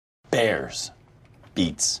Bears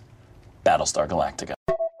beats Battlestar Galactica.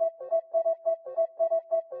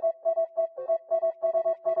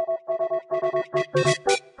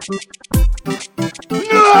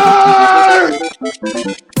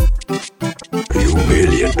 You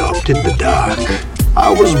merely adopted the dark. I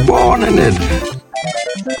was born in it.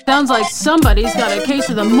 Sounds like somebody's got a case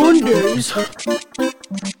of the Mondays.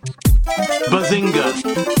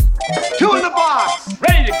 Bazinga. 2 in the box.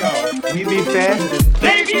 Ready to go. We be fast.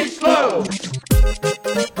 They be slow.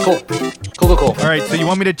 Cool. All right, so you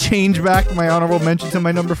want me to change back my honorable mention to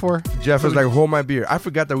my number 4? Jeff is like, hold my beer. I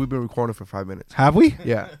forgot that we've been recording for 5 minutes. Have we?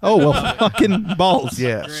 Yeah. Oh, well, fucking balls.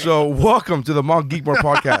 Yeah. So welcome to the Mount Geekmore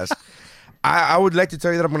podcast. I would like to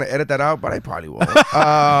tell you that I'm going to edit that out, but I probably won't.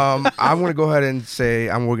 I'm going to go ahead and say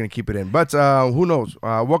we're going to keep it in. But who knows?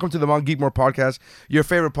 Welcome to the Mount Geekmore podcast, your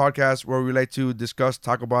favorite podcast where we like to discuss,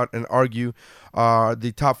 talk about, and argue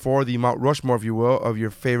the top 4, the Mount Rushmore, if you will, of your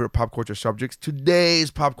favorite pop culture subjects. Today's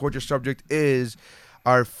pop culture subject is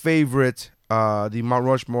our favorite, the Mount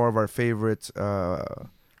Rushmore of our favorite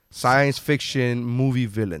science fiction movie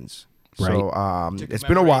villains. Right. So it's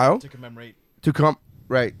been a while.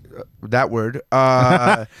 Right, that word.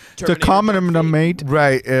 To commemorate.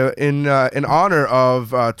 Right, in honor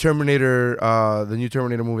of Terminator, the new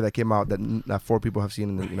Terminator movie that came out that 4 people have seen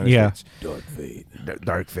in the United States. Dark Fate.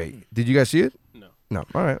 Dark Fate. Did you guys see it? No.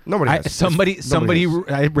 All right. Nobody has. I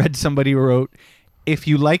read somebody wrote, if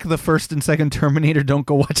you like the first and second Terminator, don't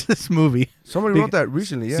go watch this movie. Somebody wrote that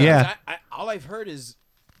recently, yeah. Yeah. All I've heard is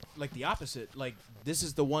like the opposite. Like this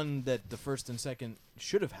is the one that the first and second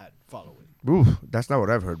should have had following. Ooh, that's not what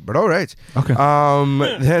I've heard, but all right. Okay.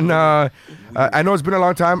 Then I know it's been a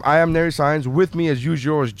long time. I am Nary Signs. With me, as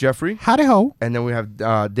usual, is Jeffrey. Howdy ho. And then we have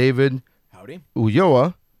David Howdy.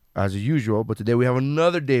 Ulloa, as usual. But today we have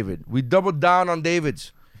another David. We doubled down on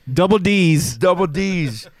Davids. Double D's. Double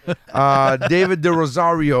D's. David De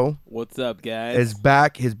Rosario What's up, guys? is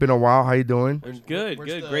back. It's been a while. How you doing? Good.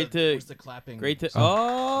 Where's the clapping? Great to.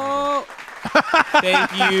 Oh,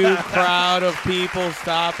 thank you, crowd of people.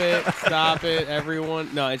 Stop it, everyone.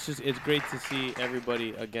 No, it's great to see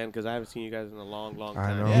everybody again because I haven't seen you guys in a long time.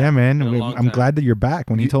 I know. Yeah, man. Been a long I'm time. glad that you're back.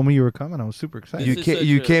 When you told me you were coming, I was super excited.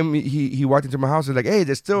 You came. He walked into my house and like, hey,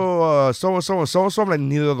 there's still so and so and so and so. I'm like,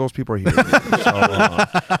 neither of those people are here. So,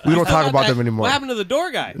 we don't talk about them anymore. What happened to the door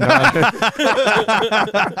guy?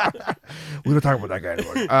 We don't talk about that guy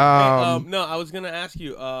anymore. No, I was gonna ask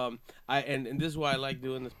you. And this is why I like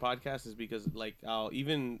doing this podcast is because like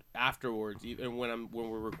even afterwards, even when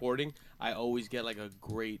we're recording, I always get like a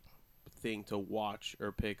great thing to watch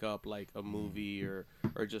or pick up, like a movie or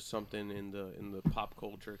just something in the pop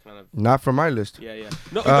culture kind of. Not from my list. Yeah.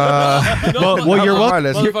 No, well, you're welcome.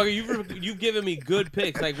 Motherfucker, you've given me good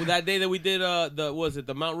picks. Like that day that we did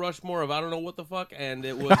the Mount Rushmore of I don't know what the fuck, and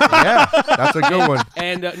it was Yeah, that's a good one.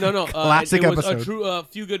 And Classic it was episode. A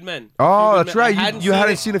Few Good Men. Oh, Few Good that's Men. right. You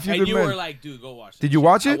hadn't seen A Few and Good you Men. were like, dude, go watch it. Did you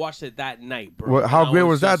watch it? I watched it that night, bro. How And I great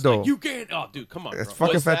was that, just like, though? you can't. Oh, dude, come on. It's bro.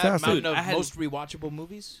 fucking Was that fantastic. mountain of Dude, I had- most rewatchable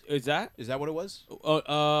movies? Is that? Is that what it was?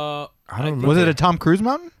 I don't remember. Was it a Tom Cruise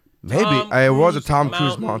mountain? Maybe. Tom It was a Cruise Tom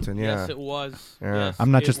Cruise mountain, yeah. Yes, it was. Yeah. Yes,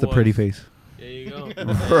 I'm not it just the was. pretty face. There you go.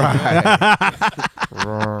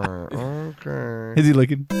 Right. Okay. Is he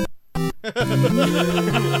looking?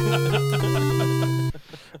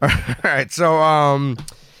 All right.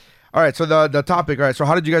 So the topic. All right. So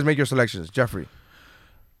how did you guys make your selections, Jeffrey?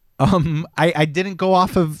 I didn't go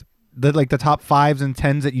off of the top 5s and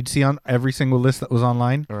 10s that you'd see on every single list that was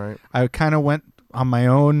online. All right. I kind of went on my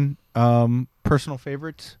own personal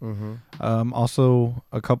favorites. Mm-hmm. Also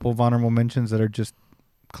a couple of honorable mentions that are just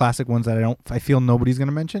classic ones that I feel nobody's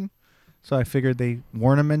gonna mention. So I figured they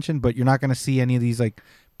weren't a mention, but you're not gonna see any of these like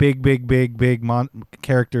big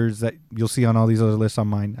characters that you'll see on all these other lists on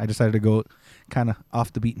mine. I decided to go kind of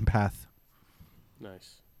off the beaten path.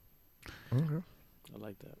 Nice. Okay. I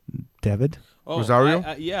like that. David? Oh, Rosario?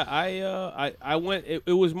 I went.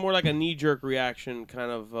 It was more like a knee-jerk reaction, kind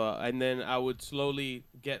of, and then I would slowly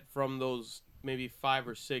get from those maybe 5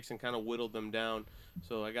 or 6 and kind of whittle them down.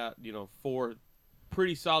 So I got 4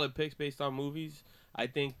 pretty solid picks based on movies. I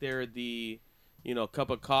think they're the cup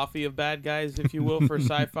of coffee of bad guys, if you will, for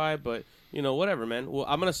sci-fi. But whatever, man. Well,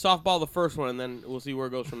 I'm gonna softball the first one, and then we'll see where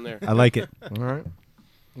it goes from there. I like it. All right.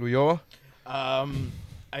 Ulloa?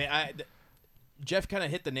 Jeff kind of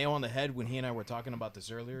hit the nail on the head when he and I were talking about this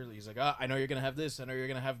earlier. He's like, I know you're going to have this. I know you're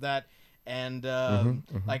going to have that. And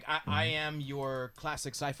like I am your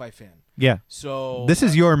classic sci-fi fan. Yeah. So This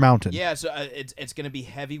is your mountain. Yeah, so it's going to be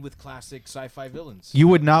heavy with classic sci-fi villains. You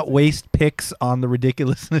would not waste picks on the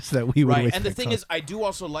ridiculousness that we would Right, waste and the picks thing on. is, I do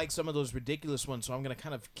also like some of those ridiculous ones, so I'm going to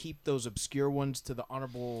kind of keep those obscure ones to the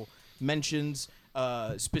honorable mentions,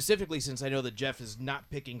 specifically since I know that Jeff is not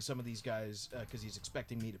picking some of these guys because he's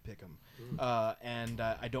expecting me to pick them, and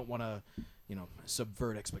I don't want to,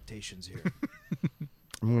 subvert expectations here.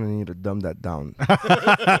 I'm gonna need to dumb that down.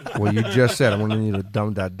 What you just said, I'm gonna need to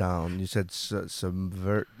dumb that down. You said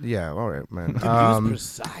subvert. Yeah, all right, man.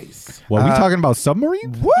 Precise. What, are we talking about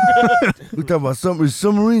submarines? What? We talking about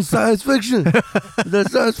submarine science fiction.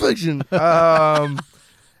 That's science fiction. We'll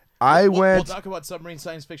talk about submarine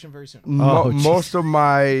science fiction very soon. Most of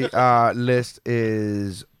my list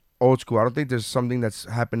is old school. I don't think there's something that's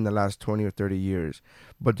happened in the last 20 or 30 years.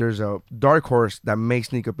 But there's a dark horse that may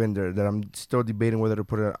sneak up in there that I'm still debating whether to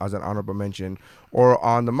put it as an honorable mention or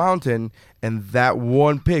on the mountain. And that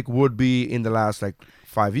one pick would be in the last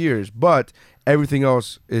 5 years. But everything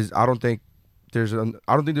else is, I don't think there's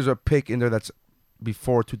a pick in there that's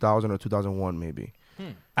before 2000 or 2001 maybe.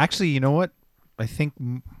 Actually, you know what? I think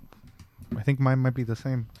mine might be the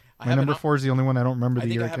same. My number 4 is the only one I don't remember the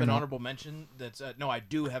year. I have an honorable mention. That's no, I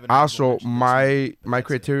do have an. Also, honorable mention. my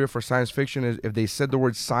criteria for science fiction is if they said the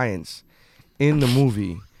word science in the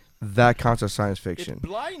movie, that counts as science fiction.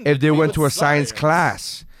 If they went to a science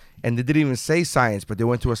class and they didn't even say science, but they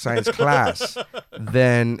went to a science class,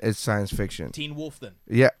 then it's science fiction. Teen Wolf, then.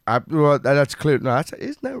 Yeah, that's clear. No,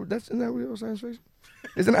 isn't that real science fiction?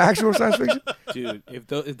 Isn't it actual science fiction? Dude,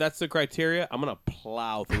 if that's the criteria, I'm gonna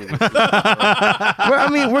plow through this. Well, I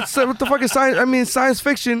mean, what the fuck is science? I mean, science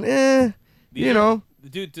fiction, you know.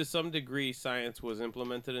 Dude, to some degree, science was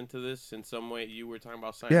implemented into this in some way. You were talking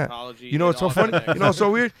about Yeah. Scientology. You know what's so funny? You know what's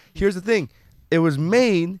so weird? Here's the thing. It was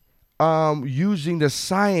made using the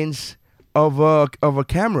science of a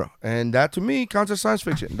camera, and that to me counts as science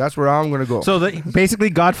fiction. That's where I'm gonna go. So basically,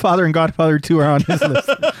 Godfather and Godfather 2 are on his list.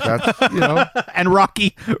 That's And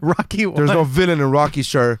Rocky 1. There's no villain in Rocky,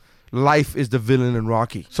 sir. Life is the villain in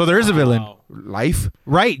Rocky. So there is a villain. Wow. Life.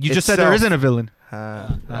 Right, you just said there isn't a villain.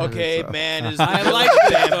 Okay, man. Is I like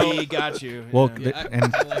that, though. Got you. Well, Yeah.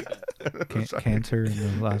 and I like that. cancer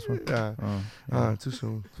in the last one. Yeah. Too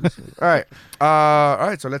soon. All right.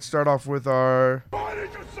 So let's start off with our.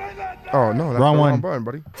 Oh no, that's Wrong the one. wrong button,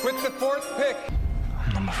 buddy. With the fourth pick.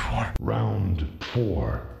 Round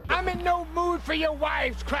 4. I'm in no mood for your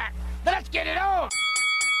wives' crap. Let's get it on.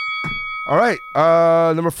 All right.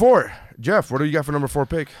 Number 4. Jeff, what do you got for number 4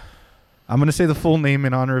 pick? I'm going to say the full name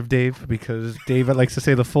in honor of Dave because Dave likes to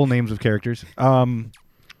say the full names of characters. My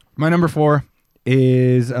number 4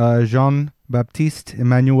 is Jean-Baptiste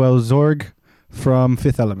Emmanuel Zorg from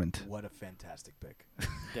Fifth Element. What a fantastic pick.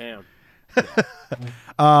 Damn.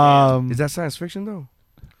 Is that science fiction though?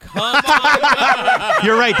 Come on.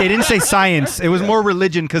 You're right. They didn't say science. It was more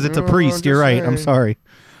religion because it's a priest. You're right. I'm sorry.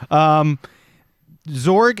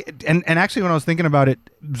 Zorg, and actually when I was thinking about it,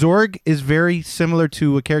 Zorg is very similar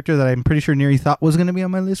to a character that I'm pretty sure Neri thought was going to be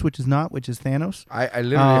on my list, which is Thanos. I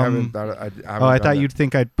literally haven't thought. I thought you'd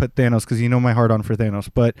think I'd put Thanos because you know my heart on for Thanos.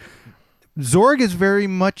 But Zorg is very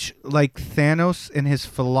much like Thanos in his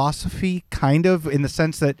philosophy, kind of, in the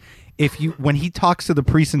sense that when he talks to the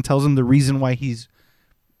priest and tells him the reason why he's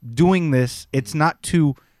doing this, it's not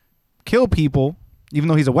to kill people, even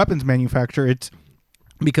though he's a weapons manufacturer. It's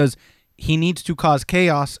because he needs to cause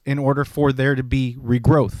chaos in order for there to be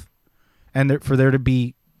regrowth and for there to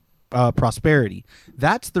be prosperity.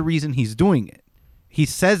 That's the reason he's doing it. He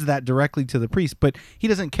says that directly to the priest, but he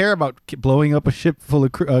doesn't care about blowing up a ship full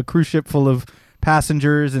of cruise ship full of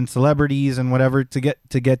passengers and celebrities and whatever to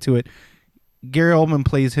get to it. Gary Oldman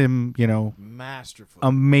plays him, Masterful.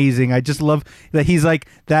 Amazing. I just love that he's like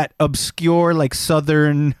that obscure, like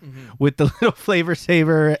Southern with the little flavor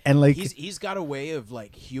saver, and like he's got a way of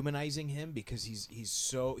like humanizing him because he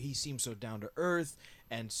seems so down to earth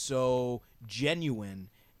and so genuine,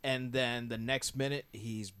 and then the next minute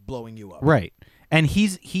he's blowing you up. Right. And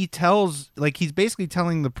he's basically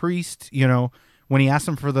telling the priest, when he asks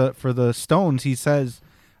him for the stones, he says,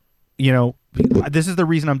 this is the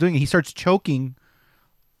reason I'm doing it. He starts choking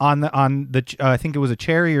on the I think it was a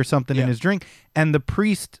cherry or something in his drink, and the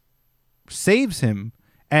priest saves him.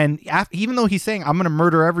 And even though he's saying, I'm going to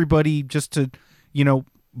murder everybody just to,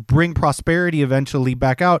 bring prosperity eventually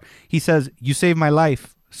back out, he says, you saved my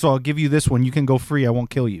life, so I'll give you this one. You can go free. I won't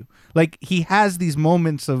kill you. Like, he has these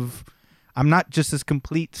moments of, I'm not just this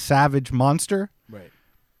complete savage monster. Right.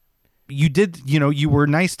 You did, you were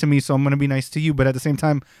nice to me, so I'm going to be nice to you. But at the same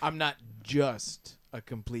time, I'm not just a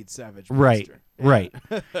complete savage. Right,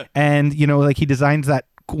 monster. right. And like he designs that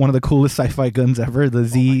one of the coolest sci-fi guns ever. The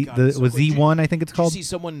Z, God, it's so cool. Z1, I think it's Did you called. see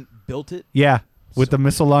someone built it? Yeah, with So the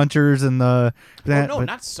missile launchers and the. Oh, no, but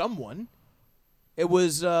not someone. It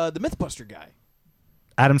was the MythBuster guy.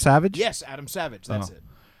 Adam Savage. Yes, Adam Savage. That's Oh. it.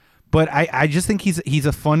 But I just think he's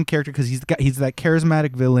a fun character because he's that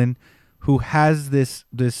charismatic villain who has this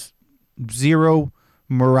zero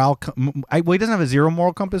moral. Well, he doesn't have a zero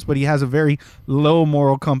moral compass, but he has a very low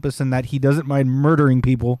moral compass in that he doesn't mind murdering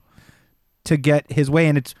people to get his way,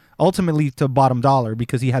 and it's ultimately to bottom dollar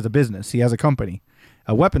because he has a business, he has a company,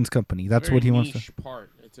 a weapons company. That's Very what he wants to. niche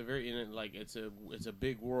part. It's a very it's a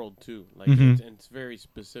big world too. Like Mhm. it's very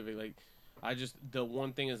specific. Like the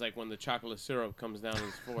one thing is like when the chocolate syrup comes down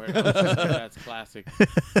his forehead, I'm just like, that's classic.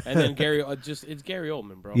 And then Gary, it's Gary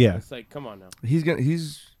Oldman, bro. Yeah. It's like, come on now.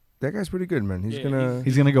 That guy's pretty good, man. He's Yeah, gonna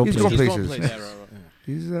He's gonna go. He's places. going He's going places.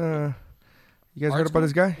 places. Yeah, right. He's You guys Art heard about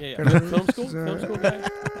this guy? Yeah, Heard about Film this? school? Film school guy?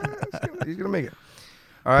 He's gonna make it.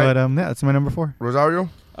 All right, But yeah, that's my number 4. Rosario.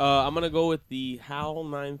 I'm gonna go with the HAL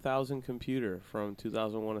 9000 computer from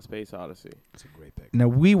 2001: A Space Odyssey. It's a great pick. Now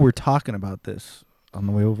we were talking about this on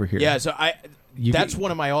the way over here. Yeah, so You that's get-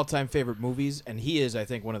 one of my all-time favorite movies, and he is, I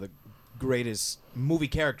think, one of the greatest movie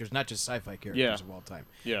characters, not just sci-fi characters Yeah. of all time.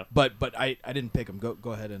 Yeah. But I didn't pick him.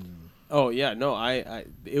 Go ahead and. Oh yeah, no,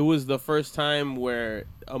 it was the first time where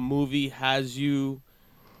a movie has you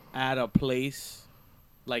at a place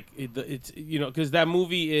like it's because that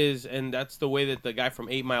movie is, and that's the way that the guy from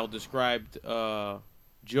 8 Mile described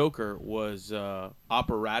Joker was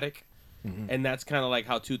operatic, and that's kind of like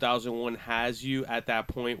how 2001 has you at that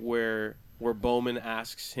point where Bowman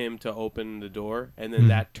asks him to open the door, and then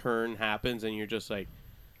that turn happens, and you're just like,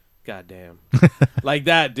 God damn, like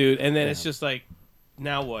that, dude, and then it's just like.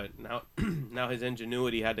 Now what? Now his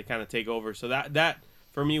ingenuity had to kind of take over. So that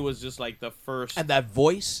for me was just like the first. And that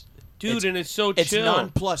voice, dude, and it's so it's chill.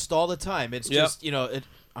 nonplussed all the time. It's Yep. just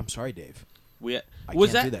I'm sorry, Dave. I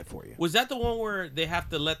can't do that for you. Was that the one where they have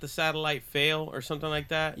to let the satellite fail or something like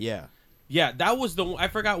that? Yeah. Yeah, that was the one. I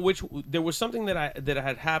forgot which. There was something that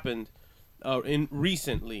had happened in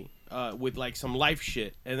recently with like some life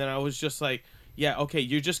shit, and then I was just like, yeah, okay,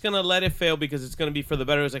 you're just gonna let it fail because it's gonna be for the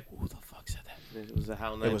better. It was like, who the fuck said that? It was a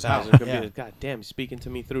HAL 9000 It was HAL, computer. yeah. God damn, he's speaking to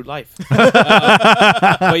me through life.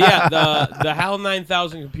 But yeah, the HAL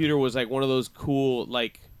 9000 computer was like one of those cool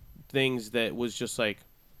like things that was just like,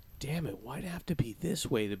 damn it, why'd it have to be this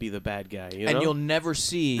way to be the bad guy? You know? And you'll never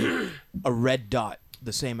see a red dot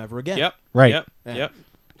the same ever again. Yep. Right. Yep. Yeah. Yep.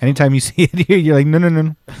 Anytime you see it here, you're like,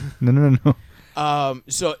 no.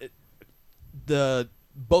 So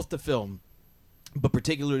both the film, but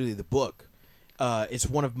particularly the book, it's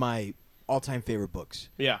one of my all-time favorite books.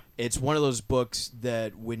 Yeah. It's one of those books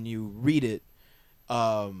that when you read it,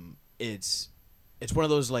 it's one of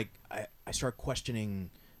those like I start questioning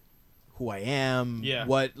who I am, Yeah.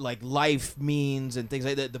 what like life means and things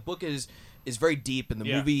like that. The book is very deep, and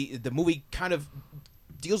the movie kind of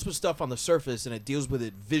deals with stuff on the surface, and it deals with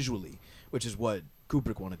it visually, which is what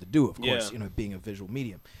Kubrick wanted to do, of course, Yeah. being a visual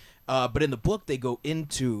medium. But in the book, they go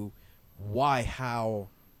into why HAL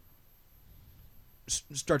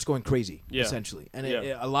starts going crazy, Yeah. essentially. And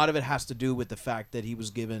Yeah. a lot of it has to do with the fact that he was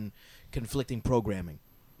given conflicting programming,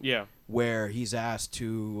 Yeah. where he's asked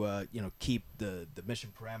to, keep the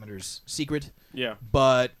mission parameters secret, Yeah.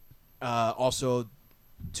 but also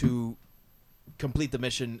to complete the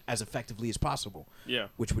mission as effectively as possible, Yeah.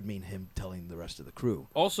 which would mean him telling the rest of the crew.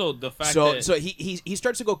 Also, the fact So that he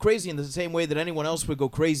starts to go crazy in the same way that anyone else would go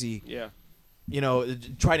crazy, yeah.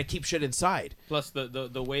 trying to keep shit inside. Plus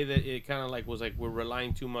the way that it kind of like was like we're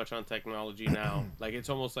relying too much on technology now. Like it's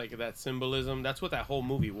almost like that symbolism. That's what that whole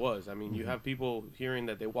movie was. I mean, you have people hearing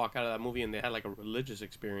that they walk out of that movie and they had like a religious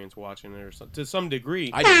experience watching it, or to some degree.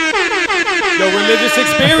 I The religious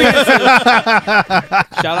experience.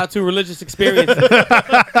 Shout out to religious experience.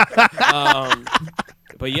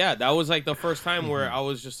 But yeah, that was like the first time where I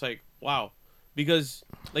was just like, wow. Because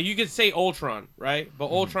like you could say Ultron, right? But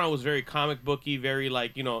Ultron was very comic booky, very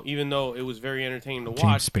like, even though it was very entertaining to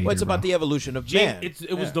watch. Spader, Well, it's about bro. the evolution of James, man.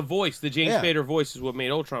 it was the voice. The James Yeah. Spader voice is what made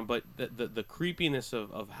Ultron, but the creepiness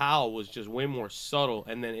of HAL was just way more subtle,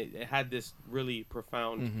 and then it had this really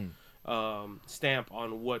profound stamp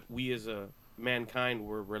on what we as a mankind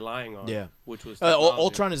were relying on. Yeah. Which was technology.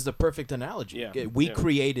 Ultron is the perfect analogy. Yeah. We Yeah.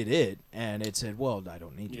 created it, and it said, "Well, I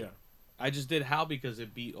don't need you." Yeah. I just did HAL because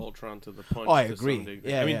it beat Ultron to the punch. Oh, I to agree. Some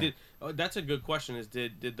degree. Yeah, I mean, yeah. that's a good question. Is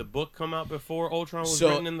did the book come out before Ultron was So-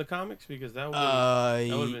 written in the comics? Because that would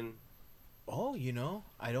have been. Oh,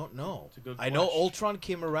 I don't know. It's a good I know question. Ultron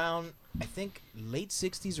came around, I think, late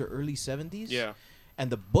 '60s or early '70s. Yeah. and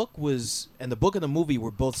the book and the movie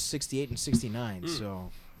were both 68 and 69. So,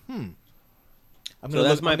 I'm gonna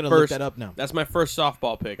look that up now. That's my first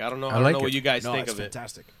softball pick. I don't know. I don't like know what it. you guys No, think it's of it.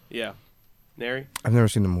 fantastic. Yeah, Neri. I've never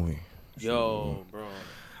seen the movie. Yo, bro.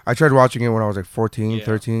 I tried watching it when I was like 14, Yeah.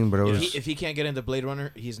 13, but it was. If he can't get into Blade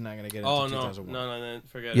Runner, he's not gonna get into Oh no, 2001. no,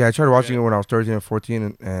 forget it. Yeah, I tried watching it Forget when I was 13 and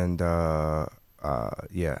 14, and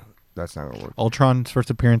yeah, that's not gonna work. Ultron's first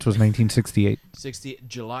appearance was 1968.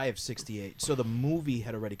 July of 68. So the movie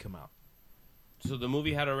had already come out, So the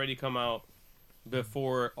movie had already come out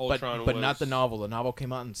before but Ultron, but was... not the novel. The novel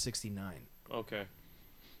came out in 69. Okay.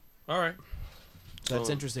 All right. So that's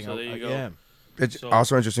So- interesting. so there you go. Yeah. It's So-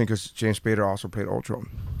 also interesting because James Spader also played Ultron.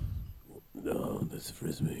 No, that's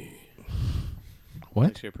Frisbee. What?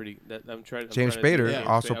 Actually, pretty. I'm trying. James I'm trying to do Spader James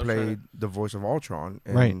also Spader. I was trying played the voice of Ultron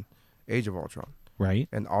in Right. Age of Ultron. Right.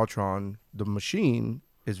 And Ultron, the machine,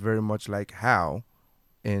 is very much like Hal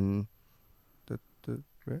in the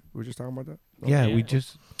right? We were just talking about that? No? Yeah, Yeah. we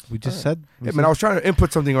just said. Hey, man, I was trying to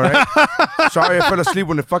input something, all right? Sorry, I fell asleep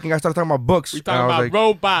when the fucking guy started talking about books. We're and I talking was about like,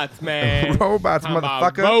 robots, man. robots, Talking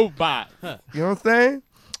about motherfucker. Robots. You know what I'm saying?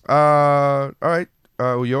 All right.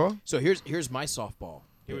 Ulloa? So here's my softball.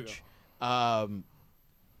 Here we pitch.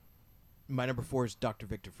 My number 4 is Dr.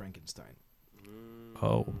 Victor Frankenstein.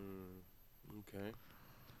 Oh, Okay.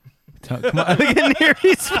 come on, look at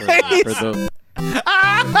Neri's face. For the... what is it?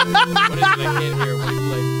 I can't hear what he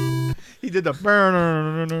played. He did the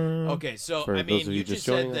burn. Okay, so For I those mean, of you you just just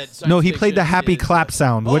said joining that. us. No, science he played the fiction happy is, clap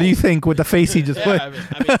sound. What do you think with the face he just Yeah, put? I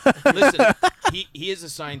mean, listen, he is a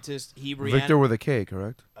scientist. He Victor with a K,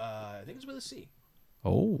 correct? I think it's with a C.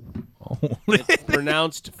 Oh, It's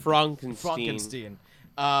pronounced Frankenstein.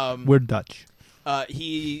 Frankenstein. we're Dutch.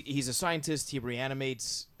 He's a scientist. He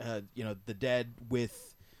reanimates the dead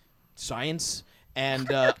with science, and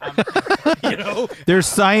There's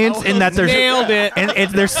science in that there's Nailed it. and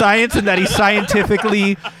there's science in that he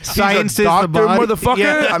scientifically sciences He's a doctor, the body. motherfucker.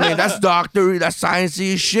 Yeah. I mean, that's doctor. That's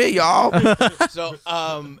sciencey as shit, y'all. so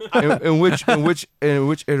in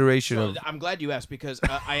which iteration so of? I'm glad you asked because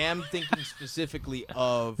I am thinking specifically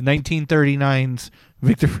of 1939's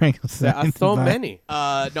Victor Frankenstein. There are so many.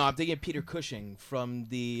 no, I'm thinking of Peter Cushing from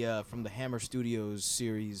the Hammer Studios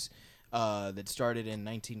series that started in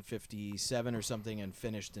 1957 or something and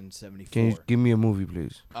finished in 74. Can you give me a movie,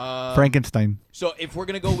 please? Frankenstein. So if we're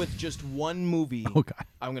gonna go with just one movie, Oh, God.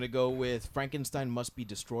 I'm gonna go with Frankenstein Must Be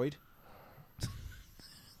Destroyed.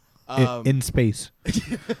 In space.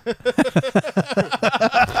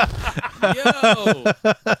 Yo.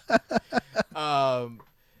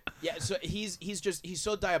 Yeah, so he's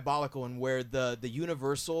so diabolical, and where the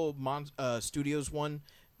Universal Studios one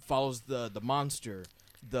follows the monster,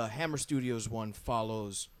 the Hammer Studios one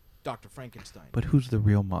follows Dr. Frankenstein. But who's the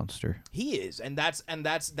real monster? He is, and that's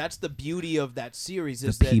the beauty of that series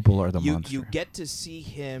is The that people are the you monster. get to see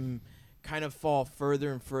him kind of fall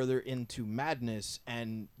further and further into madness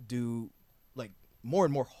and do like more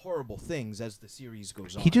and more horrible things as the series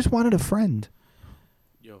goes on. He just wanted a friend.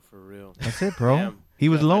 Yo, for real. That's it, bro. Damn. He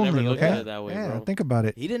was I never lonely. looked Okay. at it that way, yeah, bro. think about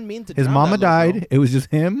it. He didn't mean to. His drown mama that little died. girl. It was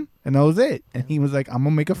just him, and that was it. And he was like, "I'm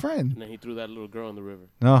gonna make a friend." And then he threw that little girl in the river.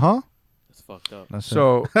 Uh huh. That's fucked up. That's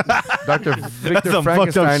So, Dr. Victor some fucked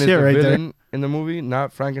up Frankenstein is shit the right there. villain in the movie,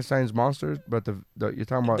 not Frankenstein's monsters, but the you're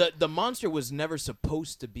talking about. The monster was never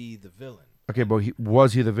supposed to be the villain. Okay, but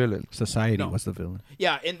was he the villain? Society No. was the villain.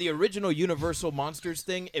 Yeah, in the original Universal Monsters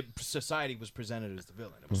thing, society was presented as the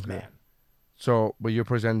villain. It was man. So, but you're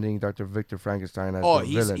presenting Dr. Victor Frankenstein as Oh, the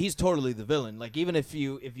he's villain. he's totally the villain. Like even if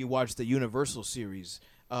you watch the Universal series,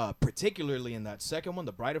 particularly in that second one,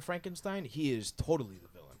 The Bride of Frankenstein, he is totally the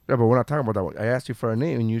villain. Yeah, but we're not talking about that one. I asked you for a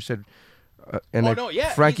name, and you said, no,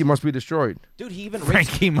 yeah, Frankie he's- must be destroyed. Dude, he even rapes,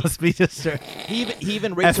 Frankie must be just. he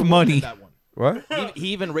even rapes F a woman money. in that one. What? He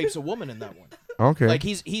even rapes a woman in that one. Okay. Like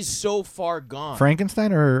he's so far gone.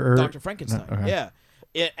 Frankenstein or Dr. Frankenstein. No, okay. Yeah.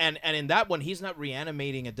 And in that one, he's not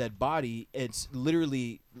reanimating a dead body. It's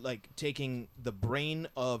literally like taking the brain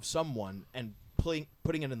of someone and putting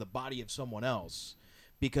it in the body of someone else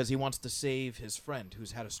because he wants to save his friend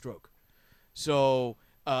who's had a stroke. So,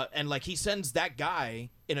 and like he sends that guy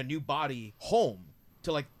in a new body home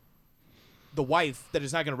to like the wife that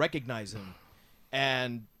is not going to recognize him.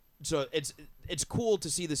 And so it's cool to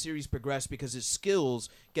see the series progress because his skills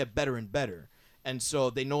get better and better. And so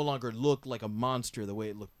they no longer look like a monster the way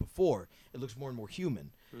it looked before. It looks more and more human.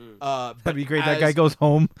 That'd be great. That guy goes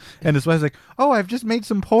home and his wife's like, "Oh, I've just made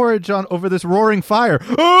some porridge on over this roaring fire."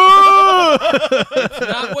 Not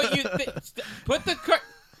what you think. Put the.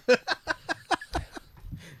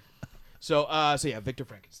 So yeah, Victor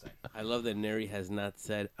Frankenstein. I love that Neri has not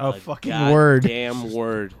said A a fucking word. Damn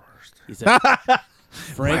word. He said,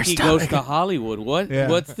 Frankie goes to Hollywood. What? Yeah.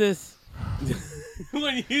 What's this?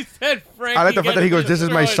 When you said Frankie, I like the fact that he goes, "This is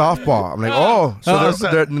my softball." I'm like, "Oh,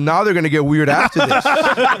 so now they're gonna get weird after this."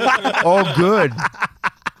 Oh, good.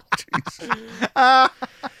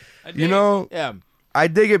 You know, Yeah. I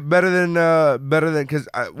dig it better than because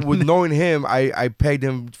with knowing him, I pegged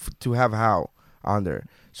him to have Hal on there.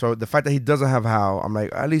 So the fact that he doesn't have Hal, I'm like,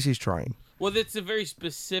 at least he's trying. Well, it's a very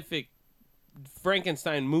specific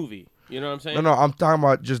Frankenstein movie. You know what I'm saying? No, I'm talking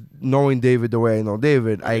about just knowing David the way I know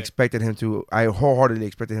David. Okay. I wholeheartedly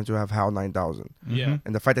expected him to have HAL 9000. Yeah.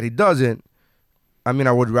 And the fact that he doesn't, I mean,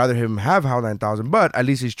 I would rather him have HAL 9000, but at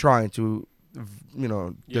least he's trying to,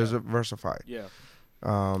 diversify. Yeah.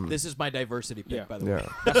 This is my diversity pick, Yeah. by the way.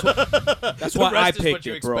 Yeah. That's The why I rest is picked what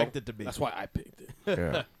you it, bro. expect it to be. That's why I picked it.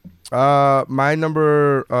 Yeah. My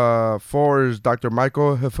number 4 is Dr.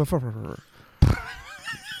 Michael.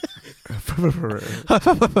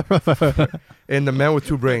 And the Man with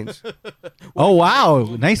Two Brains. Oh wow,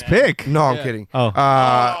 nice pick. No, I'm kidding. Oh.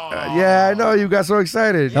 Yeah, I know you got so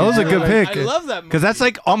excited. That was a good pick. I love that movie. Because that's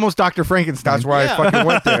like almost Dr. Frankenstein. That's why Yeah. I fucking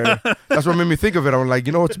went there. That's what made me think of it. I'm like,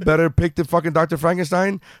 you know what's better pick than fucking Dr.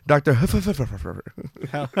 Frankenstein? Dr.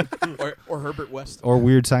 or Herbert West. Or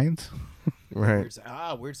Weird Science. Right.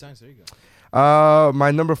 Weird Science. There you go.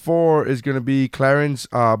 My number 4 is gonna be Clarence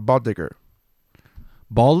Baldicker.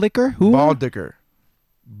 Ball liquor? Who? Baldicker.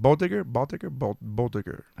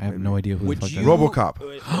 Baldicker. I have no idea who Would the fuck you? that is. RoboCop.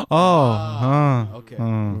 Okay.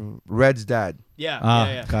 Red's dad.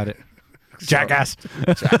 Yeah. Got it. Jackass.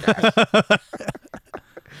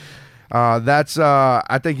 That's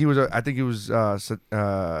I think he was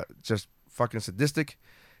just fucking sadistic.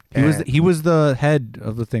 He was the head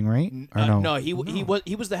of the thing, right? Or no? No, he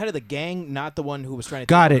was the head of the gang, not the one who was trying to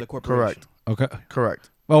Got take over it. the corporation. Correct. Okay. Correct.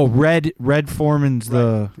 Oh, Red Foreman's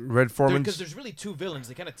the Red Foreman. Because there's really two villains.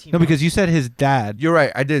 They kind of team no, up. because you said his dad. You're right.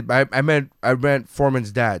 I did. I meant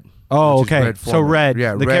Foreman's dad. Oh, which is okay. Red So Foreman. Red,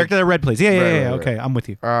 Yeah, the Red. character that Red plays. Yeah. Right. Okay, I'm with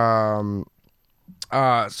you. So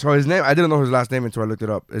his name, I didn't know his last name until I looked it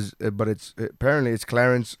up. But apparently it's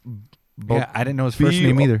Clarence. Yeah, I didn't know his first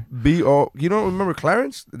name either. B.O. You don't remember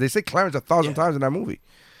Clarence? They say Clarence 1,000 times in that movie.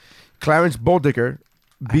 Clarence Baldicker,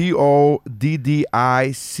 Boddicker,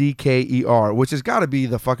 which has got to be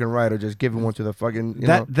the fucking writer just giving one to the fucking.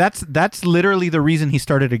 That's literally the reason he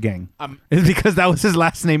started a gang. Is because that was his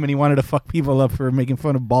last name and he wanted to fuck people up for making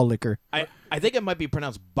fun of ball liquor. I think it might be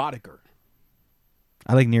pronounced Boddicker.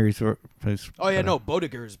 I like Neri's place. Oh yeah, no,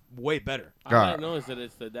 Boddicker is way better. All I know is that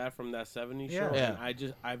it's the dad from that '70s show, Yeah.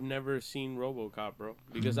 and I've never seen RoboCop, bro,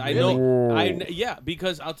 because Really?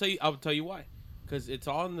 because I'll tell you why, because it's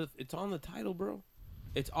on the title, bro,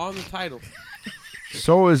 it's on the title.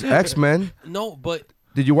 So is X-Men. No, but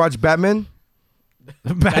Did you watch Batman?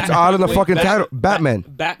 It's out in the fucking title. Batman.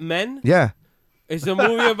 Batman. Yeah. It's a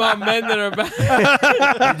movie about men that are bad.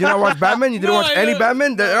 Did you not watch Batman? You didn't watch any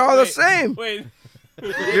Batman? They're all the same. Wait.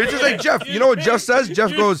 You're just like Jeff. You know what Jeff says? Jeff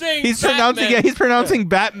goes, He's pronouncing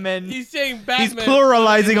Batman. He's saying Batman. He's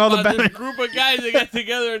pluralizing all the about this Batman. group of guys that get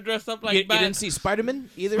together and dress up like You Batman. didn't see Spider-Man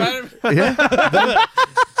either? yeah.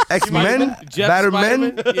 X-Men, Jeff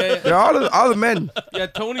Batman. Spiderman? Yeah. They're all the men. Yeah,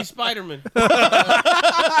 Tony Spiderman.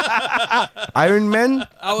 Iron Man.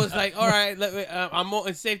 I was like, all right,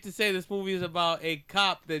 it's safe to say this movie is about a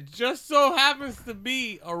cop that just so happens to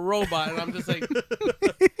be a robot, and I'm just like,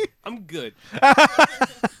 I'm good. No,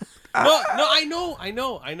 I know.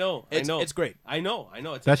 It's great. I know.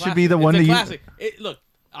 It's That a should be the classic. one It's that a you- classic. Look,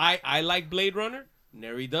 I like Blade Runner.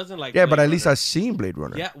 Neri doesn't like. Yeah, Blade but at Runner. least I've seen Blade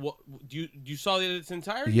Runner. Yeah, you saw it in its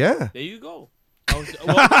entirety? Yeah. There you go. He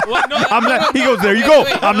goes, there you go.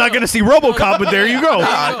 I'm not going to see RoboCop, but there you go.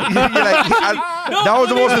 That was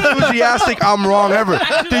the most enthusiastic I'm wrong ever.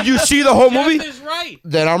 Did you see the whole movie? Jeff is right.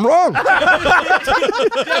 Then I'm wrong.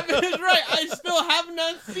 Jeff is right. I still have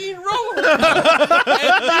not seen RoboCop.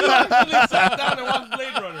 And you actually sat down and watched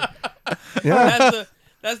Blade Runner. Yeah.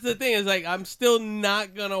 That's the thing. It's like I'm still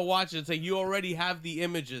not gonna watch it. It's like you already have the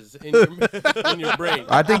images in your brain.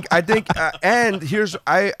 I think, and here's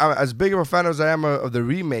I'm as big of a fan as I am of the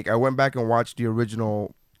remake. I went back and watched the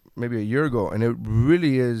original maybe a year ago, and it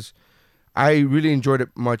really is. I really enjoyed it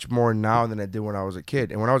much more now than I did when I was a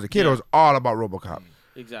kid. And when I was a kid, it was all about RoboCop.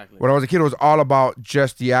 Exactly. When I was a kid, it was all about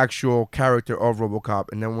just the actual character of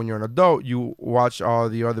RoboCop. And then when you're an adult, you watch all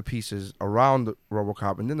the other pieces around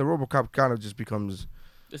RoboCop, and then the RoboCop kind of just becomes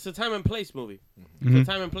It's a time and place movie. Mm-hmm. It's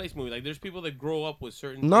a time and place movie. Like there's people that grow up with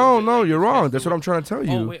certain. No, things that, no, like, you're it's wrong. just That's the- what I'm trying to tell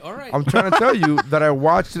you. Oh wait, all right. I'm trying to tell you that I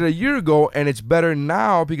watched it a year ago, and it's better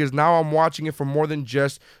now because now I'm watching it for more than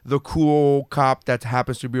just the cool cop that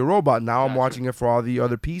happens to be a robot. Now I'm Gotcha. watching it for all the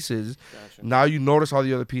other pieces. Gotcha. Now you notice all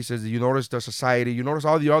the other pieces. You notice the society. You notice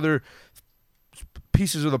all the other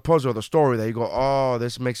pieces of the puzzle, the story that you go, oh,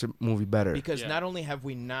 this makes a movie better. Because Yeah. not only have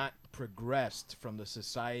we not progressed from the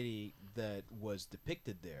society that was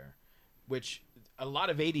depicted there, which a lot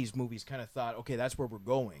of 80s movies kind of thought, okay, that's where we're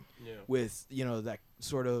going. Yeah. With, that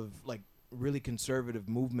sort of like really conservative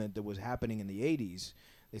movement that was happening in the 80s.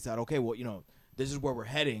 They thought, okay, well, this is where we're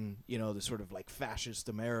heading, the sort of like fascist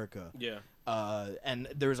America. Yeah. And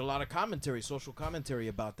there's a lot of commentary, social commentary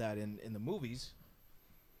about that in the movies.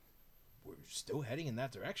 We're still heading in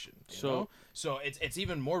that direction. So it's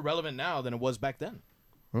even more relevant now than it was back then.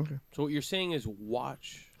 Okay. So what you're saying is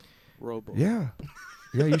watch Robo. Yeah.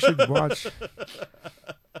 Yeah, you should watch.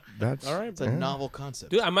 That's All right, It's a novel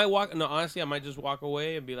concept. Dude, I might walk. No, honestly, I might just walk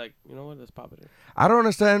away and be like, you know what? Let's pop it in. I don't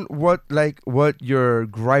understand what your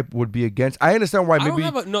gripe would be against. I understand why I maybe.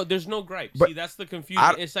 don't have no. There's no gripe. But See, that's the confusion.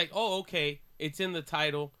 I- It's like, oh, okay, it's in the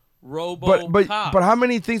title, Robo but Cop. how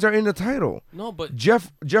many things are in the title? No, but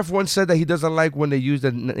Jeff once said that he doesn't like when they use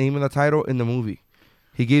the name of the title in the movie.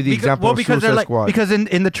 He gave the example of because Suicide Squad. because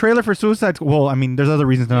in the trailer for Suicide Squad, well, I mean, there's other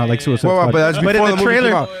reasons to not like Suicide Well, Squad. but that's in before the the movie trailer,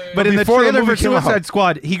 came out. but in the Before the trailer for movie came out. Suicide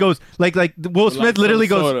Squad, he goes like Will Smith literally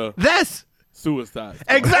some goes soda. this. Suicide.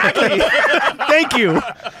 Exactly. Thank you.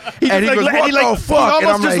 And he goes, "What the fuck?" He And I'm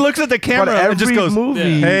almost just like, looks at the camera but every and just goes,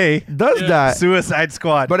 movie "Hey, does that. Suicide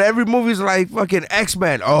Squad." But every movie's like fucking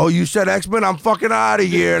X-Men. Oh, you said X-Men? I'm fucking out of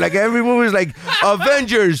here. Like every movie's like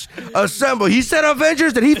Avengers Assemble. He said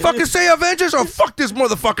Avengers. Did he fucking say Avengers? Or fuck this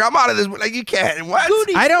motherfucker. I'm out of this. Like you can't. What?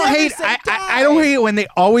 I don't hate. I don't hate it when they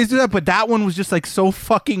always do that, but that one was just like so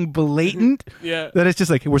fucking blatant Yeah. that it's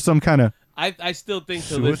just like we're some kind of. I still think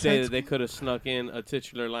to this day that they could have snuck in a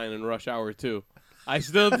titular line in Rush Hour 2. I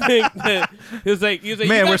still think that he was like, Man, you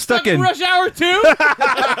we're got stuck in- Rush Hour 2.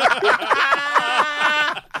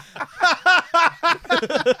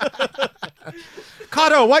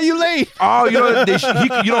 Kato, why you late? Oh, you know,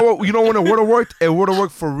 you know what? You know when it would have worked? It would have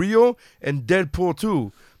worked for real in Deadpool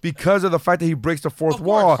 2 because of the fact that he breaks the fourth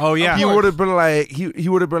wall. Oh, yeah. He would have been like, he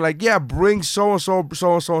would have been like, yeah, bring so and so,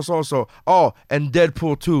 so and so, so and so. Oh, and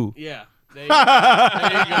Deadpool 2. Yeah. There you go.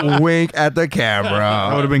 There you go. Wink at the That would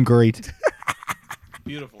camera. have been great.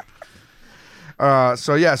 Beautiful.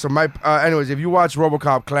 So anyways, if you watch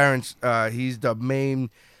RoboCop, Clarence, he's the main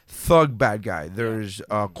thug bad guy. There's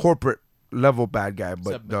a corporate level bad guy, It's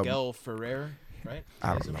but Miguel Ferrer, right?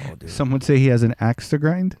 I don't know, dude. Some would say he has an axe to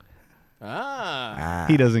grind. Ah.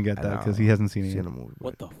 He doesn't get I that know. because he hasn't seen it Seen yet. the movie.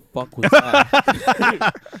 What the fuck was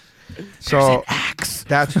that? So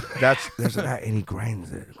that's there's that, and he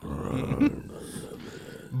grinds it.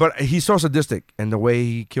 But he's so sadistic, and the way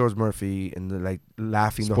he kills Murphy, and the like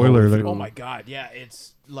laughing. Spoiler the whole alert. through. Oh my God! Yeah,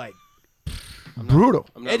 it's like brutal.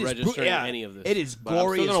 I'm not It is registering yeah, any of this. it is but I'm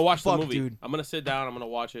gory still gonna as watch fuck, the movie. dude. I'm gonna sit down. I'm gonna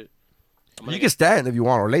watch it. You can stand if you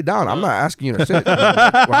want, or lay down. I'm not asking you to sit.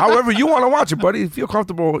 Well, however you want to watch it, buddy. Feel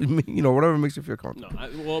comfortable. Whatever makes you feel comfortable.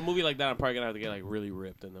 No, a movie like that, I'm probably gonna have to get like really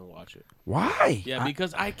ripped and then watch it. Why? Yeah,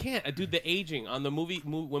 because I can't. Dude, the aging on the movie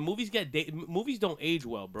when movies get movies don't age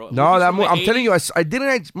well, bro. No, Movies that from the I'm telling 80s you, I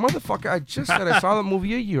didn't. Motherfucker, I just said I saw the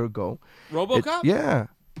movie a year ago. RoboCop. Yeah.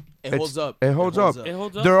 it holds up. It holds up. It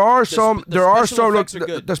holds up. There are The some. sp- the There are special some. Look, effects are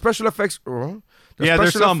good. the special effects. The Yeah, there's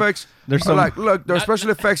special some. effects. There's some. Like, look, the Not- special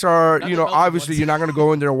effects are. not You the know, melted obviously, ones. you're not gonna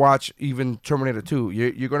go in there and watch even Terminator 2.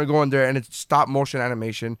 You're gonna go in there and it's stop motion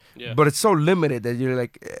animation, Yeah. but it's so limited that you're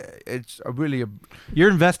like, it's really a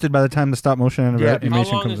You're invested by the time the stop motion Yeah. How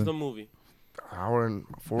animation long comes is in. the movie? hour and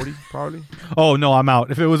 40 probably. Oh no, I'm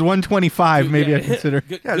out. If it was 125, Dude, maybe yeah. I consider.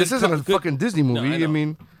 Good- Yeah, this good isn't co- a good- fucking Disney No, movie. I I know.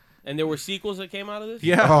 mean, And there were sequels that came out of this.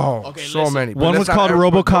 Yeah. oh, Okay, so listen. many. But One let's was not called ever-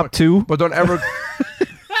 RoboCop 2. But don't ever.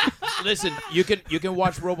 Listen, you can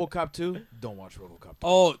watch RoboCop 2. Don't watch RoboCop 2.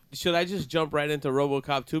 Oh, should I just jump right into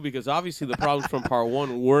RoboCop 2? Because obviously the problems from Part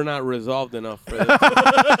 1 were not resolved enough for this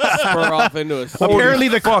to spur off into a sequel. Apparently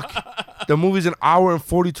the fuck. The movie's an hour and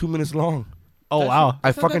 42 minutes long. Oh wow. I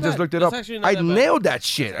That's not fucking that just bad. looked it That's up. actually not I that bad. nailed that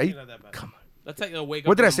shit. Actually not that bad. Come on. That's like a wake up.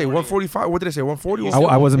 What did in I the say? morning. 145? What did I say? 140?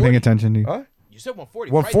 I wasn't paying attention to you. Huh? You said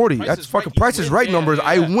 140. 140. Price That's is fucking Right. You Price is win. Right Yeah, numbers. yeah,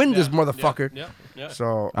 I yeah. win this Yeah, motherfucker. Yeah, yeah.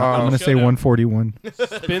 So I'm gonna say showdown. 141.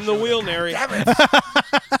 Spin the wheel, Nary. all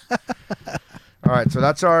right. So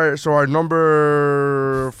that's our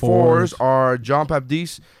number fours Fours. are John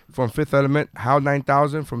Baptiste, from Fifth Element, Hal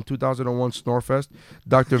 9000 from 2001 Snorefest,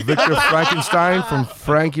 Dr. Victor Frankenstein from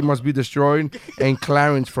Frankie Must Be Destroyed, and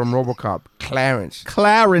Clarence from RoboCop. Clarence.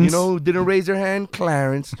 Clarence. You know who didn't raise their hand?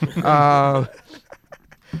 Clarence.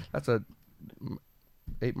 That's a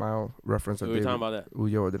 8 Mile reference. We were talking about that.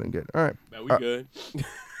 Uyo didn't get. All right. Man, we good.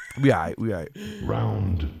 We all right.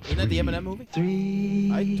 Round Isn't that the Eminem movie?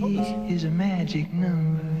 I told us. Is a magic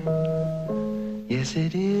number. Yes,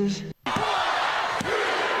 it is.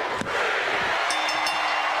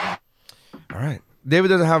 All right. David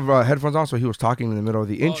doesn't have headphones on, so he was talking in the middle of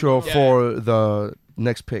the intro yeah. for the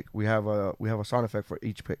next pick. We have a sound effect for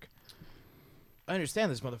each pick. I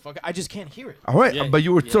understand this, motherfucker. I just can't hear it. All right, Yeah. but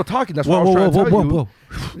you were still talking. That's Whoa, what I was whoa, trying whoa, to whoa,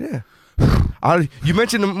 tell whoa, you. Yeah. You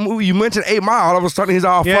mentioned the movie. You mentioned 8 Mile. All of a sudden, he's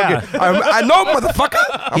all Yeah. fucking. I know, motherfucker.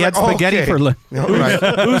 I'm He had like, spaghetti okay. for lunch. All right.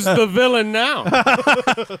 Who's the villain now?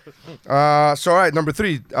 So all right, number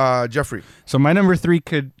 3, Jeffrey. So my number 3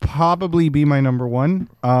 could probably be my number 1.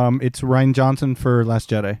 It's Rian Johnson for Last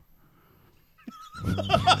Jedi.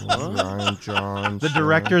 Ryan Johnson. The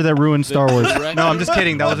director that ruined Star Wars. director? No, I'm just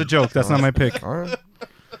kidding. That was a joke. That's not my pick. All right.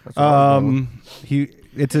 That's what I was doing.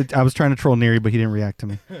 I was trying to troll Neri, but he didn't react to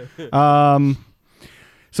me.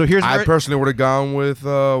 So here's I where- personally would have gone with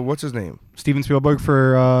what's his name? Steven Spielberg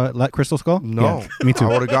for Crystal Skull. No, Yeah, me too. I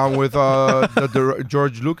would have gone with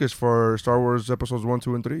George Lucas for Star Wars episodes 1,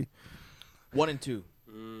 2, and 3. 1 and 2.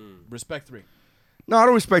 Respect 3. No, I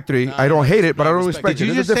don't respect 3. No, I don't hate it, but I don't respect respect Did it.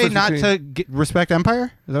 you There's just a say difference not between- to respect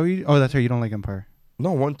Empire? Is that what you? Oh, that's right. You don't like Empire.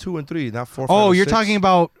 No, 1, 2, and 3, not 4. 5, Oh, and you're 6. talking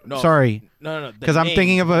about. No. Sorry, No. because I'm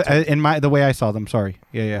thinking of the way I saw them. Sorry.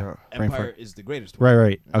 Yeah. Brain Empire fart. is the greatest one.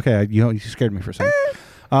 Right. Okay, you scared me for a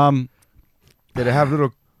second. Did it have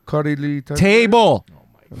little cuddly Table.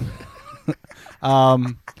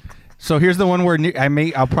 So here's the one where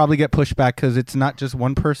I'll probably get pushed back because it's not just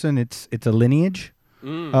one person. It's a lineage.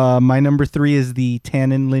 My number 3 is the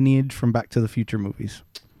Tannen lineage from Back to the Future movies.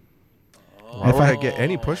 Why would I get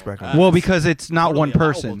any pushback on that? Well, because it's not totally one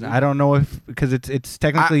allowable, person. dude. I don't know if because it's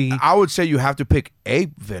technically. I would say you have to pick a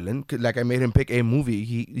villain. 'Cause like I made him pick a movie.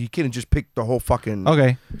 He couldn't just pick the whole fucking.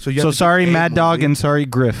 Okay. So you have to sorry, pick a Mad Dog, movie. and sorry,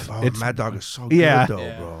 Griff. Oh, It's Mad Dog is so Yeah. good though,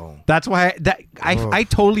 Yeah. bro. that's why I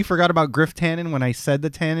totally forgot about Griff Tannen when I said the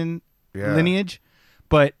Tannen Yeah. lineage,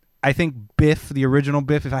 but I think Biff, the original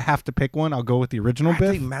Biff. If I have to pick one, I'll go with the original I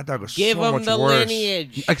Biff. think Mad Dog is Give so him much the worse.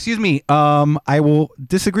 lineage. Excuse me. I will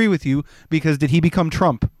disagree with you because did he become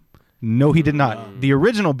Trump? No, he did not. The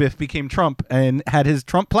original Biff became Trump and had his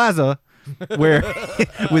Trump Plaza, where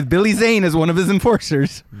with Billy Zane as one of his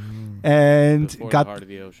enforcers, and Before the got heart of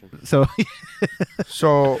the ocean. so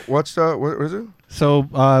So what is it? so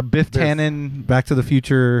Biff Tannen, Back to the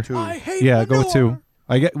Future. I hate Yeah, go with 2.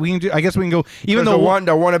 I guess we can go. Even though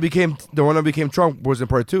the one that became Trump was in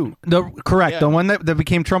part 2. correct, Yeah. the one that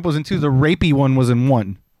became Trump was in 2. The rapey one was in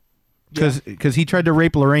 1. Because he tried to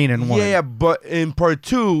rape Lorraine in 1. Yeah, but in part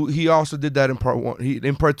 2 he also did that in part 1.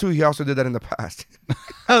 In part 2 he also did that in the past.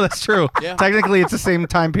 Oh, that's true. Yeah. Technically, it's the same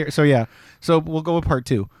time period. So yeah. So we'll go with part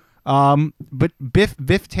 2. But Biff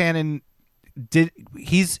Tannen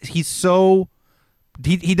he's so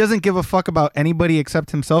he doesn't give a fuck about anybody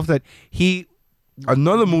except himself. That he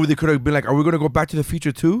Another movie they could have been like, are we gonna go Back to the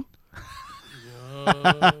Future 2?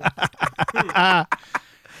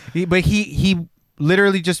 he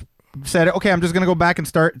literally just said, okay, I'm just gonna go back and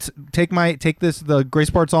take the Gray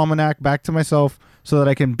Sports Almanac back to myself so that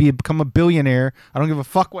I can become a billionaire. I don't give a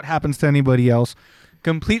fuck what happens to anybody else.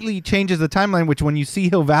 Completely changes the timeline, which when you see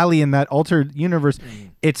Hill Valley in that altered universe,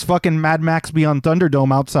 it's fucking Mad Max Beyond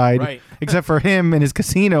Thunderdome outside, Right. except for him and his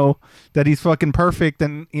casino that he's fucking perfect.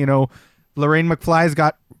 And, Lorraine McFly's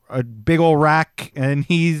got a big old rack and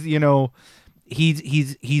he's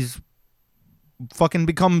fucking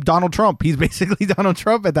become Donald Trump. He's basically Donald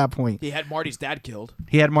Trump at that point. He had Marty's dad killed.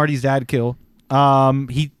 He had Marty's dad killed.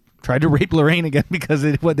 He tried to rape Lorraine again because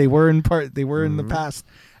they were in the past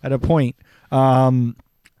at a point.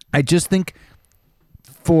 I just think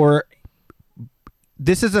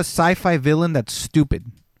this is a sci-fi villain that's stupid.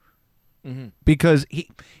 Because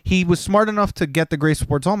he was smart enough to get the Gray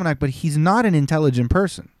Sports Almanac, but he's not an intelligent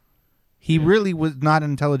person. He really was not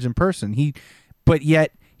an intelligent person. But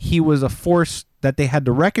yet he was a force that they had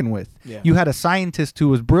to reckon with. Yeah. You had a scientist who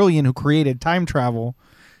was brilliant, who created time travel.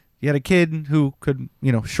 You had a kid who could,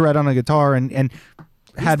 shred on a guitar and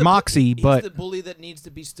had moxie, He's but the bully that needs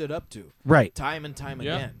to be stood up to. right. Time and time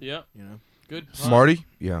Yeah, again. yeah. Good. Marty?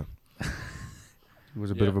 Yeah. He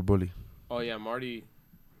was a bit Yeah. of a bully. Oh yeah, Marty.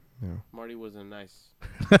 Yeah. Marty wasn't nice.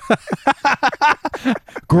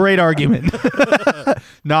 Great argument.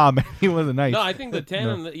 Nah, man, he wasn't nice. No, I think the 10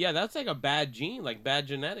 No. and yeah, that's like a bad gene, like bad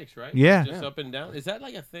genetics, right? Yeah. Just up and down. Is that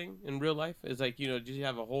like a thing in real life? It's like, just you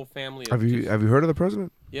have a whole family of Have you heard of the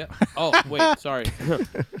president? Yeah. Oh, wait, sorry. Have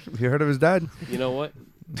you heard of his dad? You know what?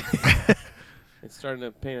 It's starting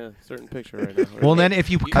to paint a certain picture right now. Well, then if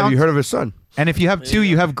you Have count, you heard of his son? and if you have two,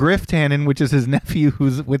 you have Griff Tannen, which is his nephew,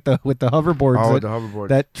 who's with the hoverboards. Oh, that, the hoverboards.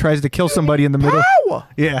 that tries to kill somebody in the middle. Power!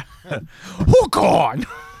 Yeah. Hook on.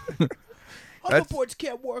 That's- Hoverboards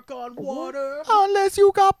can't work on water. Unless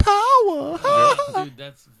you got power. Dude,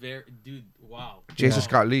 that's wow. Jason Wow.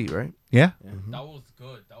 Scott Lee, right? Yeah. That was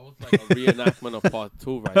good. That was like a reenactment of part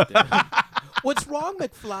 2 right there. What's wrong,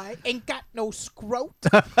 McFly? Ain't got no scrote.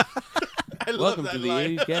 I love Welcome that to the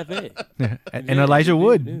line. 80s Cafe. Yeah. And Elijah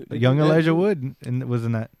Wood, young Elijah Wood, and was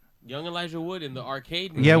in that. Young Elijah Wood in the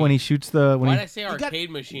arcade Yeah, when he shoots the Why when did he I say got-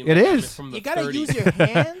 arcade machine? It like I'm is. From the You gotta 30s. use your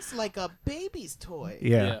hands like a baby's toy.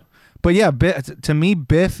 yeah. But yeah, to me,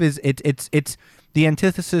 Biff is it's the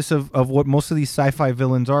antithesis of what most of these sci-fi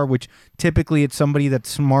villains are, which typically it's somebody that's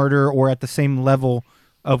smarter or at the same level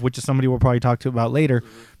of which is somebody we'll probably talk to about later,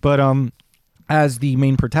 but as the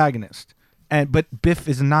main protagonist. But Biff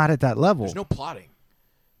is not at that level. There's no plotting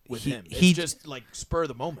with him. It's he- just like spur of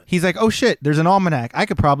the moment. He's like, oh shit, there's an almanac. I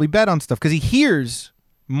could probably bet on stuff because he hears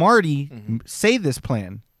Marty say this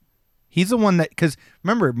plan. He's the one that, because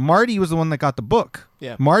remember, Marty was the one that got the book.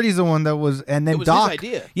 Yeah. Marty's the one that was, and then It was Doc. his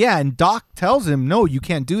idea. Yeah, and Doc tells him, no, you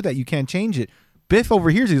can't do that. You can't change it. Biff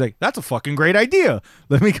overhears. He's like, that's a fucking great idea.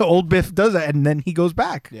 Let me go. Old Biff does that, and then he goes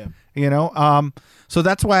back. Yeah. So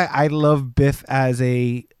that's why I love Biff as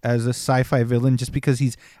a sci-fi villain, just because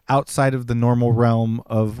he's outside of the normal realm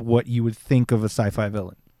of what you would think of a sci-fi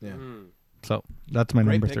villain. Yeah. So that's my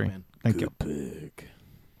Great number pick, 3. man. Thank you.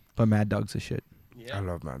 But Mad Dog's a shit. Yeah. I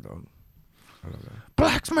love Mad Dog. I love that.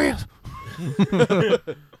 Blacksmith.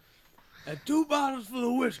 And 2 bottles for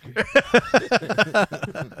the whiskey.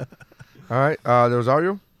 All right, there was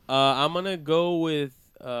Ario. I'm gonna go with.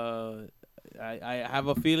 I have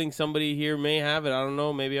a feeling somebody here may have it. I don't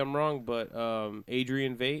know. Maybe I'm wrong, but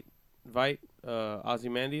Adrian Veidt,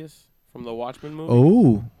 Ozymandias from the Watchmen movie.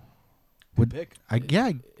 Oh. Would pick.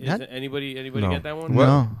 Is anybody No. get that one? What?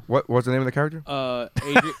 No. What's the name of the character?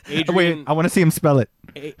 Adrian. Wait, I want to see him spell it.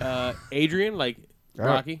 Adrian, like All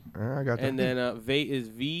right. Rocky, I got that. and then Veidt is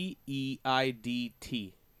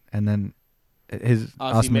Veidt. And then his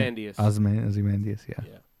Ozymandias. Ozymandias, yeah.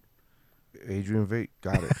 Adrian Veidt.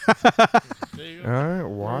 Got it. There you All go. right,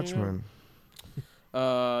 Watchmen.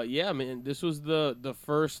 Yeah, man. This was the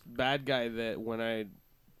first bad guy that when I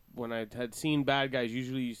had seen bad guys,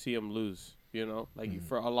 usually you see them lose. You know, like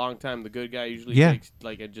for a long time, the good guy usually takes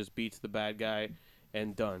it just beats the bad guy,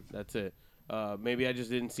 and done. That's it. Maybe I just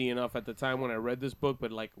didn't see enough at the time when I read this book,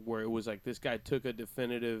 but like where it was like this guy took a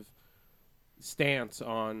definitive stance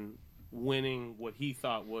on winning what he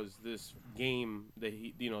thought was this game that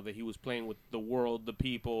he was playing with the world, the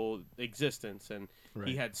people, existence, and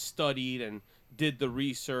he had studied and did the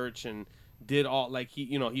research and did all, like,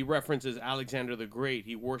 he references Alexander the Great.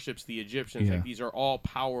 He worships the Egyptians. Yeah. Like, these are all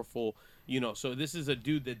powerful, so this is a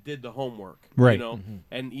dude that did the homework, Right.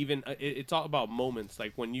 And even it's all about moments.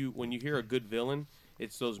 Like when you hear a good villain,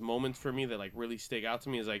 it's those moments for me that like really stick out to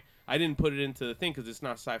me. Is like, I didn't put it into the thing because it's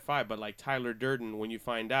not sci-fi, but like Tyler Durden, when you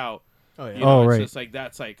find out, Oh, yeah. Oh, it's right. just like,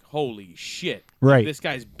 that's like, holy shit. Right. Like, this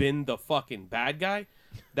guy's been the fucking bad guy.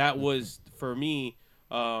 That was, for me,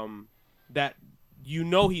 that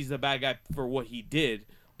he's the bad guy for what he did,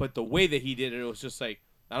 but the way that he did it was just like,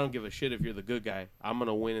 I don't give a shit if you're the good guy. I'm going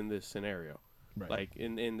to win in this scenario. Right. Like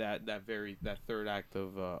in that third act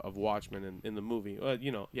of Watchmen in the movie.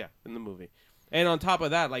 In the movie. And on top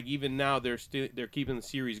of that, like even now they're keeping the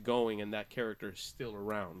series going, and that character is still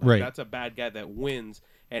around. Like, Right. That's a bad guy that wins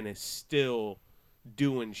and is still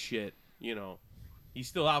doing shit. He's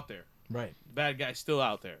still out there. Right. Bad guy's still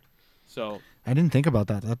out there. So, I didn't think about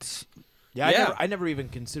that. That's Yeah, Yeah. I never even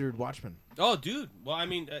considered Watchmen. oh, dude. Well, I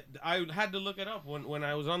mean, I had to look it up when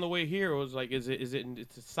I was on the way here. It was like, it's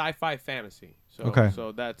a sci-fi fantasy. So, Okay.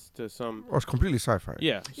 So that's to some. Oh, it's completely sci-fi.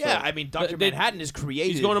 Yeah. Yeah, so- I mean, Dr. they- Manhattan is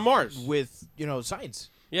created. He's going to Mars. with science.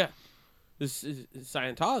 Yeah. This is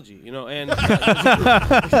Scientology, and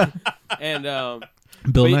and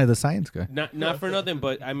Bill But- Nye the Science Guy. not for nothing,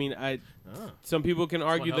 but I mean, some people can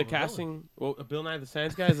argue hell the of a villain. casting. Well, Bill Nye the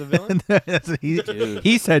Science Guy is a villain,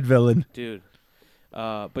 he said villain. dude.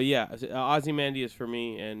 But yeah, Ozymandias for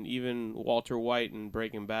me, and even Walter White in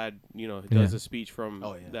Breaking Bad, does a speech from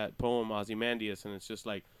that poem Ozymandias, and it's just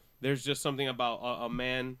like there's just something about a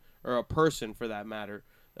man or a person, for that matter,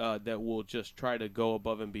 that will just try to go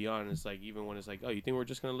above and beyond. It's like, even when it's like, oh, you think we're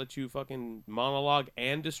just gonna let you fucking monologue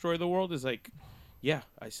and destroy the world? It's like, Yeah,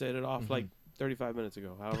 I set it off like 35 minutes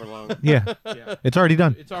ago, however long. Yeah. Yeah. It's already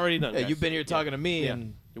done. It's already done. Yeah, guys. you've been here talking to me, Yeah.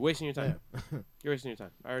 and You're wasting your time. You're wasting your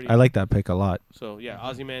time. I like that pick a lot. So, yeah,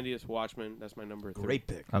 Ozymandias, Watchmen, that's my number 3. great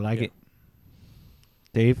pick. I like it.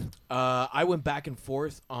 Dave? I went back and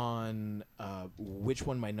forth on which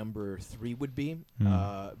one my number 3 would be,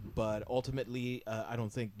 but ultimately, I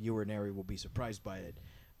don't think you or Neri will be surprised by it.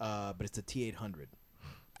 But it's the T-800.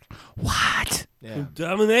 What? Yeah.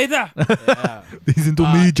 Terminator! Yeah. Listen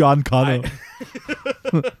to me, John Connor.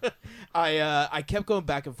 I kept going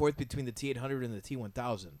back and forth between the T-800 and the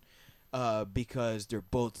T-1000 because they're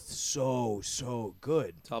both so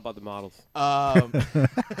good. It's all about the models.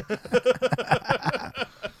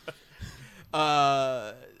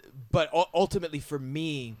 But ultimately for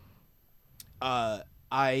me, I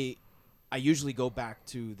usually go back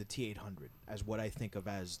to the T-800 as what I think of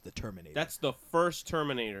as the Terminator. That's the first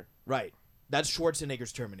Terminator. Right. That's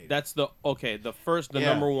Schwarzenegger's Terminator. That's the first, Yeah.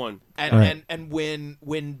 number 1. And Right. and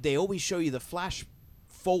when they always show you the flash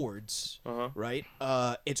forwards, right?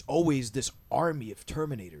 It's always this army of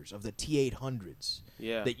Terminators, of the T-800s,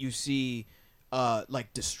 Yeah. that you see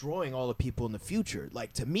like destroying all the people in the future.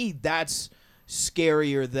 Like, to me, that's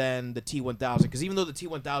scarier than the T-1000, because even though the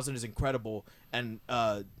T-1000 is incredible and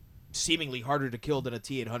seemingly harder to kill than a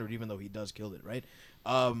T-800, even though he does kill it, right?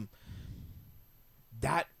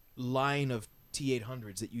 That line of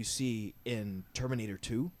T-800s that you see in Terminator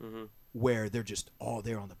 2, where they're just all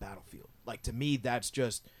there on the battlefield. Like, to me, that's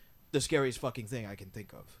just the scariest fucking thing I can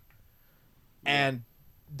think of. Yeah. And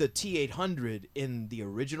the T-800 in the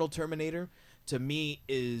original Terminator, to me,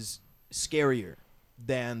 is scarier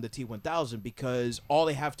than the T-1000 because all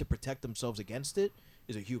they have to protect themselves against it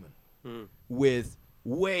is a human with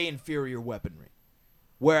way inferior weaponry.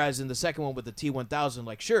 Whereas in the second one with the T-1000,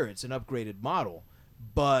 like, sure, it's an upgraded model,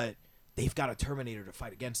 but they've got a Terminator to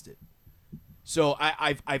fight against it. So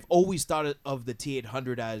I've always thought of the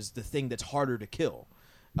T-800 as the thing that's harder to kill.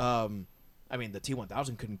 I mean, the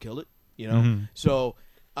T-1000 couldn't kill it, you know? So,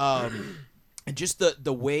 and just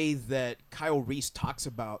the way that Kyle Reese talks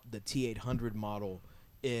about the T-800 model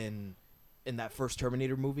in that first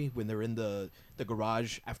Terminator movie, when they're in the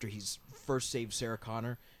garage after he's first saved Sarah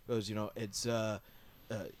Connor, goes, you know, it's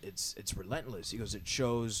relentless. He goes, it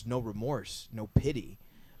shows no remorse, no pity,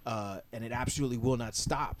 and it absolutely will not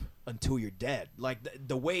stop until you're dead. Like,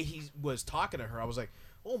 the way he was talking to her, I was like,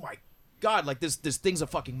 oh my God, like this thing's a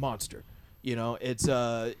fucking monster. You know, it's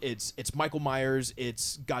Michael Myers,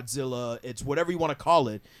 it's Godzilla, it's whatever you want to call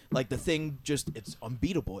it. Like, the thing it's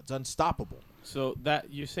unbeatable, it's unstoppable. So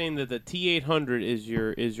that you're saying that the T-800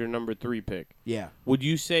 is your number 3 pick. Yeah. Would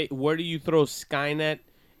you say, where do you throw Skynet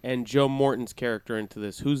and Joe Morton's character into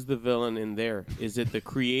this? Who's the villain in there? Is it the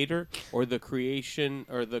creator or the creation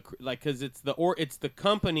or because it's the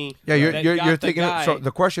company? Yeah, you're the thinking. guy. So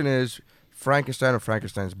the question is, Frankenstein or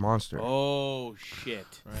Frankenstein's monster? Oh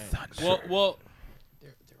shit! Right. Well,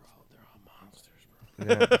 they're all monsters,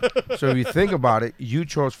 bro. Yeah. So if you think about it, you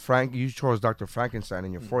chose Dr. Frankenstein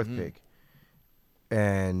in your fourth pick,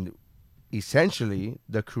 and essentially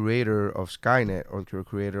the creator of Skynet or the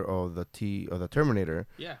creator of the Terminator.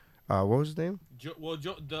 Yeah. What was his name?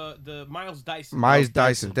 The Miles Dyson. Miles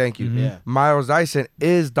Dyson. Thank you. Yeah. Miles Dyson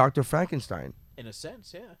is Dr. Frankenstein. In a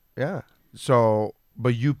sense, yeah. Yeah. So,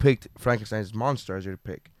 but you picked Frankenstein's monster as your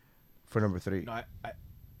pick for number 3. No,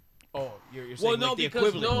 you're saying Well, no, like the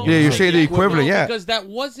because equivalent. Yeah, you're saying the equivalent, yeah. Because that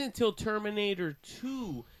wasn't until Terminator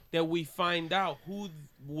 2 that we find out who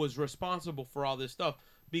was responsible for all this stuff.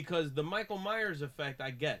 Because the Michael Myers effect,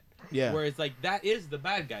 I get. Yeah. Where it's like, that is the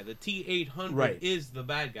bad guy. The T-800 is the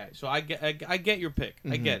bad guy. So I get your pick.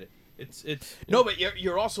 I get it. It's No, but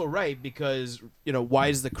you're also right, because, you know, why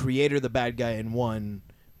is the creator the bad guy in one,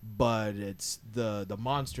 but it's the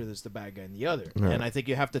monster that's the bad guy in the other? Yeah. And I think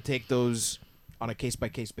you have to take those on a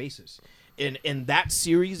case-by-case basis. In that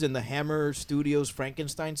series, in the Hammer Studios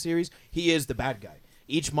Frankenstein series, he is the bad guy.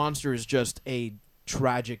 Each monster is just a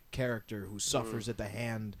tragic character who suffers at the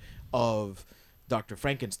hand of Dr.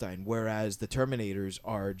 Frankenstein, whereas the Terminators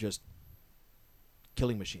are just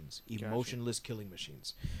killing machines, emotionless killing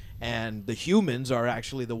machines. And the humans are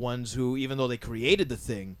actually the ones who, even though they created the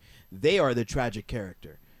thing, they are the tragic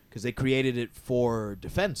character because they created it for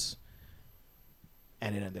defense,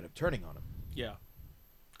 and it ended up turning on them. Yeah.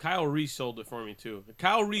 Kyle Reese sold it for me, too.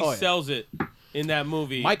 Kyle Reese sells it in that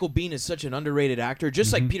movie. Michael Biehn is such an underrated actor,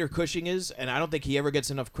 just like Peter Cushing is, and I don't think he ever gets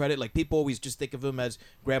enough credit. Like, people always just think of him as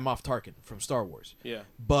Grand Moff Tarkin from Star Wars. Yeah.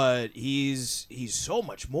 But he's so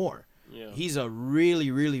much more. Yeah. He's a really,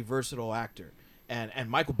 really versatile actor. And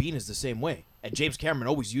Michael Biehn is the same way. And James Cameron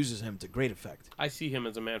always uses him to great effect. I see him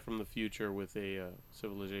as a man from the future with a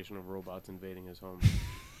civilization of robots invading his home.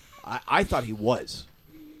 I thought he was.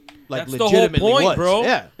 Like, That's the whole legitimately point, was. bro.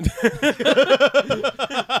 Yeah.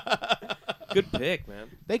 Good pick, man.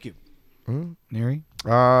 Thank you. Neri?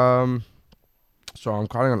 So I'm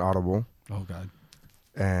calling on Audible, Oh, God.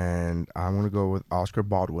 and I'm gonna go with Oscar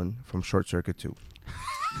Baldwin from Short Circuit 2.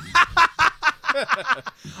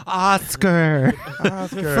 Oscar.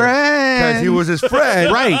 Because Friend. he was his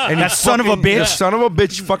friend, Right. And That son of a the bitch. son of a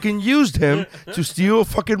bitch fucking used him to steal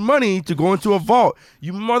fucking money to go into a vault.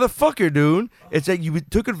 You motherfucker, dude. It's like you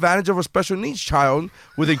took advantage of a special needs child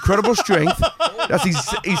with incredible strength. That's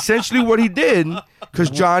essentially what he did. Because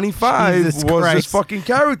Johnny Five Jesus was Christ. this fucking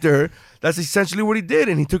character. That's essentially what he did,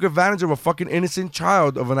 and he took advantage of a fucking innocent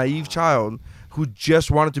child, of a naive child who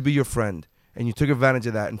just wanted to be your friend. And you took advantage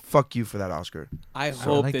of that, and fuck you for that, Oscar. I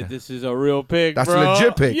hope like that that. this is a real pick, That's bro. a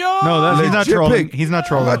legit pick. Yo! No, he's not Legit trolling. pick. He's not I'm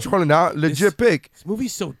trolling. not trolling out. Legit pick. This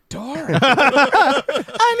movie's so dark.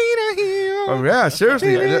 I need a hero. Oh, yeah,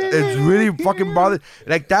 seriously. It's really fucking bothered.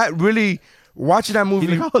 Like, that really... Watching that movie...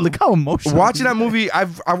 Look how emotional. Watching that movie,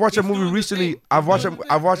 I've watched that movie recently. I've watched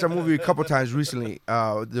that movie a couple times recently.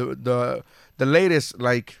 The latest,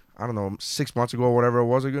 like, I don't know, 6 months ago or whatever it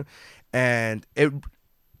was ago, and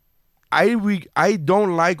I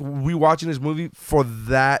don't like rewatching this movie for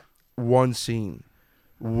that one scene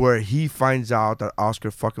where he finds out that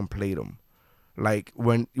Oscar fucking played him. Like,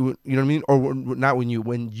 when you know what I mean, or not when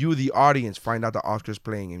you the audience find out that Oscar's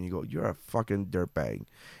playing him, you go, you're a fucking dirtbag.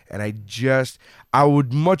 And I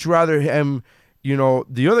would much rather him, you know,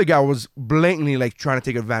 the other guy was blatantly like trying to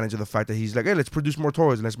take advantage of the fact that he's like, hey, let's produce more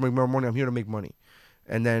toys and let's make more money. I'm here to make money.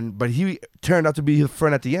 And then, but he turned out to be his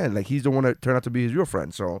friend at the end. Like, he's the one that turned out to be his real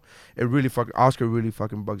friend. So it really Oscar really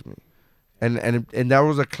fucking bugs me. And that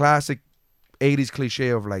was a classic 80s cliche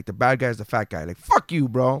of like, the bad guy is the fat guy. Like, fuck you,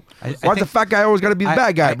 bro. Why's the fat guy always got to be the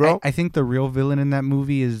bad guy, bro? I think the real villain in that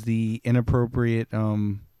movie is the inappropriate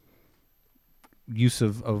use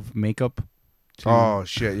of makeup. Oh,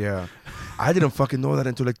 shit, yeah. I didn't fucking know that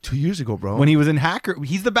until like 2 years ago, bro. When he was in Hacker,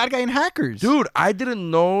 he's the bad guy in Hackers. Dude, I didn't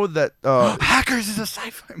know that. Hackers is a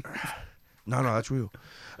sci-fi movie. No, that's real.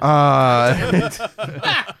 No,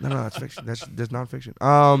 that's fiction. That's nonfiction.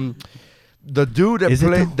 The dude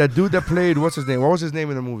that played, what's his name? What was his name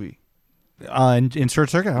in the movie? In Short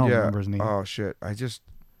Circuit, I don't remember his name. Oh shit, what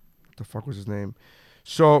the fuck was his name?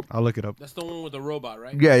 So I'll look it up. That's the one with the robot,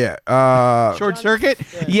 right? yeah. Short Circuit.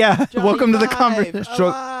 Yeah. Welcome to the conversation.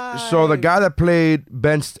 So the guy that played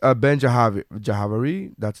Ben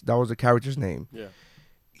Jahavari, that was the character's name. Yeah.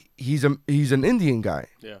 He's an Indian guy.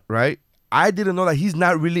 Yeah. Right. I didn't know that he's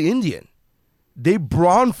not really Indian. They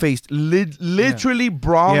brown-faced, literally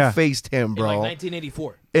brown-faced him, bro. In like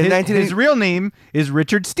 1984. His real name is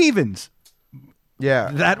Richard Stevens.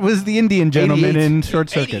 Yeah. That was the Indian gentleman 88. in Short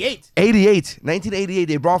Circuit. 1988,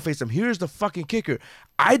 they brown-faced him. Here's the fucking kicker.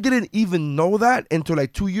 I didn't even know that until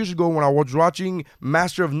like 2 years ago when I was watching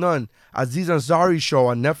Master of None, Aziz Ansari's show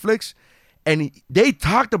on Netflix. And they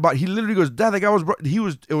talked about, he literally goes, Dad, that guy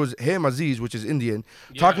it was him, Aziz, which is Indian,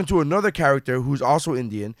 talking to another character who's also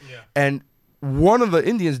Indian. Yeah. And one of the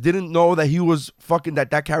Indians didn't know that he was fucking,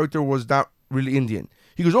 that character was not really Indian.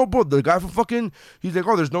 He goes, oh, bro, the guy from fucking, he's like,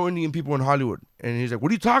 oh, there's no Indian people in Hollywood. And he's like,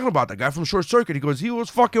 what are you talking about? The guy from Short Circuit. He goes, he was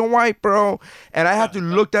fucking white, bro. And I had to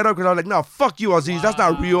look that up because I was like, no, fuck you, Aziz. That's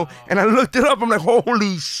not real. And I looked it up. I'm like,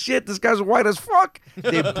 holy shit, this guy's white as fuck.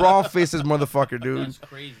 They brown-faced this motherfucker, dude. That's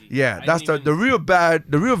crazy. Yeah, that's the real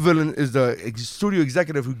villain is the studio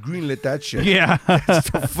executive who greenlit that shit. Yeah. That's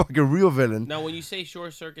the fucking real villain. Now, when you say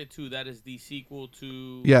Short Circuit 2, that is the sequel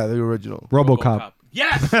to Yeah, the original. RoboCop.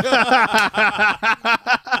 Yes!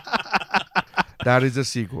 That is a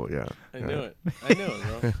sequel, yeah. I knew it,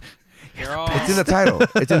 bro. They're all... It's in the title.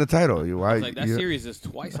 It's in the title. I was like, that series is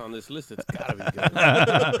twice on this list. It's gotta be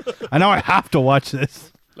good. I know I have to watch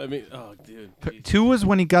this. Let me... Oh, dude. Jeez. 2 was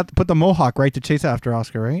when he put the mohawk, right, to chase after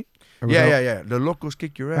Oscar, right? Or was that- Yeah. The locals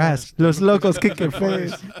kick your ass. Los locos kick your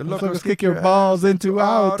face. The Los locos kick your balls into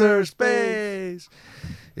outer space.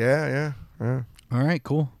 Yeah. All right,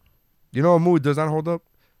 cool. You know what movie does not hold up?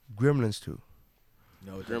 Gremlins 2.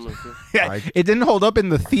 No, it Gremlins doesn't. 2. Yeah, it didn't hold up in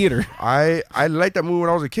the theater. I liked that movie when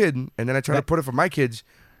I was a kid, and then I tried to put it for my kids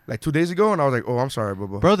like 2 days ago, and I was like, oh, I'm sorry,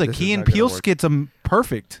 Bubba. Bro, the This is Key and not gonna Peele work. skits are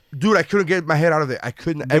perfect. Dude, I couldn't get my head out of it. I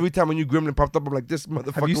couldn't. Every time a new Gremlin popped up, I'm like, this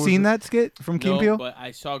motherfucker. Have you was seen it. that skit from Key and No, Peele? but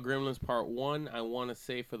I saw Gremlins Part 1, I want to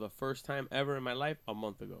say for the first time ever in my life, a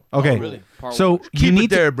month ago. Okay. really? Part So 1. you Keep need it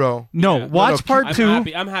there, to bro. no Yeah. watch part I'm 2.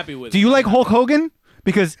 Happy. I'm happy with Do it. you like Hulk Hogan?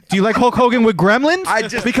 Because do you like Hulk Hogan with Gremlins? I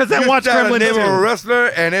just because then used watch that Gremlins name of a 2. wrestler,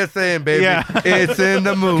 and it's in, baby. Yeah. It's in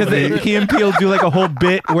the movie. Because he and Peele do like a whole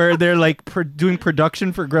bit where they're like doing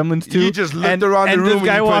production for Gremlins 2. You just looked and, around the and room this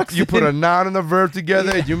guy and walks you put a in. noun and a verb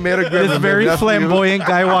together and you made a gremlin. This very That's what you- flamboyant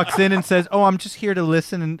guy walks in and says, "Oh, I'm just here to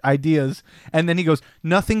listen and ideas." And then he goes,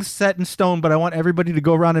 "Nothing's set in stone, but I want everybody to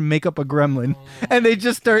go around and make up a gremlin." And they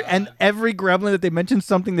just start, and every gremlin that they mention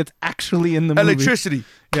something that's actually in the movie. Electricity.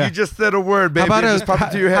 Yeah. You just said a word, baby. How about it just popped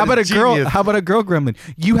into your head. how about a It's girl? genius. How about a girl gremlin?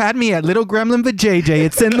 You had me at little gremlin for JJ.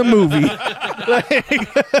 It's in the movie.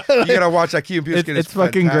 You gotta watch that Key and Peele skit. It's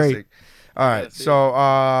fucking fantastic. great. All right, so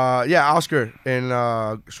yeah, Oscar in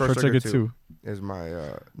Short Circuit 2 2. is my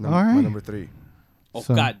All my right. number 3. Oh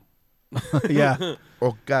So- God. Yeah.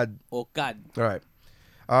 Oh God! Oh God. All right,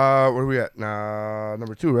 where are we at?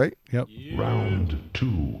 Number 2, right? Yep. Round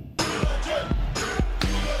 2.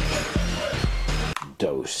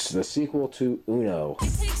 Dose, the sequel to Uno.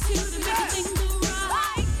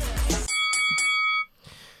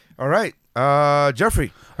 All right,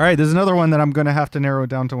 Jeffrey. All right. There's another one that I'm gonna have to narrow it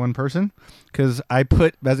down to one person because I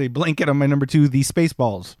put as a blanket on my number 2 the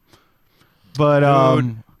Spaceballs. But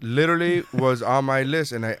Dude, literally was on my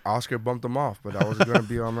list, and Oscar bumped them off, but that was gonna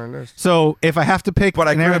be on my list. so if I have to pick, But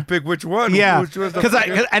I an era- couldn't pick which one. Yeah, Which was the because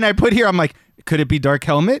fucking- I put here, I'm like, could it be Dark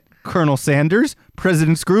Helmet, Colonel Sanders,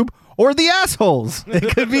 President Scroob, or the assholes?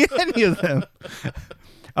 It could be any of them.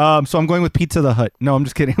 So I'm going with Pizza the Hut. No, I'm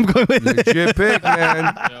just kidding. I'm going with legit pick,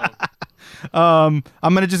 man. I'm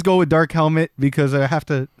gonna just go with Dark Helmet because I have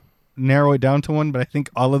to narrow it down to one, but I think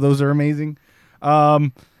all of those are amazing.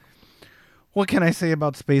 What can I say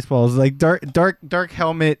about Spaceballs? Like Dark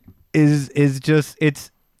Helmet is just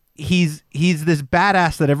he's this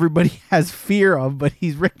badass that everybody has fear of, but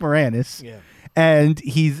he's Rick Moranis. Yeah. And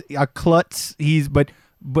he's a klutz.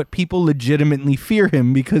 But people legitimately fear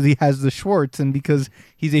him because he has the Schwartz and because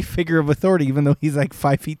he's a figure of authority, even though he's like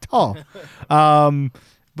 5 feet tall.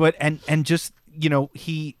 But just, you know,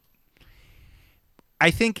 I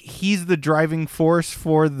think he's the driving force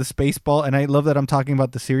for the Spaceball, and I love that I'm talking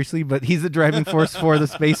about this seriously, but he's the driving force for the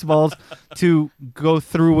Spaceballs to go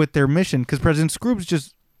through with their mission because President Scroob's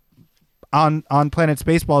just on Planet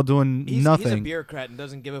Spaceball doing nothing. He's a bureaucrat and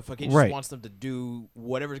doesn't give a fuck. He just Right. wants them to do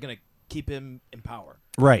whatever's going to keep him in power.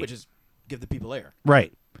 Right. Which is give the people air.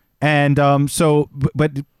 Right. And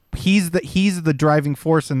but he's the driving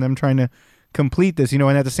force in them trying to complete this, you know,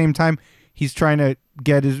 and at the same time he's trying to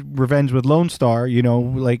get his revenge with Lone Star, you know,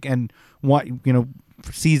 like, and what, you know,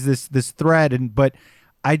 sees this thread, but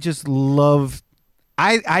I just love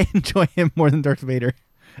I enjoy him more than Darth Vader.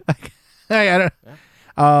 I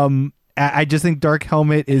don't I just think Dark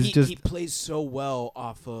Helmet is He plays so well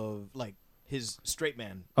off of like his straight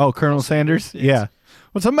man. Oh, Colonel Sanders? Yeah.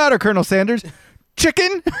 What's the matter, Colonel Sanders?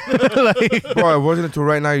 Chicken? Bro, it wasn't until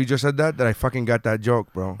right now you just said that I fucking got that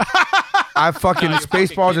joke, bro. I fucking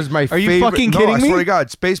Spaceballs is my Are favorite. you fucking kidding I me? swear to God,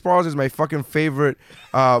 Spaceballs is my fucking favorite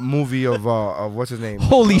movie of what's his name?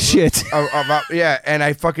 Holy shit. Yeah, and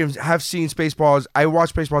I fucking have seen Spaceballs. I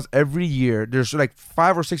watch Spaceballs every year. There's like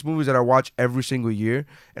 5 or 6 movies that I watch every single year,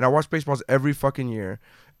 and I watch Spaceballs every fucking year.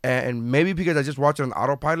 And maybe because I just watch it on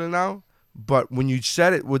autopilot now, but when you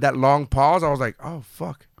said it with that long pause, I was like, oh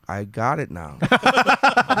fuck, I got it now.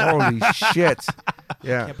 Holy shit.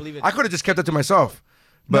 Yeah. Can't believe it. I could have just kept it to myself.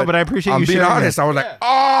 No, but I appreciate I'm you being sharing honest. that. I was like,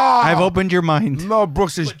 oh, I've opened your mind. Mel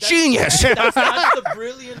Brooks is genius. That's the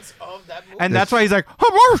brilliance of that movie. And that's why he's like,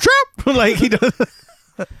 like he does.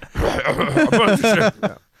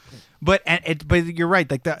 But you're right,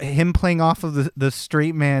 like him playing off of the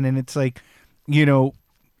straight man, and it's like, you know,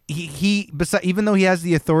 he even though he has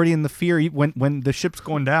the authority and the fear, when the ship's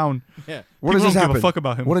going down, Yeah. What does people this don't happen? give a fuck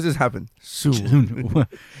about him. What does this happen? Soon.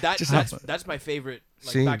 That's my favorite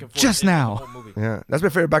like, See? back and forth Just in the now. whole movie. Yeah, that's my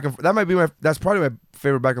favorite back and that might be that's probably my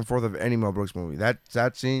favorite back and forth of any Mel Brooks movie. That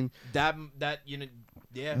scene. That you know,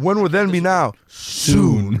 yeah. When will then be now?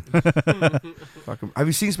 Soon. Fuck 'em. Have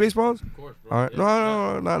you seen Spaceballs? Of course, bro. All right.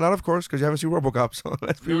 Yeah. No, not of course, because you haven't seen RoboCop. So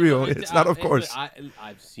let's be No, real. It's not of course.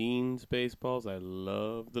 I've seen Spaceballs. I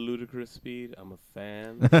love the ludicrous speed. I'm a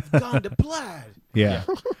fan. Gone to blood. Yeah.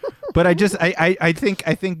 But I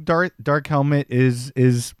think Dark Helmet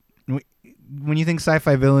is when you think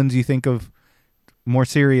sci-fi villains, you think of more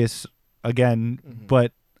serious again,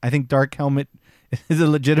 but I think Dark Helmet is a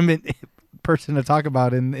legitimate person to talk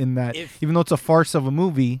about in that, even though it's a farce of a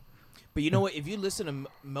movie. But you know what? If you listen to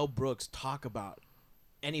Mel Brooks talk about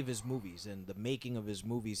any of his movies and the making of his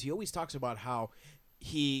movies, he always talks about how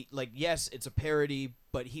he, like, yes, it's a parody,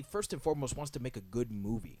 but he first and foremost wants to make a good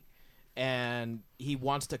movie. And he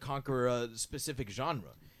wants to conquer a specific genre.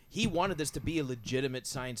 He wanted this to be a legitimate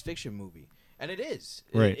science fiction movie. And it is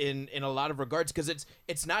Right. in a lot of regards because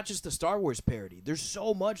it's not just the Star Wars parody. There's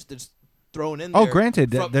so much that's thrown in there. Oh,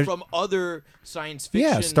 granted, from other science fiction.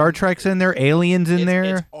 Yeah, Star Trek's in there, Aliens in there.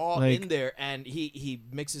 It's all like, in there, and he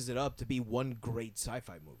mixes it up to be one great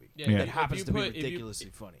sci-fi movie Yeah. that happens to be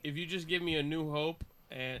ridiculously funny. If you just give me A New Hope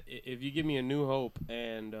and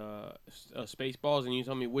Spaceballs, and you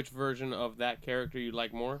tell me which version of that character you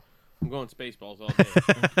like more, I'm going Spaceballs all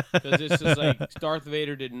day. Because it's just like Darth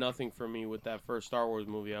Vader did nothing for me with that first Star Wars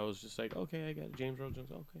movie. I was just like, okay, I got it. James Earl Jones.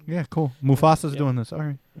 Okay. Yeah, cool. Mufasa's doing this. All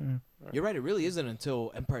right. Yeah. You're right. It really isn't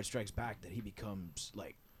until Empire Strikes Back that he becomes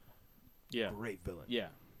like Yeah. great villain. Yeah,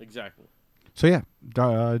 exactly. So yeah,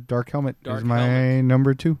 Dark Helmet Dark is my Helmet.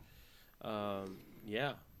 number 2.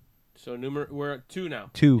 Yeah. So we're at 2 now.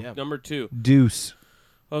 2. Yeah. Number 2. Deuce.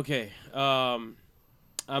 Okay. I'm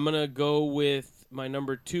gonna go with my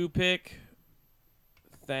number 2 pick,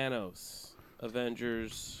 Thanos,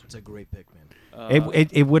 Avengers. It's a great pick, man.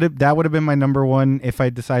 It would have that would have been my number 1 if I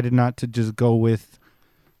decided not to just go with.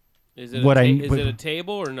 Is it What is it a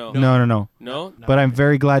table or no? No. No? But I'm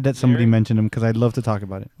very glad that somebody Jerry? mentioned him because I'd love to talk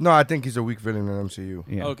about it. No, I think he's a weak villain in MCU.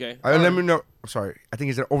 Yeah. Okay. Let me know. Sorry, I think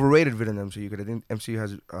he's an overrated villain in MCU because I think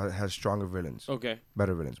MCU has stronger villains, Okay.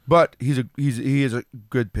 better villains. But he is a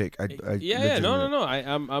good pick. I Yeah. No.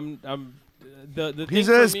 legitimately- I'm the He's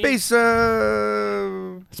thing a for me- space.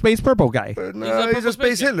 Space Purple guy. No, purple he's a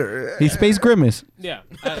space space guy. Hitler. He's Space Grimace. Yeah.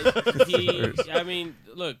 I mean,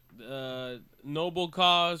 look, noble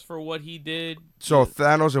cause for what he did. So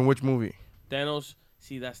Thanos in which movie? Thanos.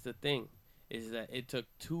 See, that's the thing, is that it took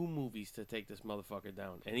 2 movies to take this motherfucker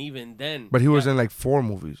down, and even then. But he was in like 4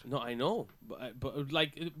 movies. No, I know,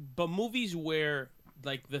 but movies where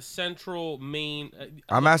like the central main.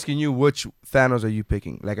 I'm asking you, which Thanos are you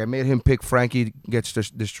picking? Like I made him pick Frankie gets to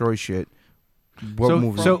destroy shit. What So-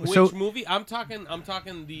 movie? so- Which movie? I'm talking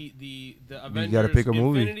the Avengers. you gotta pick a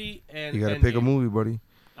movie. Infinity and You gotta Endgame. pick a movie, buddy.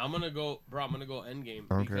 I'm gonna go Endgame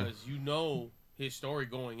Okay. because you know his story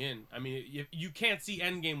going in. I mean, you can't see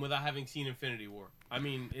Endgame without having seen Infinity War. I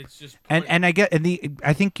mean, it's just And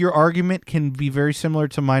I think your argument can be very similar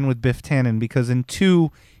to mine with Biff Tannen because in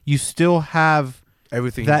 2 you still have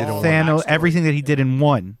Everything that he did in one. Thanos, everything that he did in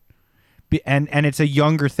 1, and it's a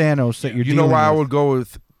younger Thanos that you're You know dealing why I with. would go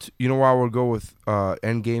with? You know why I would go with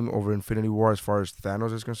Endgame over Infinity War as far as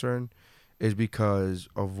Thanos is concerned, is because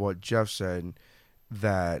of what Jeff said,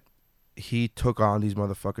 that he took on these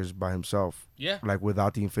motherfuckers by himself. Yeah. Like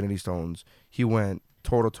without the Infinity Stones, he went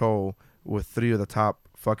toe to toe with 3 of the top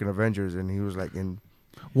fucking Avengers, and he was like in.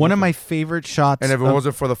 One of my favorite shots. And if it of-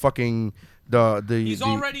 wasn't for the fucking he's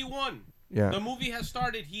already won. Yeah. The movie has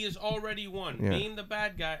started. He has already won. Yeah. Being the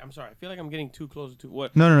bad guy. I'm sorry. I feel like I'm getting too close to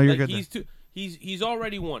what. No, you're like, good He's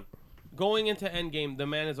already won. Going into Endgame, the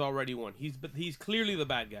man has already won. He's clearly the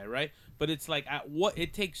bad guy, right? But it's like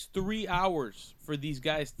it takes 3 hours for these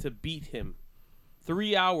guys to beat him.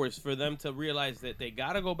 3 hours for them to realize that they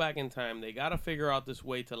gotta go back in time. They gotta figure out this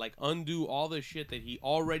way to like undo all the shit that he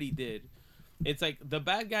already did. It's like the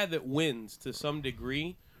bad guy that wins to some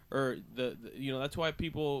degree, or the that's why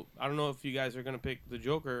people. I don't know if you guys are gonna pick the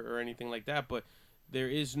Joker or anything like that, but there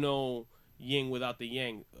is no yin without the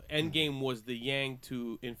yang. Endgame was the yang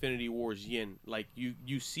to Infinity War's yin. Like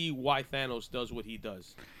you see why Thanos does what he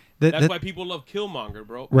does. That's why people love Killmonger,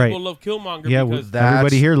 bro. Right. People love Killmonger Yeah, because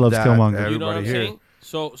everybody here loves Killmonger. You know what I'm Everybody here. saying?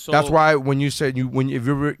 So That's why when you said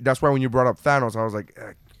that's why when you brought up Thanos, I was like,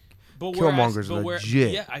 But Killmonger's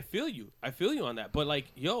legit. Yeah, I feel you on that. But like,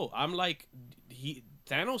 I'm like,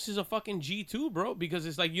 Thanos is a fucking G2, bro, because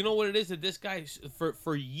it's like, you know what it is, that this guy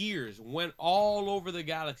for years went all over the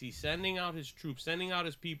galaxy, sending out his troops, sending out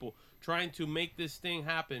his people, trying to make this thing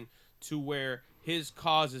happen to where his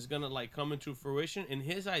cause is gonna like come into fruition. In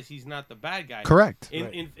his eyes, he's not the bad guy. Correct.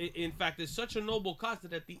 In fact, it's such a noble cause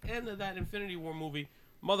that at the end of that Infinity War movie,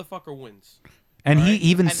 motherfucker wins. And he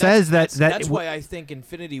even And says that's why I think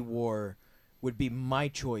Infinity War would be my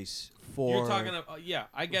choice for. You're talking about yeah,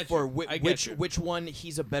 I get for you. I get you. which one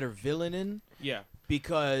he's a better villain in. Yeah.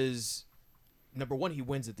 Because number one, he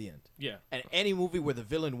wins at the end. Yeah. And any movie where the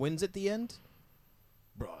villain wins at the end,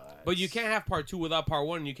 bro. But you can't have part 2 without part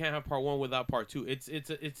 1, and you can't have part 1 without part 2. It's a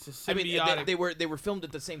symbiotic. I mean, they were filmed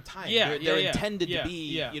at the same time. Yeah, they're yeah, intended yeah, to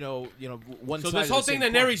be yeah. one. So side this of whole the thing same that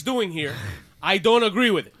coin. Neri's doing here, I don't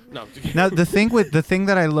agree with it. No. Now the thing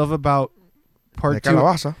that I love about part 2,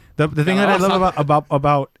 Calabaza. the thing that I love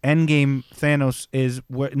about Endgame Thanos is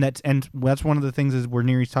that's one of the things is where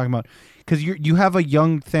Neri's talking about, because you have a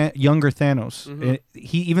younger Thanos. Mm-hmm.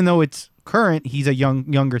 He, even though it's current, he's a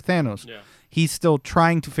younger Thanos. Yeah. He's still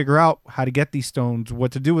trying to figure out how to get these stones,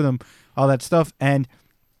 what to do with them, all that stuff. And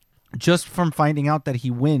just from finding out that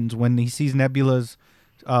he wins when he sees Nebula's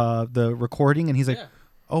the recording, and he's like,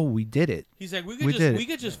 "Oh, we did it." He's like, we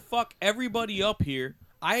could just fuck everybody up here.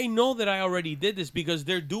 I know that I already did this because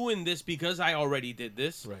they're doing this because I already did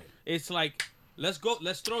this. Right. It's like, let's go,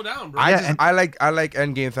 let's throw down, bro. I like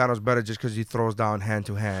Endgame Thanos better just because he throws down hand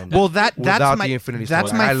to hand. Well, that's my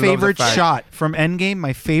Stone. my I love favorite the fact- shot from Endgame.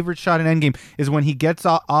 My favorite shot in Endgame is when he gets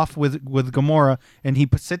off with Gamora and he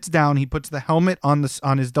sits down. He puts the helmet on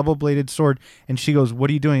his double bladed sword, and she goes,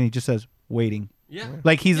 "What are you doing?" And he just says, "Waiting." Yeah.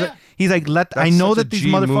 Like he's like I That's know such a that these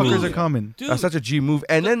G motherfuckers move. are coming. Dude. That's such a G move.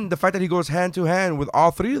 And then the fact that he goes hand to hand with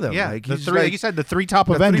all three of them. Yeah, like, the he's three, like you said, the three top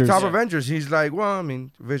Avengers. The three top Avengers. He's like, well, I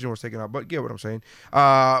mean, Vision was taken out, but get what I'm saying.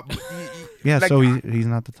 Yeah, like, so he's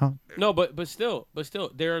not the top. No, but still,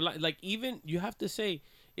 they're like even you have to say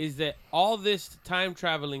is that all this time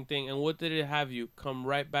traveling thing and what did it have you come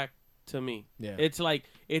right back to me? Yeah. It's like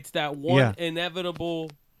it's that one inevitable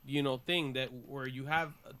thing that where you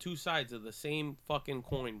have two sides of the same fucking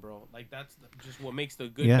coin, bro. Like that's just what makes the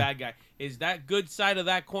good bad guy. Is that good side of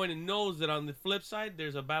that coin and knows that on the flip side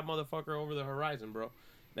there's a bad motherfucker over the horizon, bro.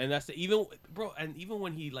 And that's even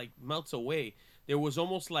when he like melts away, there was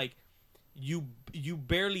almost like you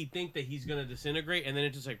barely think that he's gonna disintegrate, and then it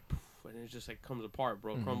just like poof, and it just like comes apart,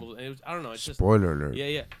 bro, crumbles. And it was, I don't know. It's Spoiler alert.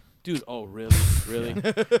 Yeah. Dude, oh really?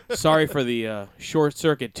 Sorry for the Short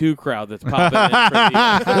Circuit 2 crowd that's popping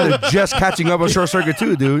in. They're just catching up on Short Circuit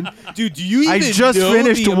 2, dude. Dude, do you even I just know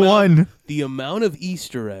finished one. The amount of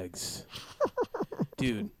Easter eggs.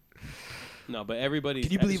 Dude. No, but everybody...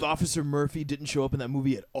 Can you believe Officer Murphy didn't show up in that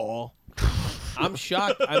movie at all? I'm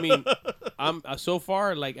shocked. I mean, I'm so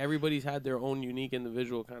far like everybody's had their own unique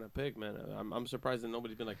individual kind of pick, man. I'm surprised that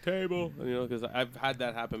nobody's been like Cable, because I've had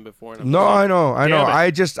that happen before. And I know. I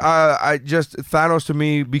just Thanos to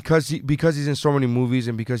me because he's in so many movies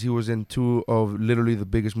and because he was in two of literally the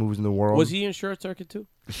biggest movies in the world. Was he in Short Circuit too?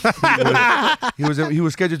 He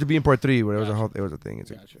was scheduled to be in part 3, but it was a thing.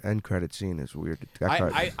 It's an end credit scene. It's weird.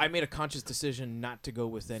 I made a conscious decision not to go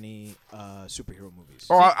with any superhero movies.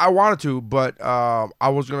 Oh, I wanted to, but I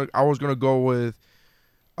was gonna go with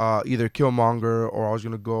either Killmonger or I was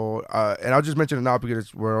gonna go and I'll just mention it now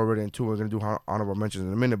because we're already in 2. We're gonna do honorable mentions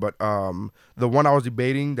in a minute, but the one I was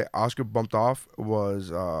debating that Oscar bumped off was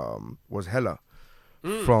Hela.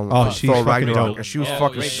 From she's Thor fucking Ragnarok, dope. and she was Oh,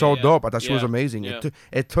 fucking great. so Yeah. dope. I thought she Yeah. was amazing. Yeah.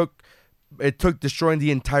 It took destroying the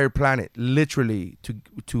entire planet literally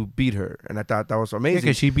to beat her, and I thought that was Yeah, amazing.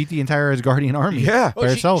 because she beat the entire Asgardian army. Yeah. by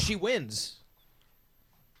herself. She wins.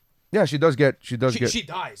 Yeah, she does get. She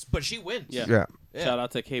dies, but she wins. Yeah. Yeah. Shout out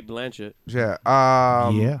to Kate Blanchett. Yeah.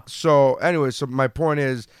 Yeah. So anyway, so my point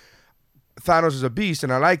is, Thanos is a beast,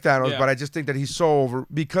 and I like Thanos, Yeah. but I just think that he's so over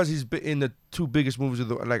because he's been in the 2 biggest movies of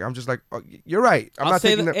the. Like, I'm just like, oh, you're right. I'm I'll not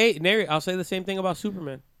say thinking hey, Neri, I'll say the same thing about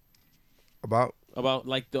Superman. about.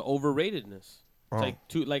 Like the overratedness. Oh.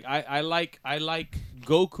 I like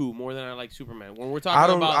Goku more than I like Superman. When we're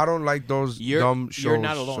talking about I don't like those dumb shows. You're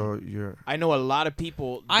not alone. So you're. I know a lot of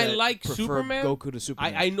people. I that like prefer Superman. Goku to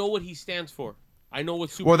Superman. I know what he stands for. I know what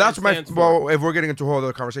Superman Well, that's my. stands for. Well, if we're getting into a whole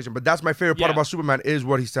other conversation, but that's my favorite part Yeah. about Superman is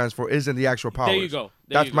what he stands for, isn't the actual powers. There you go.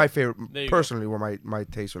 There That's you my go. favorite. There you Personally, where my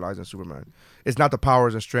taste relies on Superman. It's not the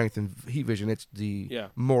powers and strength and heat vision. It's the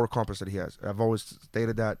moral compass that he has. I've always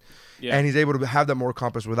stated that, and he's able to have that moral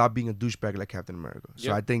compass without being a douchebag like Captain America. So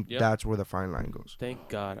Yep. I think Yep. that's where the fine line goes. Thank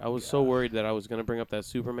God. I was so worried that I was gonna bring up that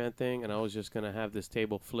Superman thing, and I was just gonna have this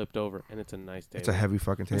table flipped over, and it's a nice table. It's a heavy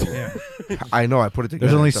fucking table. I know. I put it together.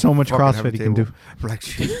 There's only It's a so much fucking CrossFit heavy he can table. do. I'm like,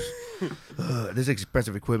 this is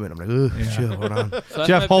expensive equipment. I'm like, chill, hold on. So that's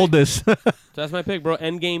Jeff, my hold pick. this. So that's my pick, bro.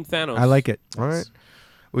 Endgame Thanos. I like it. All right.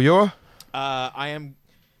 Well, you're I am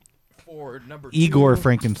for number 2. Igor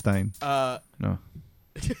Frankenstein. No.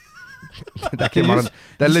 that came out.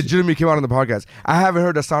 That legitimately came out on the podcast. I haven't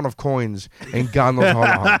heard the sound of coins in God knows how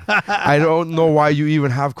long. I don't know why you even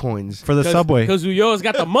have coins For the subway. Because Uyo's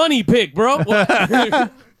got the money pick, bro.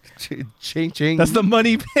 Ching ching. That's the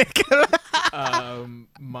money pick.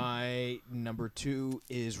 My number 2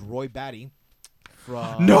 is Roy Batty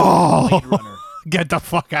from No. Blade Runner. Get the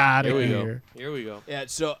fuck out of Here we here. go. Here we go. Yeah,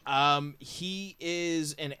 so he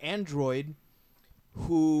is an android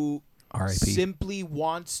who R.I.P. simply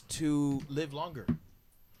wants to live longer.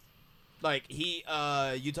 Like you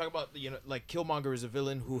talk about like Killmonger is a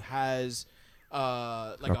villain who has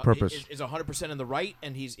like A purpose. is 100% in the right,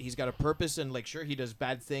 and he's got a purpose, and like sure he does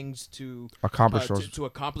bad things to Accomplish those. to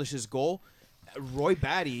accomplish his goal. Roy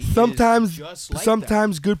Batty Sometimes, is just like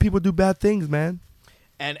sometimes good people do bad things, man.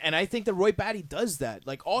 that. And I think that Roy Batty does that.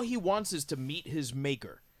 Like all he wants is to meet his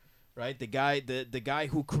maker, right? The guy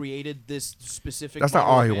who created this specific. That's not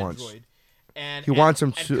model all of he wants. android. and He wants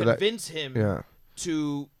him and to, like, convince him yeah.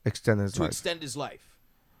 to Extend his life. extend his life.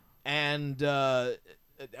 And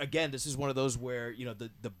again, this is one of those where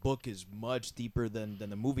the book is much deeper than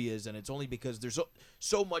the movie is, and it's only because there's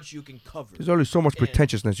so much you can cover. There's only so much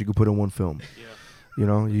pretentiousness you can put in one film.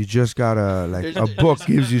 You just gotta a book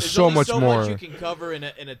gives you there's so only much more. Much you can cover in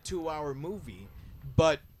a 2-hour movie,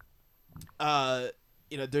 but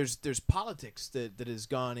there's politics that has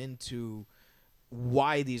gone into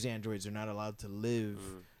why these androids are not allowed to live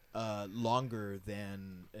longer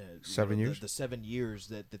than 7 years. The 7 years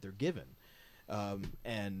that they're given,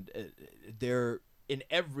 and they're in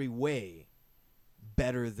every way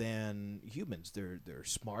better than humans. They're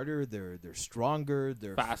smarter. They're stronger.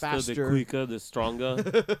 They're faster. They're quicker. They're stronger.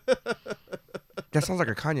 That sounds like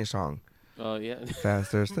a Kanye song. Yeah.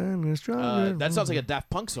 Faster, stronger. That sounds like a Daft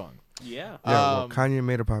Punk song. Yeah. Yeah, well, Kanye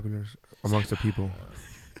made it popular amongst the people.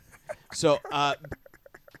 So,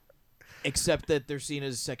 except that they're seen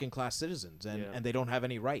as second-class citizens, and they don't have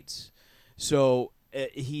any rights. So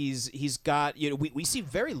he's got we see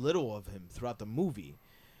very little of him throughout the movie,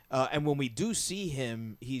 and when we do see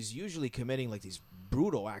him, he's usually committing like these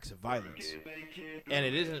brutal acts of violence, and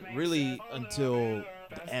it isn't really until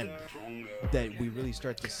the end that we really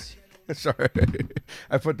start to see. Sorry,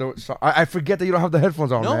 I put the. I forget that you don't have the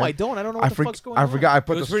headphones on. No, man. I don't. I don't know what the fuck's going on. I forgot. I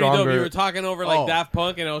put It was the pretty dope. stronger. You were talking over like Oh. Daft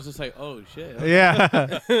Punk, and I was just like, "Oh shit!"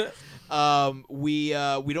 Yeah. We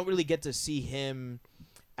don't really get to see him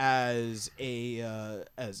as a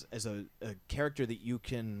character that you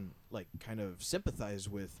can like kind of sympathize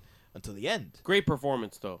with until the end. Great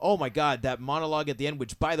performance, though. Oh my god, that monologue at the end,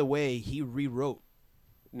 which by the way he rewrote.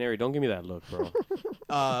 Neri, don't give me that look, bro.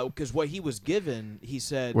 Because what he was given, he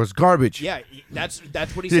said was garbage. Yeah, that's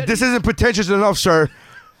what he said. This isn't pretentious enough, sir.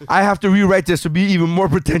 I have to rewrite this to be even more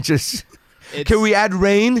pretentious. Can we add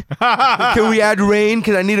rain? Can we add rain?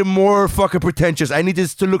 Because I need it more fucking pretentious. I need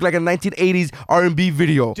this to look like a 1980s R&B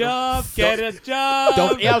video. Dove, get a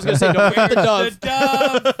dove. Yeah, I was gonna say don't get the Where's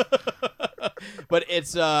dove. the dove? But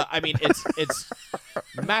it's it's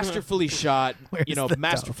masterfully shot.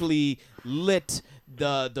 Masterfully lit.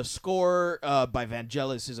 The score by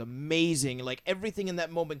Vangelis is amazing. Like everything in that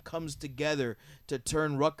moment comes together to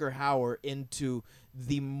turn Rutger Hauer into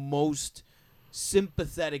the most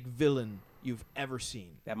sympathetic villain you've ever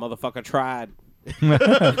seen. That motherfucker tried.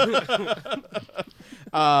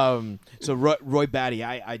 So Roy Batty,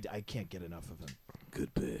 I can't get enough of him.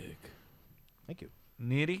 Good pick. Thank you.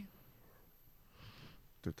 Needy?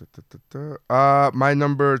 My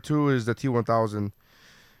number 2 is the T1000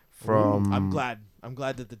 from. I'm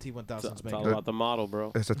glad that the T1000's It's making all about the model,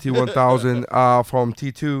 bro. It's a T1000 from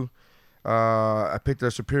T2. I picked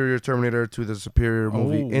the Superior Terminator to the Superior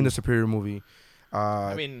movie. In the Superior movie.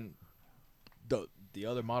 I mean, the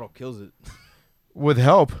other model kills it. With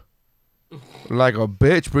help. Like a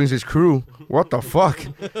bitch brings his crew. What the fuck?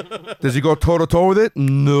 Does he go toe-to-toe with it?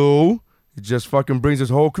 No. He just fucking brings his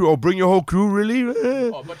whole crew. Oh, bring your whole crew, really?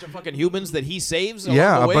 Oh, a bunch of fucking humans that he saves. Along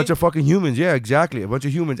Yeah, the a way? bunch of fucking humans. Yeah, exactly. A bunch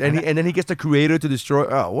of humans. And then he gets the creator to destroy.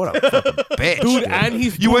 Oh, what a fucking bitch. Dude, and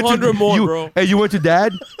he's You went to 200 more, bro. Hey, you went to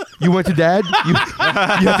dad? You went to dad? You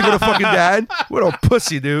have to go to fucking dad? What a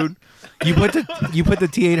pussy, dude. You put the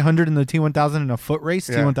T800 and the T1000 in a foot race.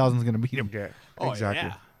 Yeah. T1000's gonna beat him. Yeah, Oh,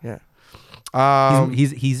 exactly. yeah. Yeah.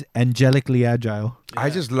 He's angelically agile. I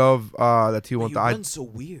just love the He T1000. runs so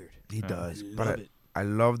weird. He does. I But love it. I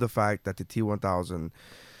love the fact that the T1000,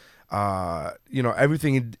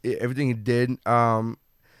 everything it did.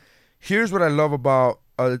 Here's what I love about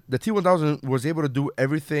the T1000 was able to do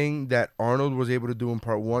everything that Arnold was able to do in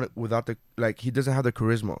part 1 without he doesn't have the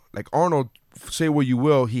charisma. Like Arnold, say what you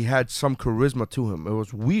will, he had some charisma to him. It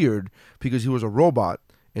was weird because he was a robot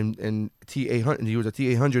in T800. He was a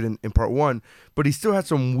T800 in part 1, but he still had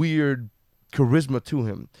some weird charisma to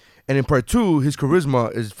him. And in part 2, his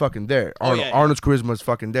charisma is fucking there. Arnold's charisma is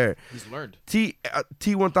fucking there. He's learned.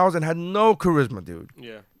 T1000 had no charisma, dude.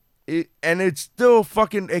 Yeah. And it's still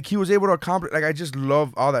fucking like he was able to accomplish. Like I just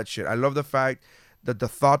love all that shit. I love the fact that the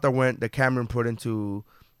thought that Cameron put into,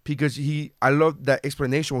 because I love that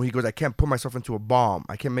explanation when he goes, I can't put myself into a bomb.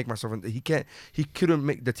 I can't make myself into, the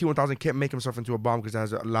T1000 can't make himself into a bomb because it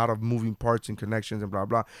has a lot of moving parts and connections and blah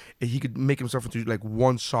blah. And he could make himself into like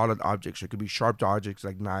one solid object. So it could be sharp objects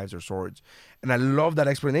like knives or swords. And I love that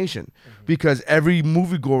explanation because every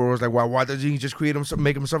moviegoer was like, why doesn't he just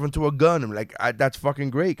make himself into a gun? I'm like, that's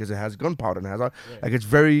fucking great because it has gunpowder and it has like it's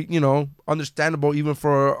very understandable even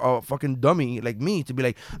for a fucking dummy like me to be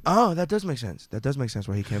like, oh, that does make sense. That does make sense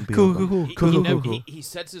why he can't be Cool. He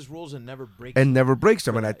sets his rules and never breaks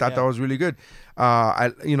them. And I thought that was really good.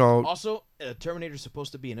 Also, Terminator's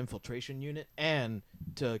supposed to be an infiltration unit and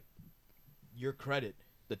to your credit,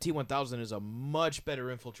 the T-1000 is a much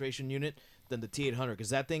better infiltration unit than the T-800 because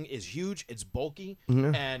that thing is huge, it's bulky,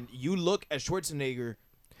 and you look at Schwarzenegger,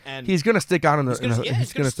 and he's gonna stick out it's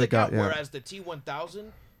gonna stick out. Yeah. Whereas the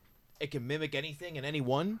T-1000, it can mimic anything and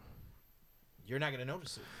anyone. You're not gonna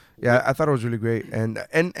notice it. Yeah, I thought it was really great, and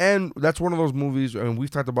that's one of those movies, and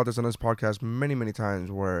we've talked about this on this podcast many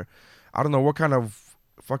times, where I don't know what kind of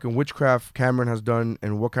fucking witchcraft Cameron has done,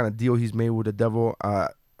 and what kind of deal he's made with the devil.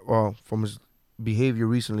 Well, from his behavior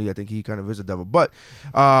recently, I think he kind of is a devil, but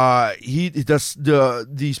he does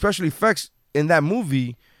the special effects in that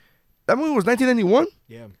movie. That movie was 1991.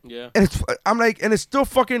 Yeah. And it's still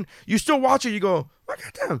fucking. You still watch it, you go, oh,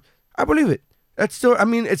 goddamn, I believe it. That's still. I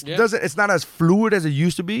mean, it's not as fluid as it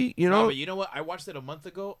used to be. You know. No, but you know what? I watched it a month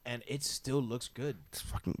ago, and it still looks good. This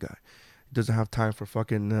fucking guy doesn't have time for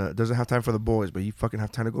fucking. Doesn't have time for the boys, but you fucking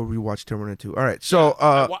have time to go rewatch Terminator 2. All right, so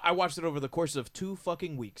I watched it over the course of 2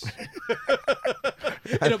 fucking weeks.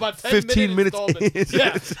 In about 15 minutes.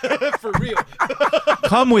 Yeah, for real.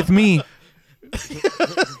 Come with me.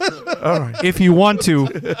 All right. If you want to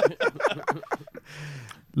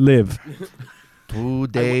live. 2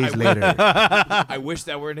 days later. I wish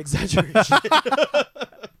that were an exaggeration.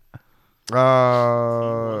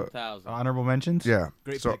 Honorable mentions? Yeah.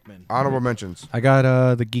 Great so, pick, man. Honorable mentions. I got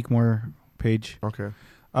the Geekmore page. Okay.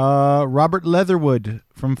 Robert Leatherwood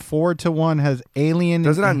from 4 to 1 has Alien.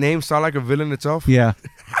 Doesn't that name sound like a villain itself? Yeah.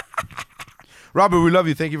 Robert, we love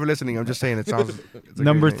you. Thank you for listening. I'm just saying it sounds.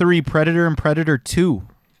 Number 3, Predator and Predator 2.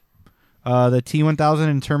 The T-1000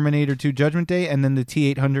 in Terminator 2 Judgment Day, and then the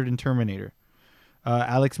T-800 in Terminator.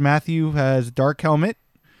 Alex Matthew has Dark Helmet,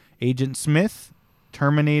 Agent Smith,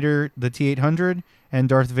 Terminator, the T-800, and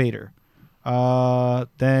Darth Vader.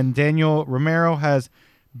 Then Daniel Romero has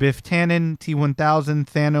Biff Tannen, T-1000,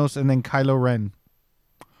 Thanos, and then Kylo Ren.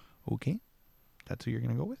 Okay. That's who you're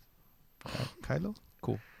going to go with? Kylo?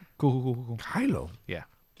 Cool. Kylo? Yeah.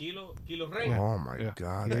 Kilo Ren. Oh, my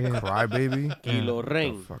God. That crybaby. Kilo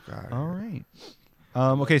Ren. Fuck out of here. All right.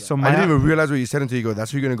 Okay, so I didn't even realize what you said until you go,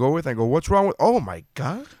 that's who you're going to go with? I go, what's wrong with... Oh, my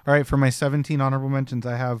God. All right, for my 17 honorable mentions,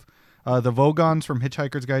 I have the Vogons from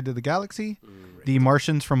Hitchhiker's Guide to the Galaxy, the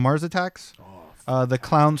Martians from Mars Attacks, the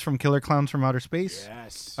Clowns from Killer Clowns from Outer Space,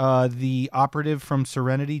 the Operative from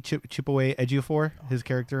Serenity, Chippeway Ejiofor, his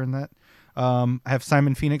character in that. I have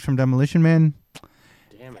Simon Phoenix from Demolition Man.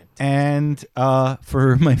 Damn it. And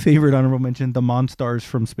for my favorite honorable mention, the Monstars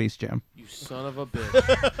from Space Jam. You son of a bitch.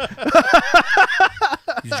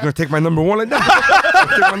 You're just going to take my number one like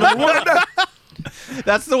that?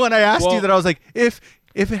 That's the one I asked you that I was like, if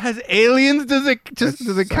it has aliens, does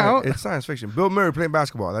it count? It's science fiction. Bill Murray playing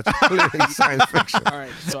basketball. That's clearly science fiction. All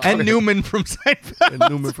right. So And Newman from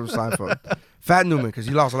Seinfeld. Fat Newman, because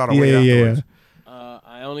he lost a lot of weight afterwards.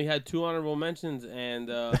 I only had 2 honorable mentions,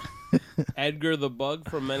 and Edgar the Bug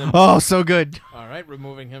from Men in Oh, so good. All right,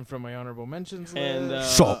 removing him from my honorable mentions. And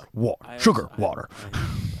Salt, water, sugar, water.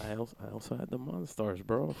 I also had the Monstars,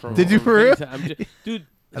 bro. Did you for real? Dude,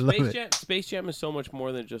 I love Space Jam is so much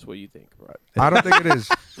more than just what you think, bro. I don't think it is.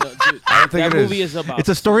 No, dude, that movie is about. It's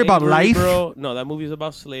a story about slavery, life? bro. No, that movie is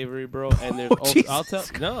about slavery, bro. And there's. I'll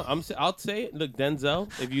say it. Look,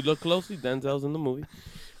 Denzel. If you look closely, Denzel's in the movie.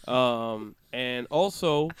 And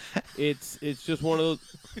also, it's just one of those.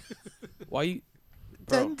 Why you?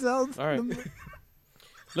 Bro. Denzel's. All right.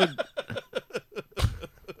 Look.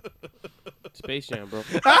 Space Jam, bro.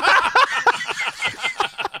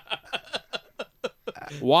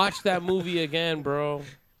 Watch that movie again, bro.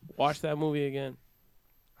 Watch that movie again.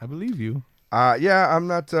 I believe you. Yeah, I'm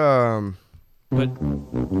not. But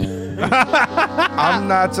I'm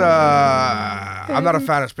not a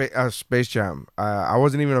fan of Space Jam. I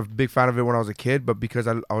wasn't even a big fan of it when I was a kid, but because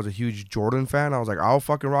I was a huge Jordan fan, I was like, I'll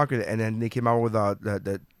fucking rock it. And then they came out with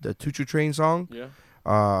the Choo Choo Train song. Yeah.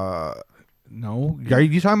 No, are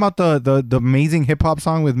you talking about the amazing hip hop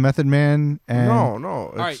song with Method Man? And No.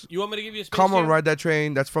 All right, you want me to give you a Space Come Jam? On, Ride That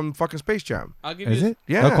Train. That's from fucking Space Jam. I'll give Is you. it?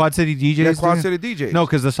 Yeah. The Quad City DJs. Yeah, Quad doing City DJs. No,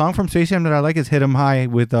 because the song from Space Jam that I like is "Hit 'Em High"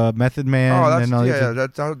 with Method Man. Oh, that's and all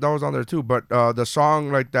that was on there too. But the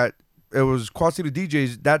song like that, it was Quad City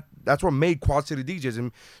DJs. That's what made Quad City DJs.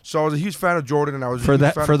 And so I was a huge fan of Jordan, and I was a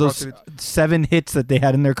huge fan of those Quad City. 7 hits that they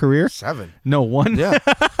had in their career. 7. No, 1. Yeah,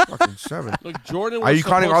 fucking 7. Look, Jordan. Was Are you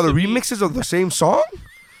counting all the supposed to be- remixes of the same song?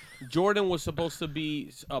 Jordan was supposed to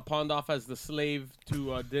be pawned off as the slave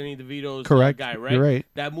to Danny DeVito's Correct. guy, right? You're right.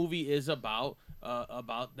 That movie is about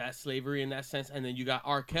that slavery in that sense, and then you got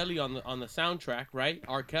R. Kelly on the soundtrack, right?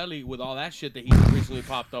 R. Kelly with all that shit that he recently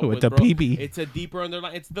popped up With with, the bro. BB. It's a deeper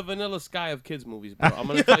underline. It's the Vanilla Sky of kids movies, bro. I'm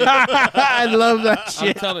gonna tell you. I love that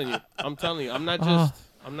shit. I'm telling you. I'm not just.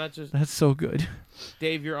 I'm not just That's so good.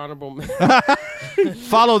 Dave. You're honorable.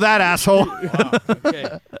 Follow that asshole. Wow.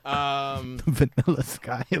 Okay. Vanilla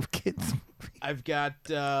Sky of kids. I've got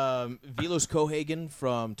Velos Cohagen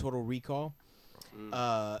from Total Recall,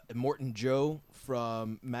 Morton Joe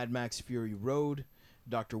from Mad Max Fury Road,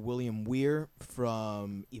 Dr. William Weir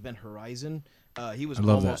from Event Horizon. He was I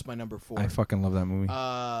love almost that. my number 4. I fucking love that movie.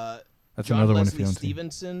 That's John another Leslie one if you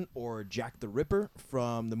Stevenson or Jack the Ripper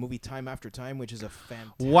from the movie Time After Time, which is a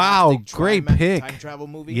fantastic Wow, great pick. time travel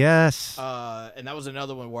movie. Yes. And that was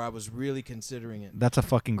another one where I was really considering it. That's a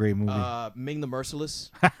fucking great movie. Ming the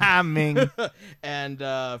Merciless. Ming. And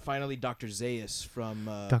finally, Dr. Zaius from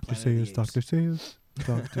Dr. Planet of the Seuss, Apes. Dr. Seuss,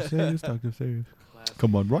 Dr. Seuss, Dr. Seuss.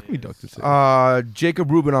 Come on, rock me, Dr. Seuss.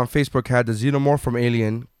 Jacob Rubin on Facebook had the Xenomorph from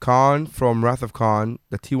Alien, Khan from Wrath of Khan,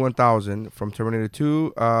 the T-1000 from Terminator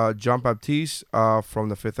 2, John Baptiste from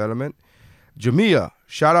The Fifth Element, Jamia.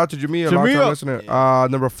 Shout out to Jamia, long-time listener.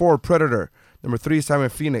 Number 4, Predator. Number 3, Simon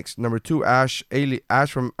Phoenix. Number 2, Ash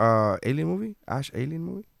from Alien movie? Ash Alien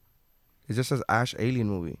movie? It just says Ash Alien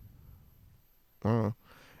movie. I don't know.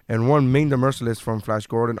 And 1, Ming the Merciless from Flash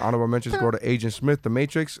Gordon. Honorable mentions go to Agent Smith, The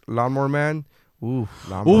Matrix, Lawnmower Man. Ooh,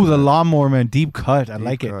 the Lawnmower Man, deep cut. I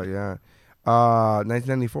like it. Yeah.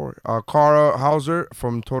 1994. Cara Hauser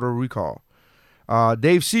from Total Recall.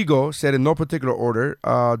 Dave Siegel said in no particular order,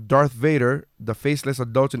 Darth Vader, the faceless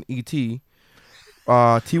adults in E.T.,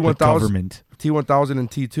 T-1000, T-1000 and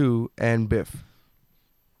T2, and Biff.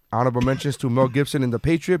 Honorable mentions to Mel Gibson in The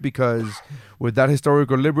Patriot because with that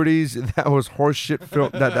historical liberties, that was horseshit film.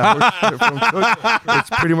 That horseshit film took. It's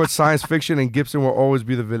pretty much science fiction, and Gibson will always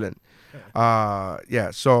be the villain.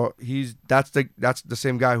 Yeah, so that's the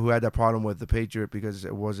same guy who had that problem with The Patriot because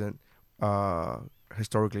it wasn't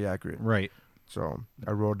historically accurate. Right. So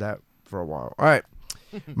I wrote that for a while. All right.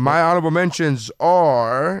 My honorable mentions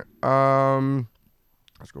are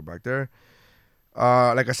let's go back there.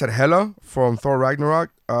 Like I said, Hela from Thor Ragnarok,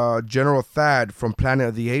 General Thad from Planet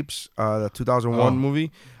of the Apes, the 2001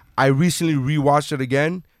 movie. I recently rewatched it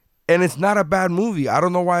again. And it's not a bad movie. I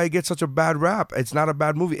don't know why it gets such a bad rap. It's not a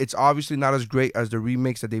bad movie. It's obviously not as great as the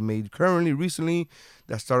remakes that they made recently.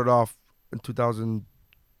 That started off in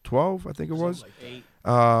 2012, I think it was.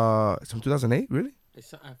 It's from 2008, really?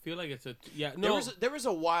 I feel like it's There was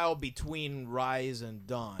a while between Rise and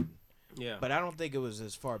Dawn. Yeah. But I don't think it was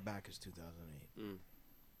as far back as 2008.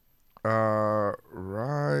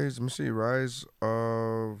 Rise. Let me see. Rise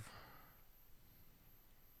of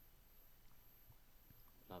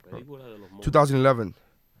 2011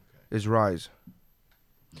 is Rise.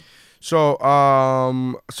 So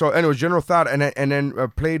anyway, General Thad, and then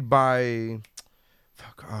played by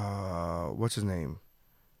what's his name?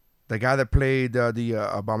 The guy that played the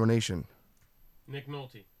Abomination. Nick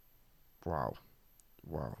Nolte. Wow,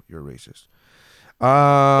 you're racist.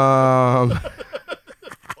 I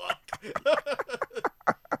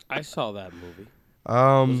saw that movie.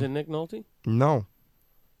 Was it Nick Nolte? No.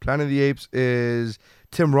 Planet of the Apes is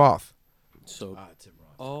Tim Roth. Tim Roth.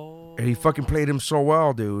 Oh. And he fucking played him so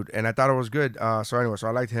well, dude. And I thought it was good. So anyway, I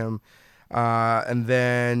liked him. And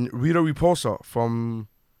then Rita Repulsa from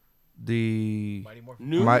the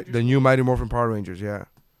new Mighty Morphin Power Rangers, yeah.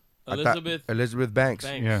 Elizabeth Banks.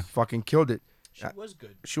 Yeah. Fucking killed it. She was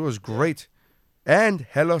good. She was great. And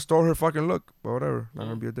Hela stole her fucking look. But whatever. Not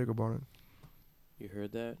going to be a dick about it. You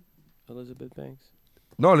heard that, Elizabeth Banks?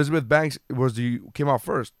 No, Elizabeth Banks came out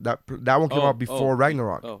first. That one came out before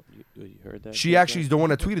Ragnarok. Oh, you heard that? She actually is the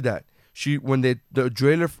one that tweeted that. When the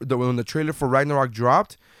trailer for Ragnarok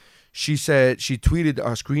dropped, she said she tweeted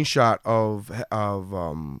a screenshot of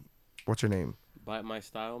what's her name? Bite my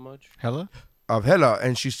style much? Hela? Of Hela,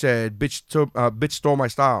 and she said, "Bitch stole my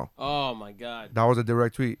style." Oh my god. That was a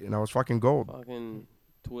direct tweet, and that was fucking gold. Fucking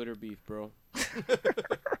Twitter beef, bro.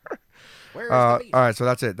 Where is the beef? All right, so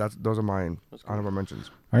that's it. Those are mine. Honorable mentions.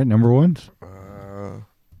 All right, number ones.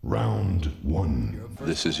 Round 1.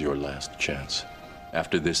 This is your last chance.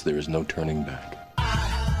 After this, there is no turning back.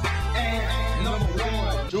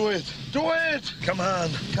 Do it! Do it! Come on!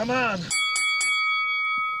 Come on!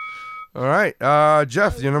 All right,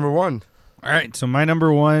 Jeff, you're number 1. All right, so my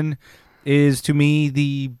number 1 is to me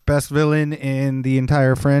the best villain in the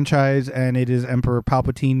entire franchise, and it is Emperor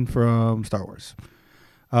Palpatine from Star Wars.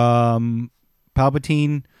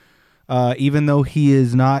 Palpatine, even though he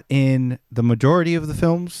is not in the majority of the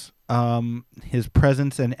films, his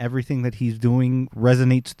presence and everything that he's doing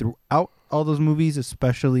resonates throughout all those movies,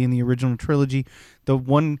 especially in the original trilogy. The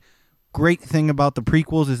one great thing about the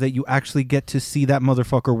prequels is that you actually get to see that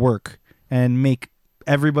motherfucker work and make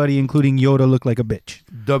everybody, including Yoda, look like a bitch.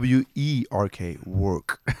 WERK,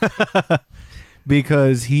 work.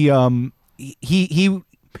 Because he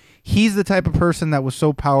he's the type of person that was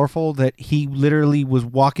so powerful that he literally was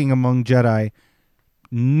walking among Jedi.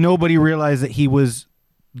 Nobody realized that he was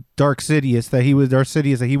Darth Sidious, that he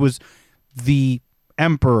was the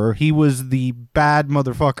Emperor. He was the bad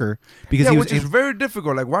motherfucker because he was which is very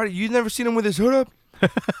difficult. Like, why you never seen him with his hood up?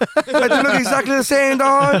 Like, they look exactly the same,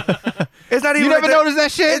 dog. It's not even. You never noticed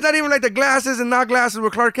that shit? It's not even like the glasses and not glasses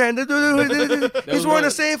with Clark Kent. He's wearing the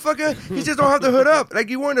same fucker. He just don't have the hood up. Like,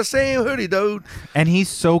 you wearing the same hoodie, dude. And he's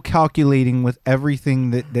so calculating with everything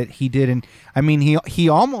that he did. And I mean, he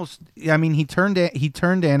turned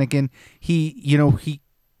Anakin.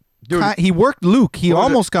 He worked Luke. He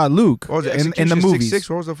almost got Luke in the movies.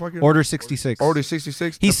 What was the fucking Order 66? Order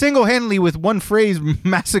 66. He single-handedly, with one phrase,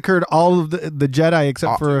 massacred all of the Jedi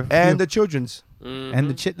except for a few. the children's and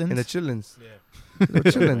the chitlins. and the chillins. Yeah. The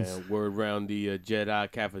chillins. Man, word around the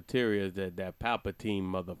Jedi cafeteria is that Palpatine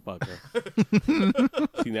motherfucker.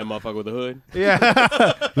 Seen that motherfucker with the hood? Yeah.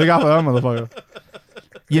 Look out for that motherfucker.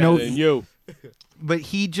 But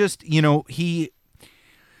he just,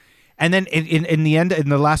 and then in the end, in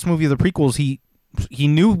the last movie of the prequels, he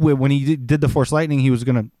knew when he did the Force Lightning, he was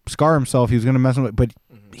gonna scar himself. He was gonna mess with it, but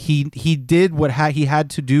he did what he had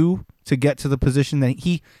to do to get to the position that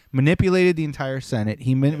he manipulated the entire Senate.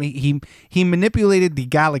 He manipulated the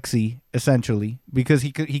galaxy essentially because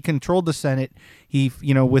he controlled the Senate. He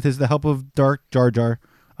with the help of Darth Jar Jar.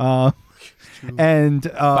 And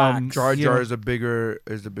Jar Jar is the bigger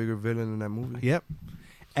villain in that movie. Yep.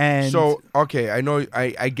 And so okay, I know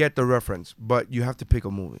I get the reference, but you have to pick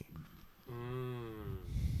a movie.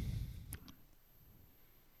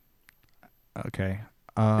 Okay.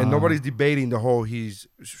 And nobody's debating the whole he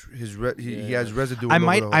has residue. I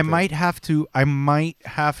might have to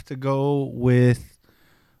go with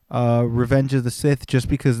Revenge of the Sith just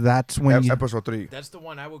because that's when episode 3. That's the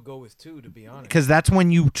one I would go with too, to be honest. Because that's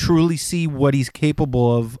when you truly see what he's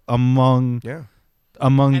capable of among the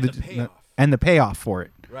payoff for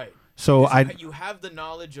it. Right. So you have the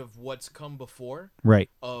knowledge of what's come before.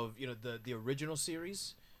 Right. Of the original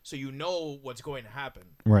series, so you know what's going to happen.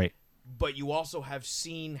 Right. But you also have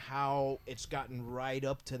seen how it's gotten right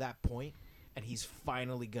up to that point, and he's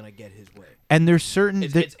finally gonna get his way. And there's certain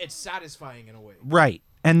it's satisfying in a way. Right.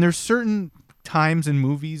 And there's certain times in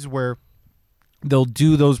movies where they'll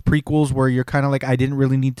do those prequels where you're kind of like, I didn't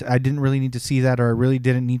really need to see that, or I really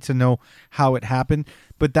didn't need to know how it happened.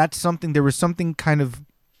 But there was something kind of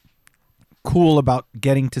cool about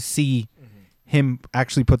getting to see him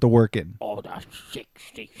actually put the work in. Oh, that's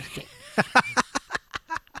 66.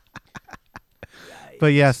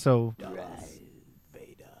 But yeah, so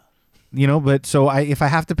but so if I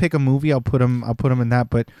have to pick a movie, I'll put him in that.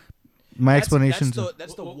 But my explanations.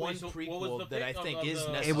 That's the one prequel that I think is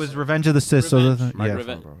necessary. It was Revenge of the Sith. So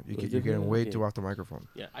you're getting way too off the microphone.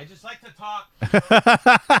 Yeah, I just like to talk.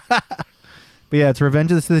 But yeah, it's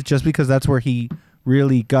Revenge of the Sith just because that's where he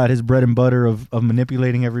really got his bread and butter of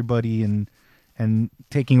manipulating everybody and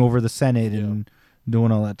taking over the Senate and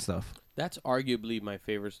doing all that stuff. That's arguably my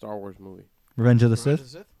favorite Star Wars movie. Revenge of the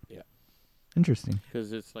Sith? Yeah. Interesting.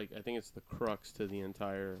 Because it's like, I think it's the crux to the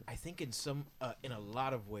entire. I think in a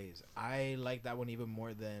lot of ways, I like that one even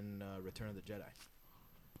more than Return of the Jedi.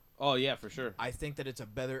 Oh yeah, for sure. I think that it's a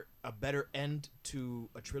better end to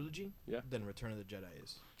a trilogy than Return of the Jedi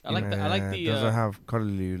is. I like the doesn't have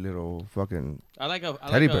cuddly little fucking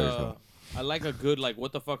teddy bears though. I like a good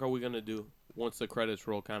what the fuck are we gonna do once the credits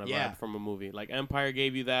roll kind of vibe from a movie. Like Empire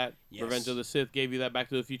gave you that, Revenge of the Sith gave you that, Back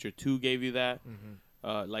to the Future 2 gave you that.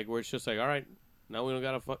 Where it's just like, all right, now we don't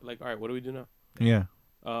gotta all right, what do we do now? Yeah.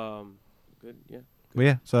 Good, yeah. But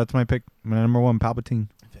yeah, so that's my pick. My number 1, Palpatine.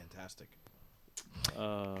 Fantastic.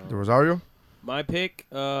 The Rosario? My pick,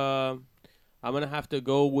 I'm gonna have to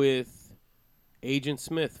go with Agent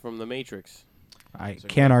Smith from The Matrix. I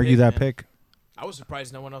can't argue that pick. I was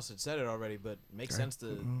surprised no one else had said it already, but it makes sense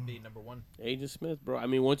to be number 1. Agent Smith, bro. I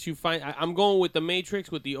mean, once you find... I'm going with The Matrix,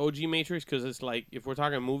 with the OG Matrix, because it's like, if we're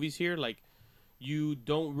talking movies here, you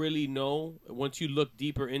don't really know, once you look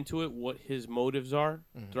deeper into it, what his motives are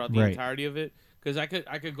throughout the entirety of it. Because I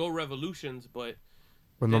could go Revolutions, but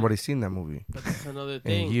nobody's seen that movie. But that's another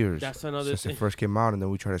thing. In years. That's another since thing. it first came out, and then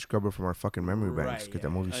we tried to scrub it from our fucking memory banks because that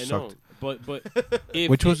movie sucked. But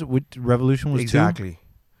which Revolution was exactly. 2?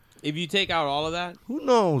 If you take out all of that, who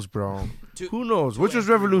knows, bro? Who knows? Which was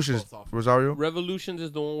Revolutions, Rosario? Revolutions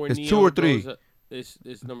is the one where it's Neo 2 or 3.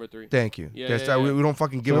 It's number 3. Thank you. Yeah, we don't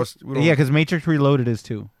fucking give us. Yeah, because Matrix Reloaded is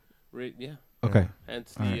 2. Yeah. Okay.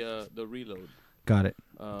 Hence the reload. Got it.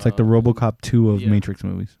 It's like the RoboCop 2 of Matrix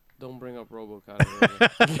movies. Don't bring up RoboCop.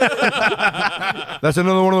 That's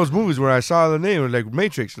another one of those movies where I saw the name like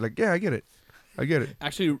Matrix. Like, yeah, I get it. I get it.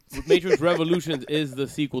 Actually, Matrix Revolutions is the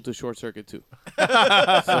sequel to Short Circuit 2.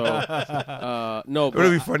 So, no, Would it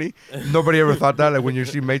be funny? Nobody ever thought that. Like when you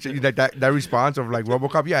see Matrix, like that response of like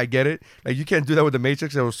RoboCop. Yeah, I get it. Like you can't do that with the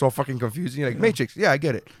Matrix. It was so fucking confusing. You're like Matrix. Yeah, I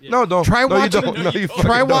get it. No, don't. Try no, watching. You don't. No, you Try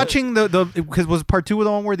fucking don't. watching the because was part 2 of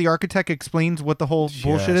the one where the architect explains what the whole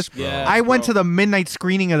bullshit is. bro. Yes, I went bro. to the midnight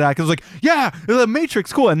screening of that because it was like, yeah, the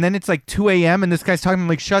Matrix, cool. And then it's like 2 a.m. and this guy's talking. I'm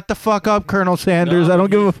like, shut the fuck up, Colonel Sanders. No, I don't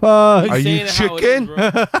give a fuck. Are you saying it how it is, chicken?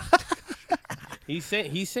 bro.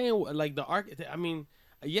 He's saying like the architect. I mean,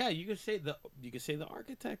 yeah, you could say the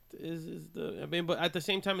architect is the. I mean, but at the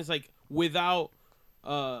same time, it's like without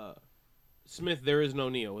Smith, there is no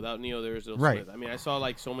Neo. Without Neo, there is no Right. Smith. I mean, I saw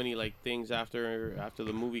like so many like things after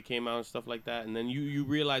the movie came out and stuff like that, and then you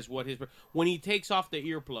realize what when he takes off the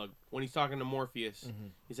earplug when he's talking to Morpheus,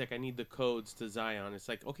 he's like, I need the codes to Zion. It's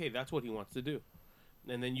like, okay, that's what he wants to do,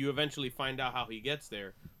 and then you eventually find out how he gets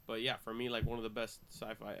there. But yeah, for me, like one of the best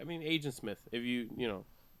sci-fi. I mean, Agent Smith. If you know,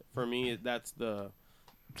 for me, that's the.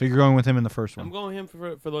 So you're going with him in the first I'm one. going him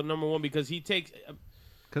for the number one because he takes.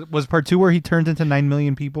 'Cause was part 2 where he turns into 9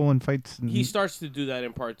 million people and fights? He starts to do that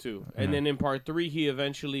in part 2, and then in part 3, he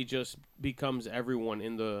eventually just becomes everyone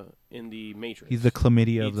in the Matrix. He's the chlamydia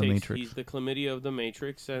He of the takes- Matrix. He's the chlamydia of the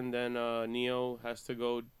Matrix, and then Neo has to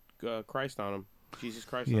go Christ on him, Jesus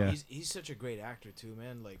Christ. Yeah. On him. He's such a great actor too,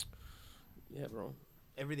 man. Like Yeah, bro.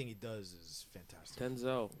 everything he does is fantastic.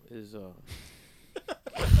 Denzel is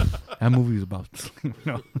That movie was about.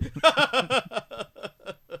 No.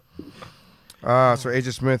 So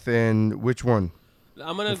Agent Smith and which one?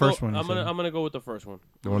 I'm gonna The first go. one, you I'm gonna said. I'm gonna go with the first one.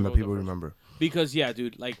 The I'm one gonna that go with people the first one. remember. Because yeah,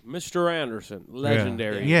 dude, like Mr. Anderson,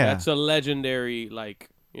 legendary. Yeah. That's a legendary, like,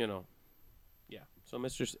 you know. Yeah. So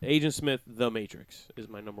Agent Smith, The Matrix is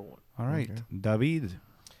my number one. All right, David.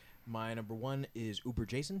 My number one is Uber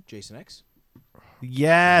Jason X.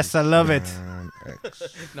 Yes, I love it.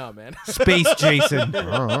 No, man. Space Jason.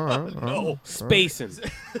 No. Spacing.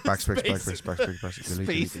 Backspace.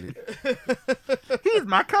 Delete. He's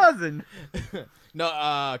my cousin. No,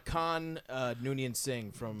 Khan Noonien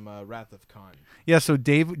Singh from Wrath of Khan. Yeah, so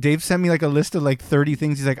Dave sent me like a list of like 30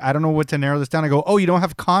 things. He's like, I don't know what to narrow this down. I go, oh, you don't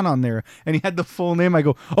have Khan on there. And he had the full name. I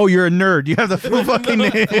go, oh, you're a nerd. You have the full fucking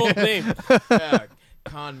name. Full name. Yeah,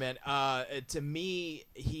 Khan, man. To me,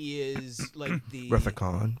 he is like the Wrath of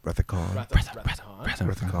Khan.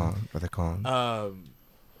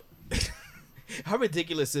 How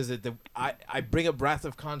ridiculous is it that I bring up Wrath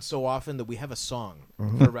of Khan so often that we have a song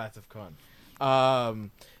for Wrath of Khan?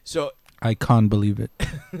 So I can't believe it.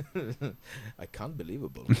 I can't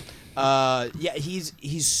believable. Yeah,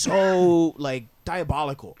 he's so like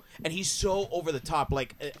diabolical, and he's so over the top.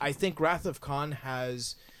 Like I think Wrath of Khan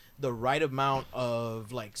has the right amount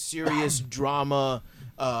of like serious drama,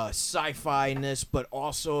 sci-fi-ness, but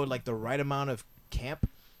also like the right amount of camp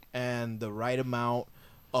and the right amount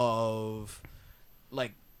of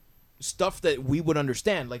like stuff that we would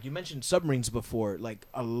understand. Like you mentioned submarines before. Like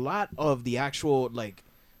a lot of the actual like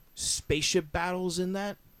spaceship battles in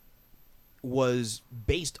that was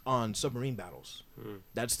based on submarine battles.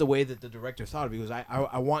 That's the way that the director thought of it. Because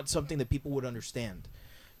I want something that people would understand.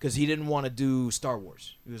 Because he didn't want to do Star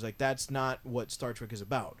Wars. He was like, that's not what Star Trek is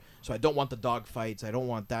about. So I don't want the dogfights. I don't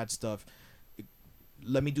want that stuff.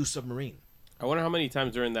 Let me do submarine. I wonder how many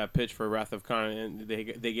times during that pitch for Wrath of Khan and they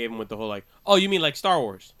gave him with the whole like, oh, you mean like Star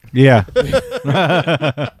Wars? Yeah.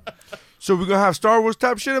 So we're gonna have Star Wars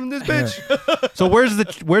type shit in this bitch. So where's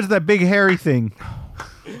that big hairy thing?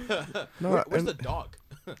 Where's the dog?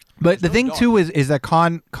 But the no thing dog. too is that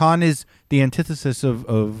Khan is the antithesis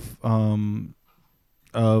of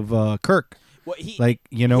Kirk. Well, he, Like,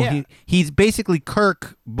 you know, yeah. he's basically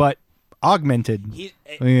Kirk but augmented. He's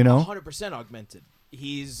you know? 100% augmented.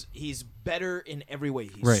 He's better in every way.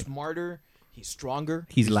 He's Right. smarter. He's stronger.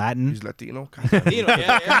 He's Latin. He's Latino. God damn it. You know,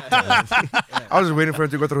 yeah. I was just waiting for him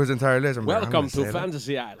to go through his entire list. I'm like, I'm Welcome gonna to say that.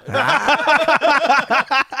 Fantasy Island.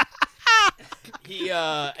 He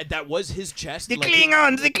that was his chest. The like,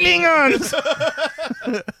 Klingons.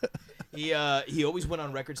 He always went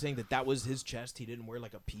on record saying that was his chest. He didn't wear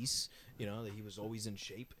like a piece, you know, that he was always in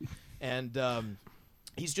shape. And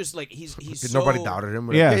he's just like he's so, Nobody doubted him.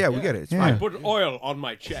 We're Yeah. like, yeah, we get it. It's Yeah. I fine. put oil on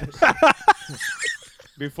my chest.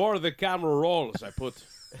 Before the camera rolls, I put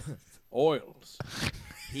oils.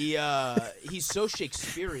 He's so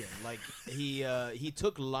Shakespearean. Like he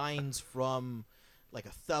took lines from like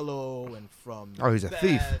Othello and from Oh, he's a Macbeth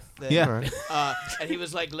thief. and, Yeah. Alright. And he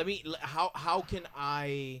was like, how can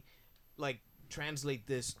I like translate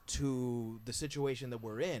this to the situation that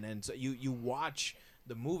we're in? And so you watch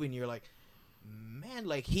the movie and you're like, man,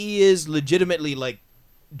 like he is legitimately like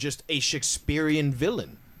just a Shakespearean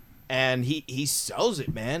villain. and he sells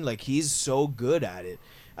it, man. Like he's so good at it.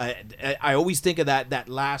 I always think of that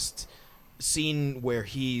last scene where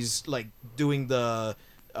he's like doing the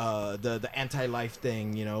anti-life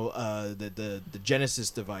thing, the Genesis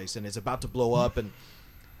device, and it's about to blow up, and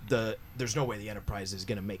there's no way the Enterprise is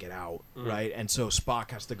gonna make it out, right? And so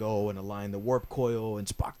Spock has to go and align the warp coil, and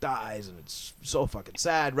Spock dies, and it's so fucking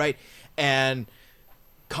sad, right? And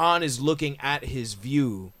Khan is looking at his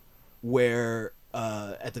view, where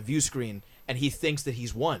at the view screen, and he thinks that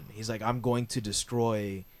he's won. He's like, I'm going to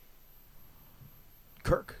destroy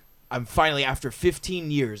Kirk. I'm finally, after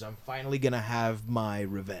 15 years, I'm finally going to have my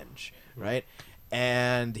revenge, right?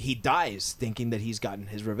 And he dies thinking that he's gotten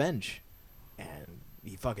his revenge. And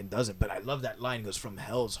he fucking doesn't. But I love that line. He goes, from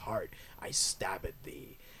hell's heart, I stab at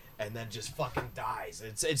thee. And then just fucking dies.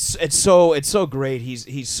 It's so great.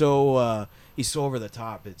 He's so over the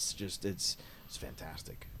top. It's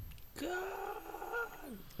fantastic. God.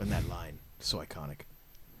 And that line, so iconic.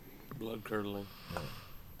 Blood curdling.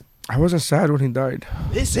 I wasn't sad when he died.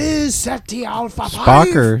 This is SETI Alpha 5.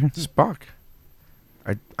 Spock.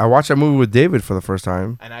 I watched that movie with David for the first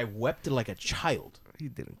time. And I wept like a child. He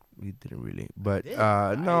didn't really. But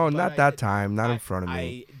not that time. Not in front of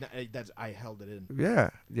me. I held it in. Yeah.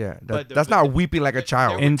 That's not weeping like a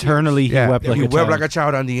child. Internally, he wept like a child. He wept like a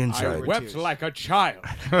child on the inside. I wept like a child.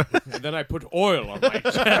 And then I put oil on my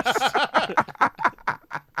chest.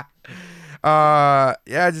 I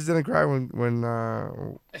just didn't cry when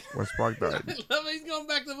Spock died. He's going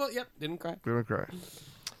back to the vote. Yep, didn't cry. Didn't cry.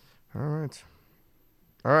 All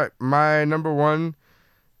right. My number one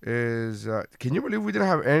is. Can you believe we didn't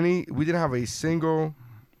have any? We didn't have a single.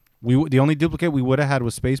 The only duplicate we would have had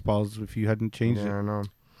was Spaceballs if you hadn't changed it. Yeah, I know.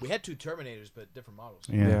 We had 2 Terminators, but different models.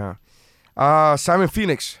 Yeah. Simon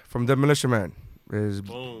Phoenix from Demolition Man is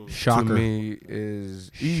Shocker. To me is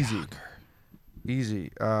easy. Shocker. Easy.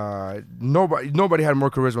 Nobody had more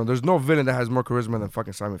charisma. There's no villain that has more charisma than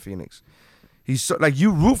fucking Simon Phoenix. He's so, like, you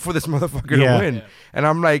root for this motherfucker to win, and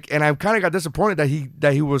I'm like, and I kind of got disappointed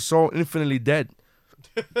that he was so infinitely dead.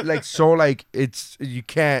 You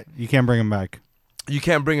can't bring him back. You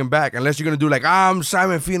can't bring him back unless you're gonna do like, I'm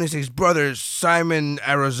Simon Phoenix's brother, Simon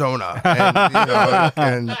Arizona,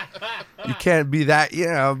 and you can't be that,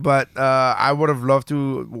 But I would have loved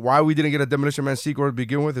to. Why we didn't get a Demolition Man sequel to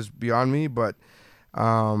begin with is beyond me. But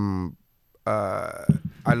I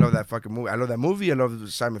love that fucking movie. I love that movie. I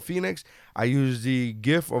love Simon Phoenix. I use the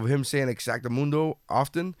gif of him saying Exactamundo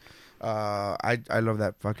often. I love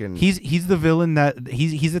that fucking. He's the villain that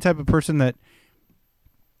he's the type of person that.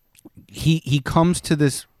 He comes to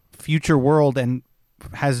this future world and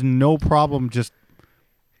has no problem just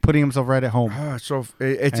putting himself right at home. So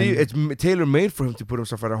it's tailor made for him to put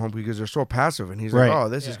himself right at home because they're so passive, and he's like, oh,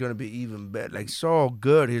 this is gonna be even better, like so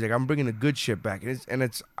good. He's like, I'm bringing the good shit back, and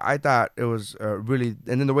it's. I thought it was really,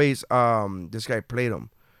 and then the ways this guy played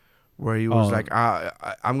him, where he was like,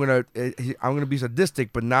 I'm gonna be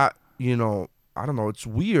sadistic, but not I don't know. It's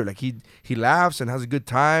weird. Like he laughs and has a good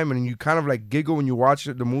time, and you kind of like giggle when you watch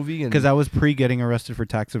the movie. Because I was getting arrested for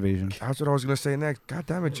tax evasion. That's what I was gonna say next. God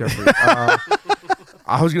damn it, Jeffrey.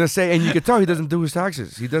 I was gonna say, and you can tell he doesn't do his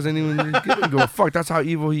taxes. He doesn't even go fuck. That's how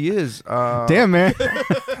evil he is. Damn, man.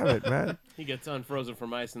 Damn it, man. He gets unfrozen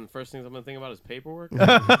from ice, and the first things I'm gonna think about is paperwork.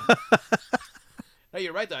 No,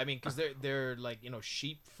 you're right though. I mean, because they're like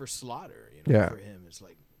sheep for slaughter. For him, it's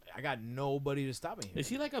like. I got nobody to stop me. Is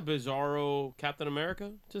he like a bizarro Captain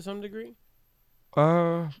America to some degree?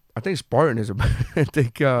 I think Spartan is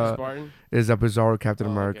Spartan is a bizarro Captain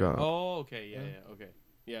America. Okay. Oh, okay, yeah, okay,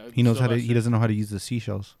 yeah. He knows he doesn't know how to use the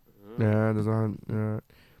seashells. Yeah,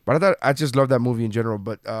 but I just love that movie in general.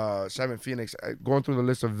 But Simon Phoenix, going through the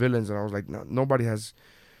list of villains, and I was like, no, nobody has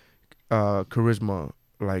charisma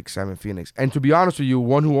like Simon Phoenix. And to be honest with you,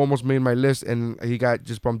 one who almost made my list and he got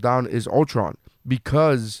just bumped down is Ultron.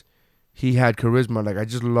 Because he had charisma. Like, I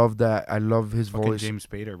just love that. I love his voice. James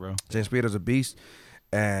Spader, bro. James Spader's a beast.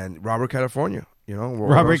 And Robert California,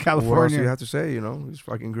 Robert California. What else do you have to say, He's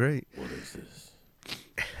fucking great. What is this?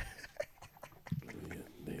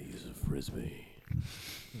 They use a Frisbee.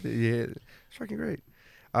 Yeah, it's fucking great.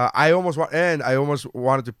 I almost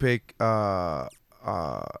wanted to pick Megatron.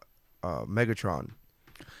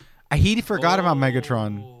 He forgot about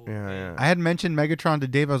Megatron. Yeah. I had mentioned Megatron to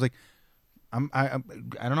Dave. I was like, I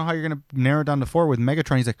don't know how you're gonna narrow it down to 4 with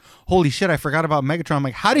Megatron. He's like, holy shit, I forgot about Megatron. I'm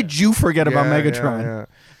like, how did you forget about Megatron?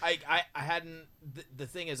 I hadn't. The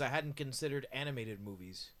thing is, I hadn't considered animated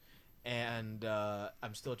movies, and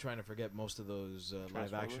I'm still trying to forget most of those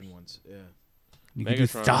live action ones. Yeah. You can do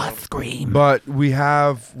Starscream. But we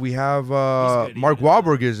have Mark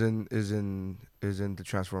Wahlberg is in the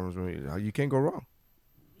Transformers movie. You can't go wrong.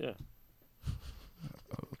 Yeah.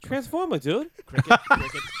 Transformer, dude. Cricket.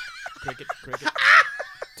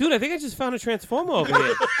 Dude, I think I just found a transformer over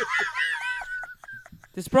here.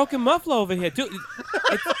 This broken muffler over here, dude.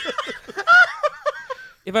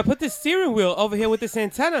 If I put this steering wheel over here with this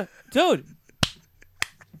antenna, dude.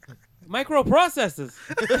 Microprocessors.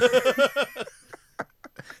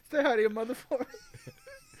 Say hi to your mother for me.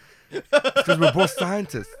 Because we're both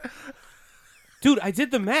scientists. Dude, I did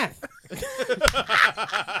the math.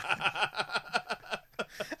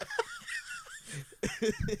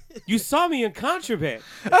 You saw me in contraband.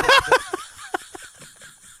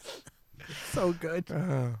 So good.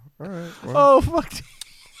 All right. Well, Oh, fuck.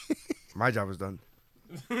 my job is done.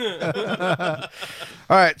 All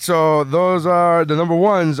right. So those are the number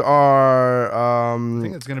ones are I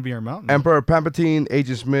think it's going to be our mountain. Emperor Palpatine,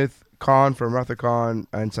 Agent Smith, Khan from Wrath of Khan,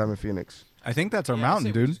 and Simon Phoenix. I think that's our Yeah, I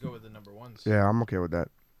mountain, say we dude. just go with the number ones. Yeah, I'm okay with that.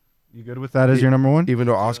 You good with that as your number one? Even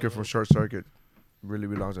though Oscar from Short Circuit really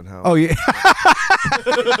belongs in hell. Oh, yeah.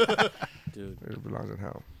 Dude, It belongs in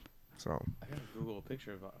hell. So, I gotta Google a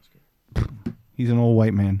picture of Oscar. He's an old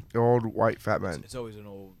white man. the old white fat man. It's always an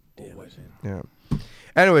old white man. Yeah.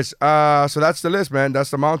 Anyways, so that's the list, man. That's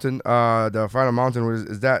the mountain. The final mountain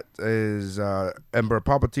is Emperor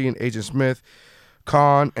Palpatine, Agent Smith,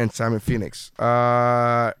 Khan, and Simon Phoenix.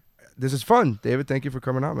 This is fun, David. Thank you for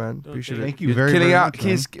coming out, man. Appreciate it. Thank you You're very, killing very out. much,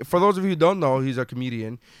 man. He's, for those of you who don't know, he's a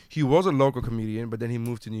comedian. He was a local comedian, but then he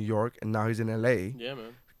moved to New York, and now he's in LA, Yeah,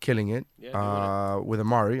 man. killing it. Yeah, With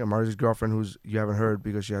Amari. Amari's his girlfriend, who's you haven't heard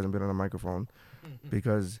because she hasn't been on a microphone.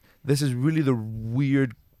 Because this is really the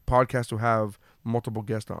weird podcast to have multiple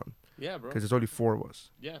guests on. Yeah, bro. Because there's only 4 of us.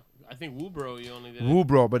 Yeah, I think Woo Bro, you only did. Woo,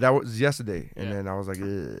 bro, but that was yesterday, and Yeah. then I was like,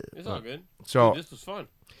 ugh. It's all good. So, Dude, this was fun.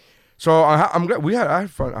 so I'm glad I had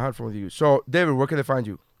fun. I had fun with you. So, David, where can they find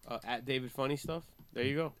you? At David Funny Stuff. There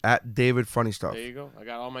you go. At David Funny Stuff. There you go. I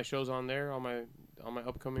got all my shows on there. All my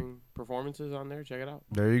upcoming performances on there. Check it out.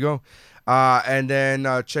 There you go. And then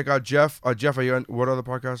check out Jeff. Jeff, are you on what other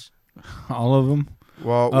podcasts? All of them.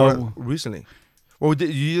 Well, recently. Well, you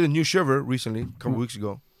did a new Shiver recently, a couple weeks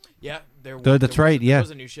ago. Yeah, there That's right, There yeah.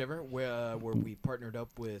 was a new Shiver where we partnered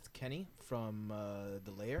up with Kenny from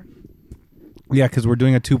The Lair. Yeah, because we're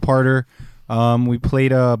doing a 2-parter. We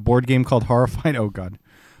played a board game called Horrified. Oh, God.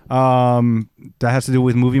 That has to do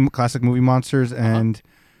with classic movie monsters, and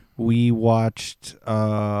we watched...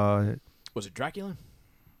 Was it Dracula?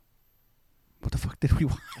 what the fuck did we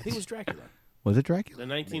watch? I think it was Dracula. Was it Dracula? The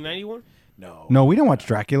 1991? No. No, we didn't watch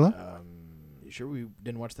Dracula. You sure we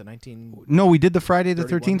didn't watch the 19? No, we did the Friday the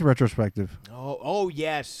 31? 13th retrospective. Oh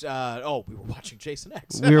yes. We were watching Jason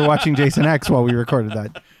X. We were watching Jason X while we recorded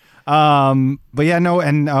that. But yeah, no,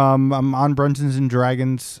 and I'm on Brunches and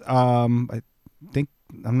Dragons. I think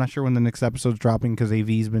I'm not sure when the next episode's dropping because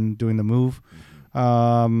AV's been doing the move.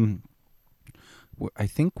 I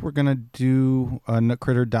think we're gonna do a Nut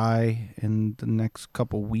Critter Die in the next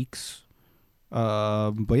couple weeks.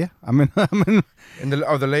 But yeah, I'm in In the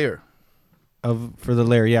layer. For the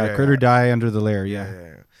lair. Yeah, Yeah, Critter yeah. Die under the lair.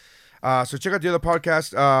 Yeah. Yeah. So check out the other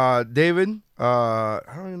podcast. David, I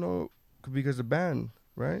don't even know because the band,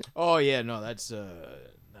 right? Oh yeah, no, that's not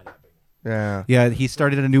happening. Yeah. Yeah, he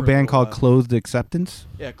started a new For a band little called while. Clothed Acceptance.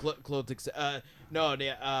 Yeah, clothed. No,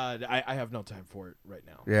 I have no time for it right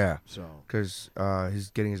now. Yeah. So Because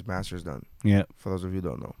he's getting his master's done. Yeah. For those of you who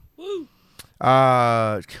don't know. Woo.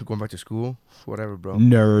 Going back to school, whatever, bro.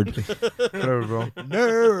 Nerd. Whatever, bro.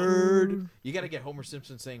 nerd. You got to get Homer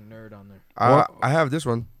Simpson saying nerd on there. I have this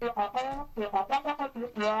one. Oh,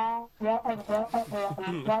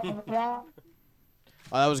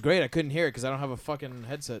 that was great. I couldn't hear it because I don't have a fucking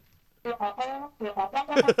headset. That's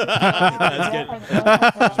good.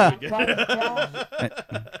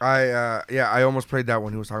 I almost played that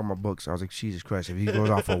when he was talking about books. I was like, Jesus Christ, if he goes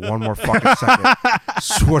off for one more fucking second,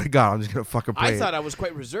 swear to God, I'm just gonna fucking play I thought it. I was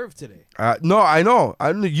quite reserved today. No, I know.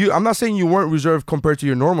 I'm not saying you weren't reserved compared to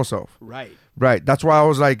your normal self. Right. Right. That's why I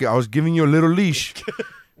was like, I was giving you a little leash.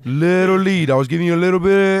 Little lead. I was giving you a little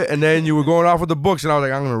bit, and then you were going off with the books, and I was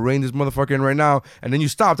like, I'm gonna rein this motherfucker in right now. And then you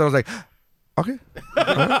stopped. I was like, okay.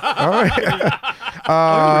 All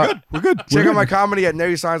right. We're good. Check out my comedy at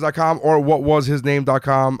naryscience.com or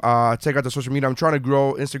whatwashisname.com. Check out the social media. I'm trying to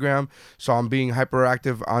grow Instagram, so I'm being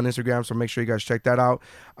hyperactive on Instagram, so make sure you guys check that out.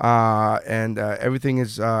 And everything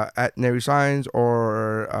is at Nary Signs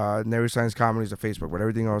or Nary Signs Comedies on Facebook, but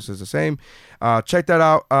everything else is the same. Check that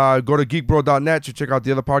out. Go to geekbro.net to check out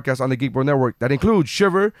the other podcasts on the Geek Bro Network. That includes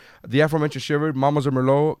Shiver, the aforementioned Shiver, Mamas of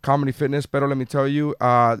Merlot, Comedy Fitness. Pero let me tell you,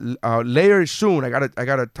 later soon, I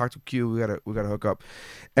gotta talk to Q. We gotta hook up.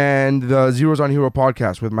 And the Zeros on Hero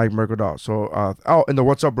podcast with Mike Mercadal. So, and the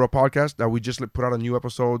What's Up Bro podcast that we just put out a new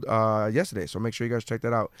episode yesterday. So make sure you guys check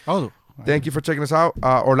that out. Oh. Thank you for checking us out.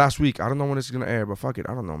 Or last week. I don't know when this is going to air, but fuck it.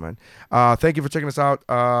 I don't know, man. Thank you for checking us out.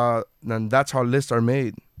 And that's how lists are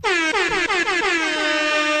made.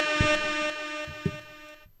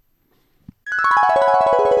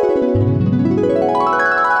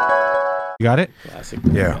 You got it? Classic.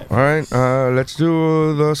 Yeah. All right. Let's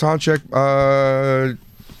do the sound check.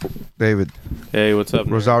 David. Hey, what's up,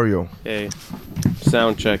 man? Rosario. Hey.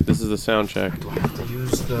 Sound check. This is the sound check. Do I have to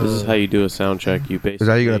use the... This is how you do a sound check. You basically. Is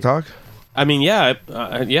that you going to talk? I mean, yeah,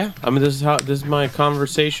 yeah. I mean, this is my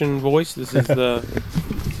conversation voice. This is the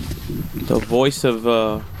voice of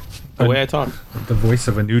the way I talk. The voice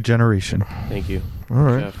of a new generation. Thank you. All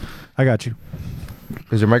right. Jeff. I got you.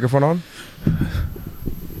 Is your microphone on?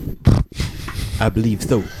 I believe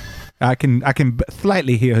so. I can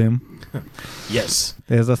slightly hear him. Yes.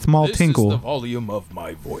 There's a small This tinkle. is the volume of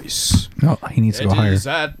my voice. No, he needs to go It higher. is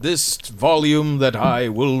at this volume that I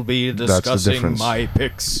will be That's the discussing difference. my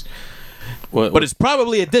picks. What? But it's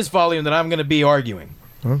probably at this volume that I'm going to be arguing.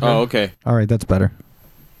 Okay. Oh, okay. All right, that's better.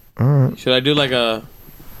 All right. Should I do like a?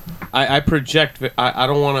 I project. I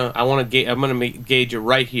don't want to. I want to gauge. I'm gonna gauge it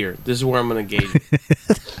right here. This is where I'm gonna gauge it.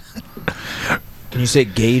 Can you say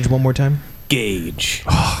gauge one more time? Gauge.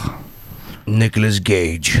 Nicolas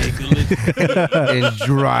Gage. And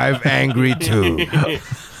Drive Angry 2.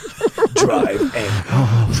 Drive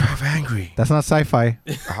Angry. Drive Angry. That's not sci-fi.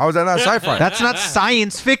 How is that not sci-fi? That's not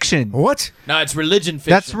science fiction. What? No, it's religion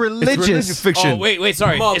fiction. That's religious. Religion fiction. Oh, wait,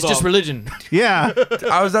 sorry. It's just religion. Yeah.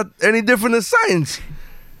 How is that any different than science?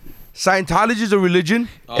 Scientology is a religion.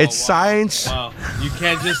 Oh, It's wow. science. Wow. You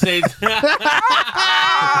can't just say.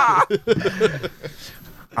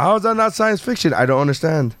 How is that not science fiction? I don't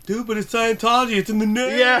understand. Dude, but it's Scientology. It's in the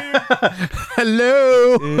name. Yeah.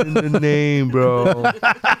 Hello. In the name, bro.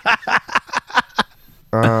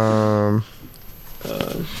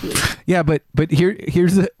 Yeah, but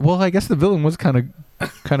here's the I guess the villain was kind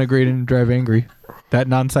of great in Drive Angry, that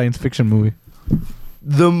non-science fiction movie.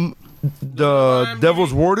 The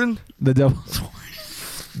Devil's Warden, The Devil's.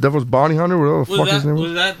 Devil's Bounty Hunter, whatever the fuck his name was.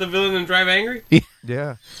 Was that the villain in Drive Angry?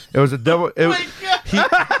 Yeah, it was a devil. Oh my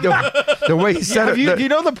God. The way he said it. Do you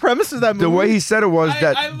know the premise of that movie? The way he said it was I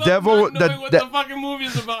that love devil. not knowing what the fucking movie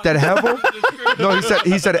is about. That hell. No,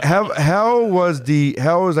 he said hell was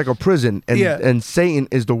like a prison, and Yeah. and Satan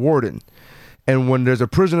is the warden. And when there's a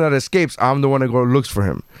prisoner that escapes, I'm the one that go looks for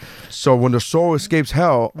him. So when the soul escapes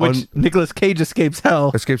hell, which Nicolas Cage escapes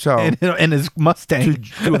hell in his Mustang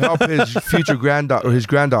to help his future granddaughter or his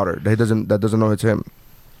granddaughter that doesn't know it's him.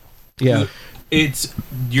 Yeah. It's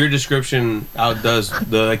your description outdoes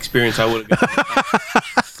the experience I would have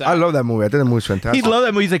got. I love that movie. I think that movie's fantastic. He loved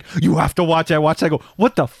that movie. He's like, you have to watch. I watched. I go,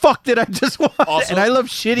 what the fuck did I just watch? Also, and I love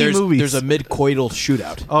shitty movies. There's a mid-coital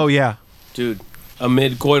shootout. Oh yeah, Dude, a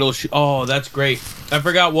mid-coital oh, that's great. I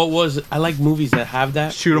forgot what was. I like movies that have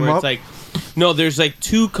that. Shoot 'em where up? It's like, no, there's like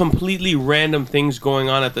two completely random things going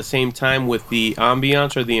on at the same time with the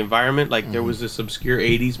ambiance or the environment. Like there was this obscure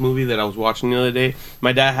 80s movie that I was watching the other day.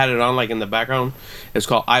 My dad had it on like in the background. It's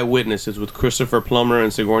called Eyewitness. It's with Christopher Plummer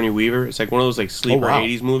and Sigourney Weaver. It's like one of those like sleeper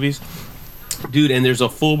 80s movies. Dude, and there's a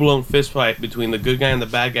full-blown fist fight between the good guy and the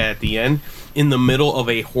bad guy at the end in the middle of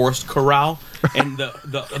a horse corral. And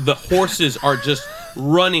the horses are just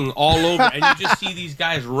running all over, and you just see these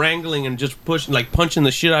guys wrangling and just pushing, like punching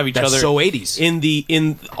the shit out of each That's other. so 80s.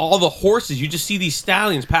 In all the horses, you just see these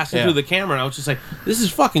stallions passing through the camera, and I was just like, this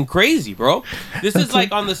is fucking crazy, bro. This is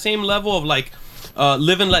like on the same level of like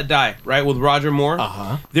Live and Let Die, right, with Roger Moore.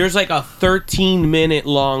 There's like a 13-minute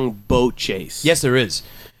long boat chase. Yes, there is.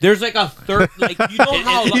 There's like a like you know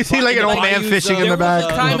how You see like an old man fishing in the back. There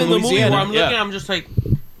was a time in the movie where I'm looking, Yeah. I'm just like,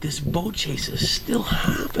 this boat chase is still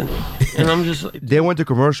happening, and I'm just like, They went to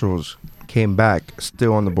commercials, came back,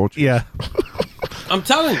 still on the boat. yeah. I'm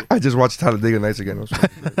telling you, I just watched Talladega Nights again. It was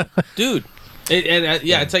fucking great. dude.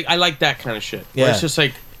 Yeah, it's like I like that kind of shit. Where Yeah. it's just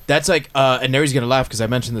like, That's like, and Neri's gonna laugh because I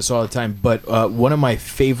mention this all the time. But one of my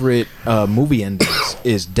favorite movie endings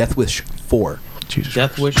is Death Wish 4. Jesus.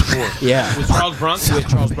 Death Wish 4. Yeah, With Charles Bronson. with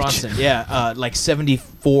Charles Bronson. Yeah, like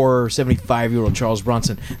 74, 75-year-old Charles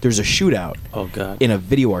Bronson. There's a shootout Oh god. in a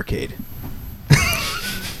video arcade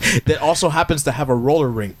that also happens to have a roller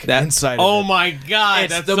rink inside. Oh of it. my god,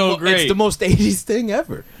 It's that's the so great. It's the most 80s thing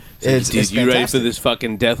ever. Dude, you ready for this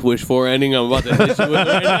fucking Death Wish 4 ending? I'm about to hit you with it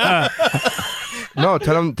right now. No,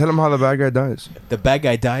 tell him how the bad guy dies. The bad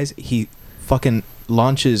guy dies. He fucking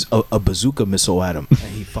launches a bazooka missile at him, and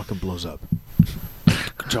he fucking blows up.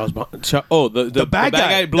 Charles Bond. The bad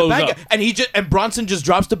guy blows up. And Bronson just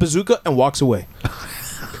drops the bazooka and walks away.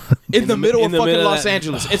 in the middle of fucking Los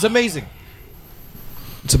Angeles. It's amazing.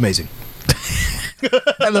 It's amazing.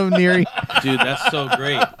 I love Neary. Dude, that's so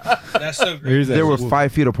great. That's so great. They were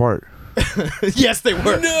 5 feet apart. Yes, they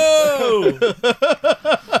were. No!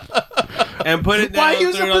 And put it down. Why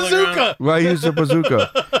use a bazooka? Why use a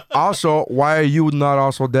bazooka? Also, why are you not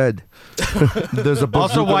also dead? There's a bazooka.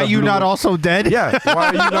 Also, why you not also dead? Yeah, why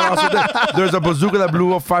are you not also dead? There's a bazooka that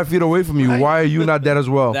blew up 5 feet away from you. Why are you not dead as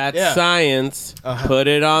well? That's science. Put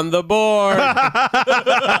it on the board.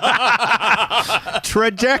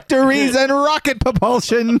 Trajectories and rocket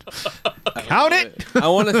propulsion. Count it. I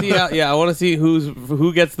want to see how. Yeah, I want to see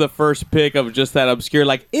who gets the first pick of just that obscure.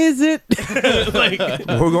 Like, is it? Like,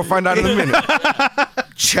 we're gonna find out in a minute.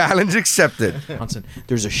 Challenge accepted.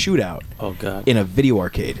 There's a shootout. Oh god. In a video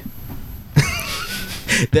arcade.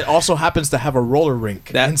 That also happens to have a roller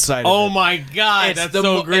rink inside. Oh of it. my god, that's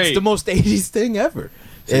so great. It's the most 80s thing ever.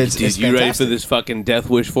 It's you ready for this fucking Death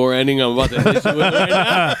Wish 4 ending? I'm about to hit you with it right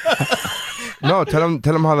now. No, tell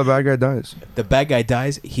him how the bad guy dies. The bad guy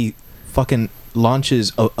dies. He fucking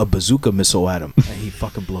launches a bazooka missile at him, and he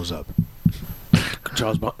fucking blows up.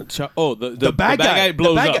 Charles Bond. The bad guy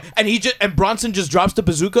blows up. And Bronson just drops the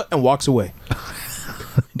bazooka and walks away.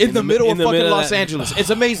 in the middle of fucking Los Angeles. It's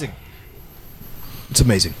amazing. It's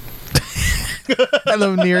amazing. I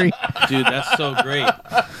love Neary. Dude, that's so great.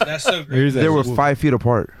 That's so great. They were 5 feet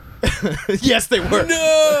apart. Yes, they were.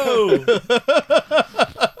 No!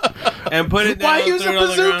 And put it down. Why use a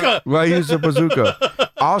bazooka? Why use a bazooka?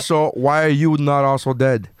 Also, why are you not also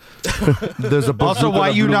dead? There's a bazooka. Also, why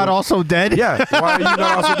you not also dead? Yeah, why are you not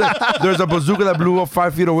also dead? There's a bazooka that blew up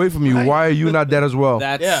 5 feet away from you. Why are you not dead as well?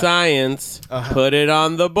 That's science. Put it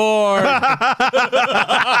on the board.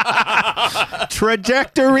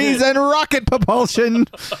 Trajectories and rocket propulsion.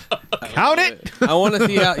 Count it. I want to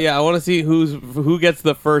see how. Yeah, I want to see who gets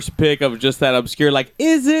the first pick of just that obscure. Like,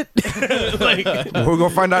 is it? Like, we're gonna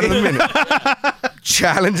find out in a minute.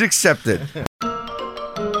 Challenge accepted.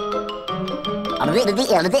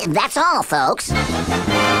 That's all, folks.